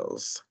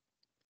skills.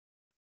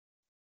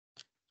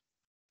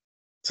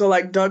 So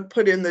like Doug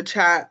put in the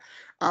chat,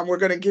 we're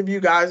going to give you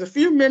guys a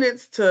few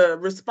minutes to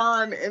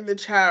respond in the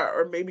chat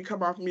or maybe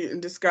come off mute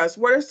and discuss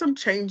what are some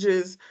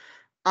changes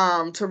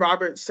to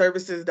Robert's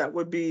services that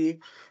would be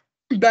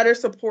better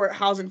support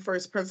Housing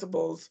First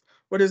principles,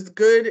 what is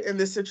good in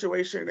this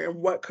situation, and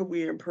what could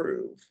we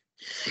improve?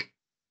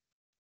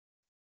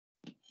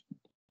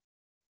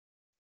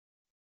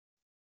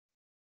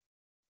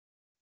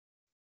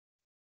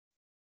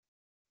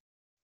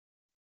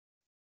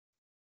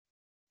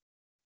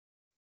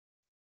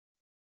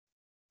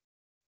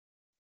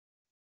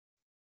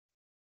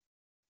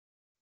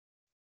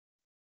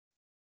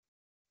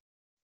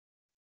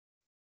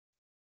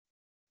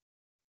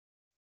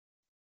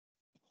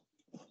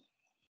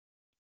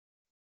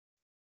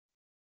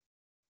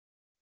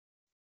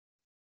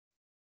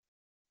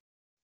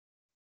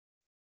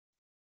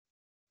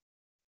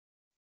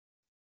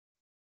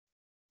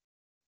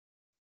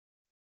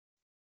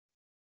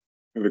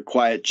 We have a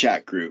quiet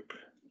chat group.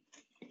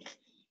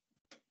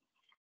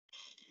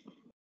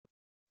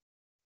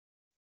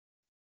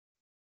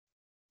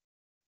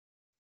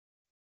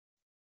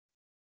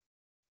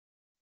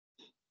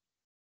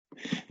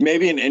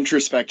 Maybe an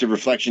introspective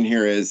reflection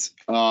here is,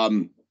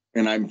 and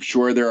I'm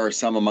sure there are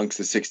some amongst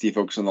the 60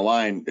 folks on the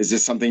line, is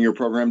this something your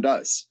program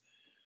does?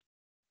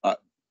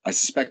 I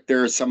suspect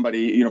there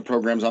are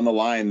programs on the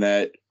line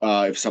that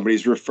if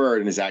somebody's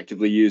referred and is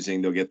actively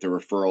using, they'll get the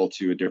referral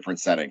to a different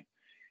setting.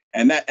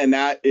 And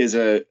that is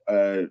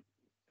an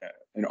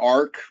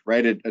arc,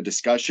 right? A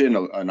discussion,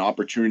 an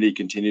opportunity to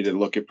continue to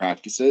look at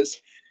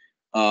practices.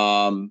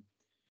 So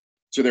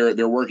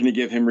they're working to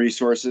give him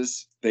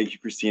resources. Thank you,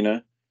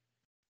 Christina.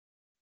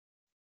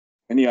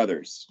 Any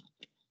others?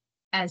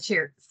 As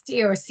your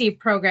COC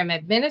program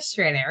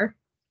administrator,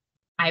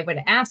 I would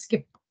ask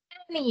if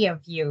any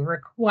of you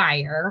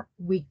require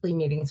weekly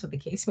meetings with the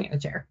case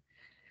manager.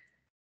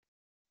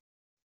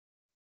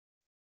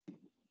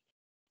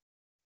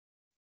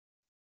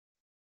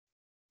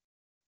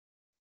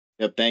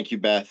 Yep, thank you,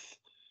 Beth.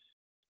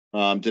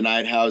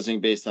 Denied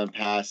housing based on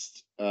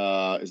past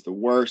is the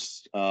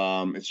worst.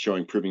 It's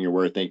showing proving your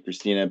worth. Thank you,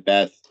 Christina.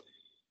 Beth,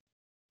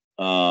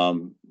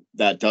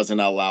 that doesn't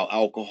allow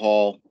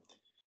alcohol.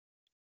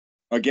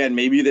 Again,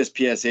 maybe this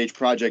PSH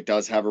project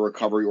does have a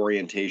recovery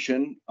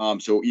orientation.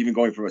 So even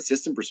going from a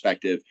system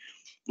perspective,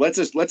 let's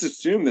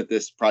assume that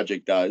this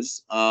project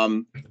does.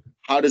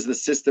 How does the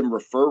system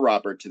refer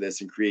Robert to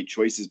this and create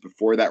choices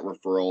before that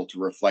referral to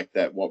reflect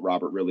that what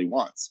Robert really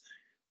wants?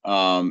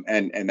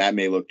 And that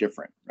may look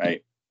different,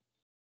 right?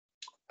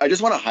 I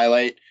just want to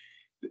highlight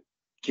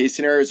case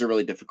scenarios are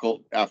really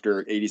difficult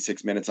after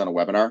 86 minutes on a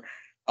webinar.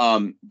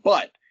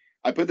 But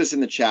I put this in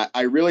the chat.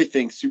 I really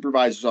think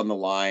supervisors on the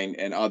line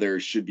and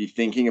others should be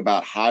thinking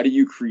about how do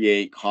you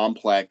create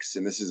complex,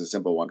 and this is a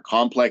simple one,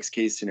 complex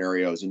case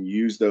scenarios and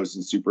use those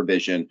in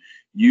supervision.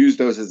 Use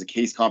those as a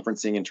case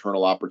conferencing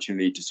internal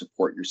opportunity to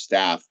support your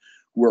staff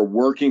who are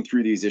working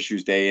through these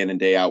issues day in and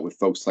day out with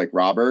folks like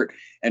Robert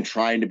and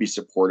trying to be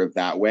supportive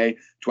that way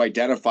to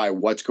identify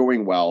what's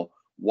going well,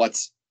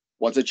 what's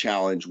a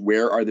challenge,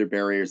 where are there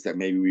barriers that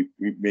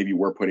maybe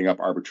we're putting up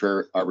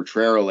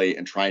arbitrarily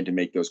and trying to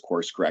make those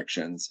course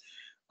corrections.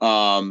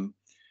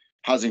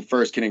 Housing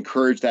First can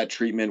encourage that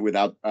treatment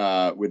without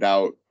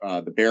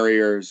the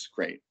barriers.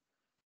 Great.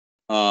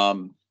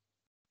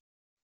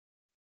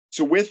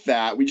 So with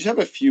that, we just have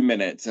a few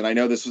minutes, and I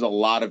know this was a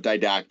lot of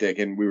didactic,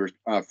 and we were,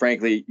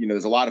 frankly,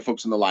 there's a lot of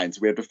folks on the line, so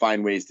we have to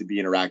find ways to be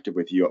interactive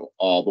with you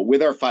all. But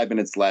with our 5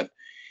 minutes left,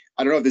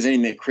 I don't know if there's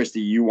anything that,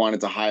 Christy, you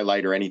wanted to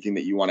highlight or anything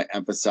that you want to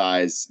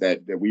emphasize that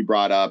we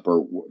brought up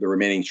or the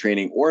remaining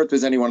training, or if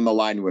there's anyone on the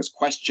line who has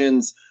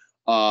questions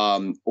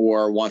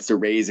or wants to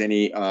raise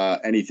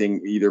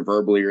anything either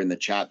verbally or in the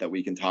chat that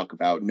we can talk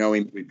about,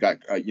 knowing we've got,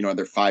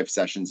 other 5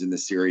 sessions in the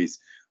series,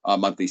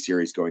 monthly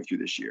series going through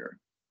this year.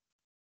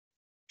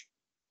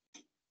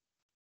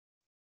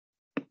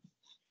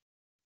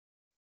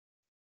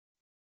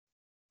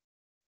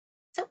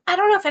 So I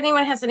don't know if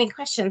anyone has any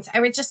questions.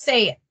 I would just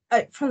say,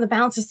 from the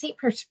Balance of State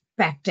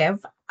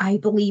perspective, I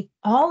believe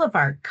all of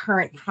our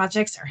current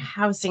projects are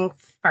housing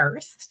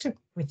first,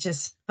 which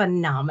is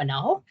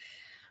phenomenal,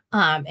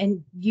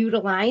 and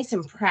utilize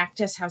and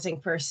practice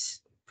housing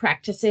first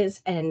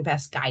practices and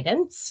best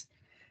guidance.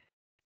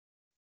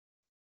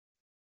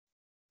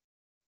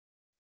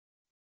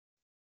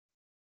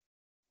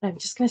 I'm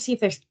just going to see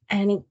if there's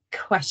any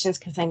questions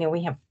because I know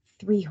we have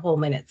 3 whole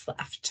minutes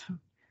left.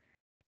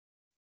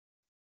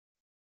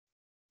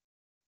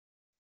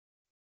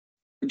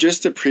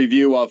 Just to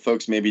preview while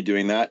folks may be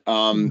doing that,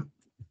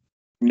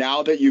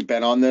 now that you've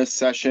been on this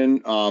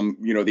session,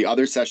 the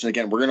other session,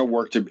 again, we're going to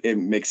work to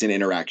mix in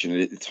interaction.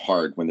 It's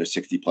hard when there's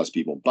 60 plus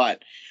people,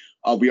 but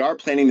we are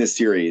planning this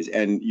series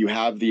and you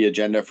have the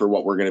agenda for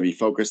what we're going to be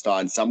focused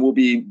on. Some will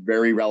be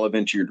very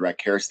relevant to your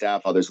direct care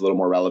staff, others a little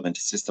more relevant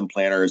to system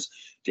planners,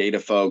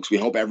 data folks. We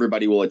hope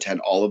everybody will attend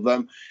all of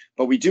them,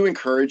 but we do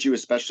encourage you,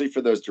 especially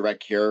for those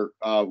direct care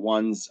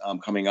ones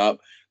coming up,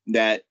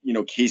 that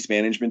case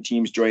management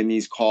teams join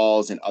these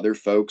calls and other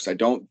folks. I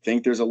don't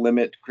think there's a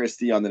limit,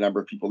 Christy, on the number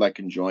of people that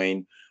can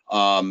join.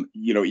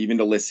 Even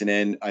to listen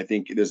in, I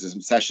think there's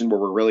a session where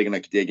we're really going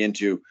to dig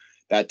into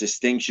that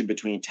distinction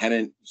between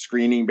tenant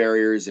screening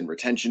barriers and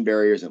retention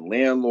barriers and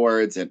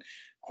landlords and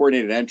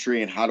coordinated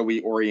entry, and how do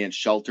we orient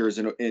shelters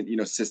and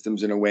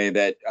systems in a way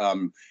that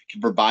can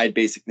provide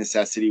basic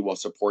necessity while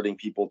supporting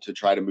people to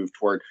try to move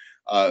toward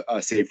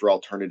safer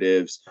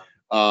alternatives.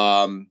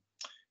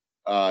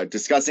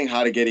 Discussing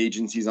how to get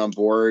agencies on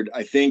board.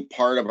 I think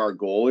part of our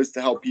goal is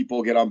to help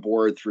people get on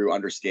board through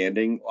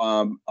understanding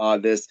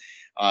this.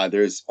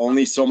 There's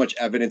only so much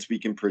evidence we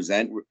can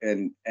present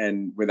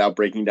and without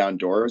breaking down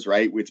doors,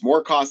 right? It's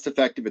more cost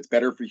effective. It's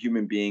better for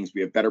human beings.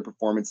 We have better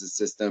performance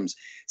systems.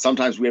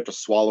 Sometimes we have to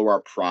swallow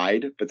our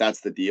pride, but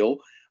that's the deal.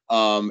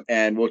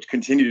 And we'll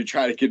continue to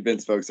try to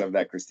convince folks of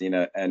that,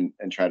 Christina, and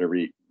try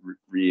to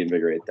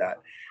reinvigorate that.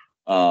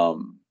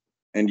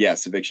 And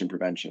yes, eviction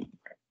prevention.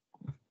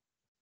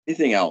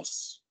 Anything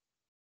else?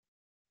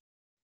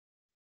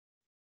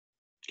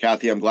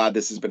 Kathy, I'm glad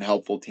this has been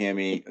helpful.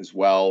 Tammy as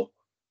well.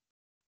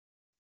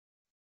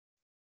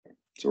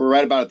 So we're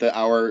right about the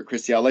hour.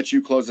 Christy, I'll let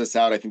you close this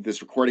out. I think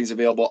this recording is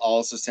available. I'll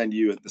also send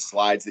you the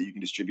slides that you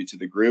can distribute to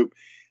the group.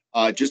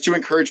 Just to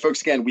encourage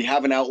folks, again, we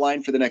have an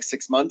outline for the next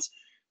 6 months,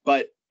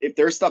 but if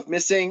there's stuff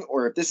missing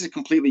or if this is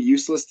completely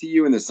useless to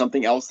you and there's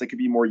something else that could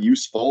be more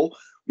useful,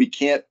 we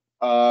can't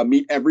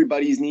meet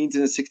everybody's needs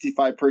in a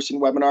 65-person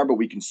webinar, but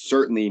we can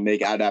certainly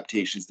make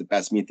adaptations to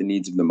best meet the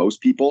needs of the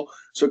most people.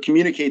 So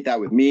communicate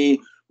that with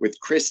me, with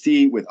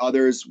Christy, with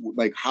others.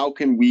 Like, how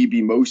can we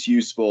be most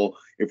useful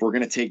if we're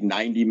going to take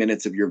 90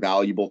 minutes of your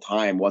valuable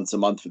time once a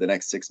month for the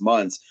next 6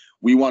 months?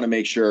 We want to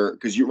make sure,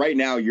 because right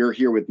now you're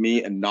here with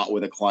me and not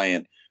with a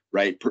client,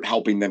 right?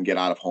 Helping them get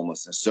out of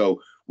homelessness. So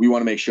we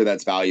want to make sure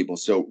that's valuable.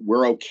 So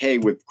we're okay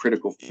with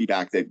critical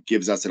feedback that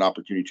gives us an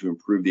opportunity to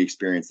improve the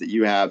experience that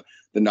you have,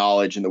 the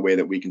knowledge, and the way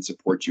that we can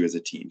support you as a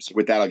team. So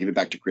with that, I'll give it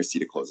back to Christy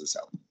to close this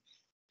out.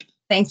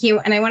 Thank you.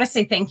 And I want to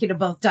say thank you to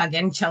both Doug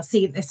and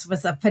Chelsea. This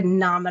was a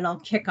phenomenal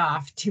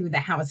kickoff to the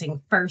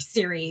Housing First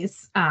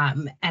series.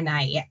 And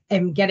I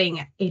am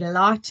getting a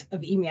lot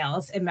of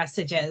emails and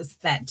messages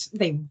that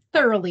they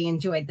thoroughly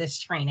enjoyed this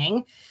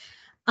training.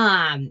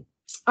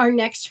 Our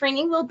next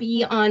training will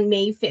be on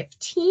May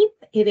 15th.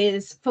 It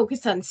is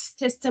focused on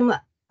system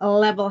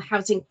level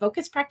housing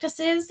focus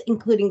practices,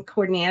 including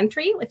coordinated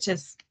entry, which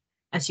is,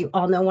 as you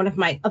all know, one of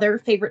my other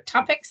favorite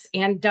topics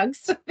and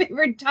Doug's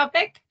favorite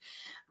topic.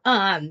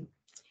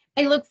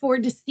 I look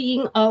forward to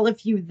seeing all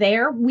of you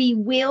there. We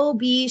will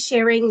be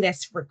sharing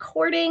this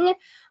recording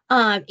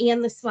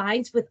and the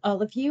slides with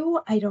all of you.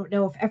 I don't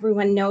know if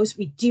everyone knows,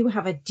 we do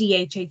have a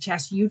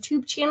DHHS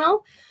YouTube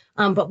channel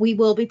But we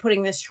will be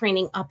putting this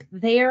training up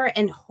there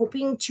and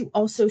hoping to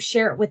also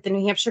share it with the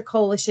New Hampshire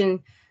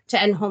Coalition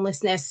to End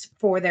Homelessness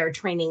for their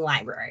training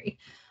library.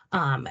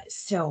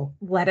 So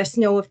let us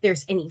know if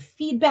there's any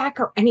feedback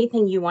or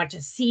anything you want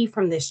to see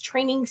from this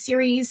training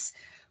series.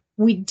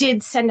 We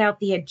did send out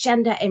the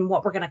agenda and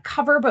what we're going to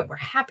cover, but we're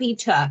happy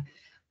to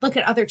look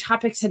at other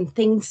topics and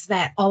things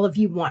that all of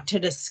you want to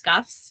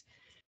discuss.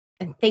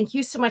 And thank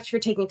you so much for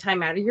taking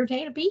time out of your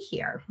day to be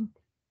here.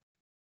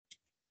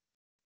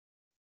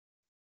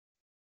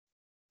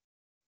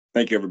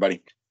 Thank you,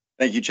 everybody.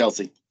 Thank you,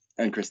 Chelsea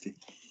and Christy.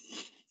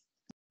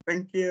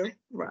 Thank you.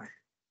 Bye.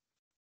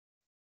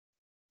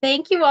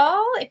 Thank you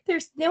all. If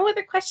there's no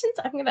other questions,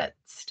 I'm going to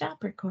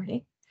stop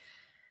recording.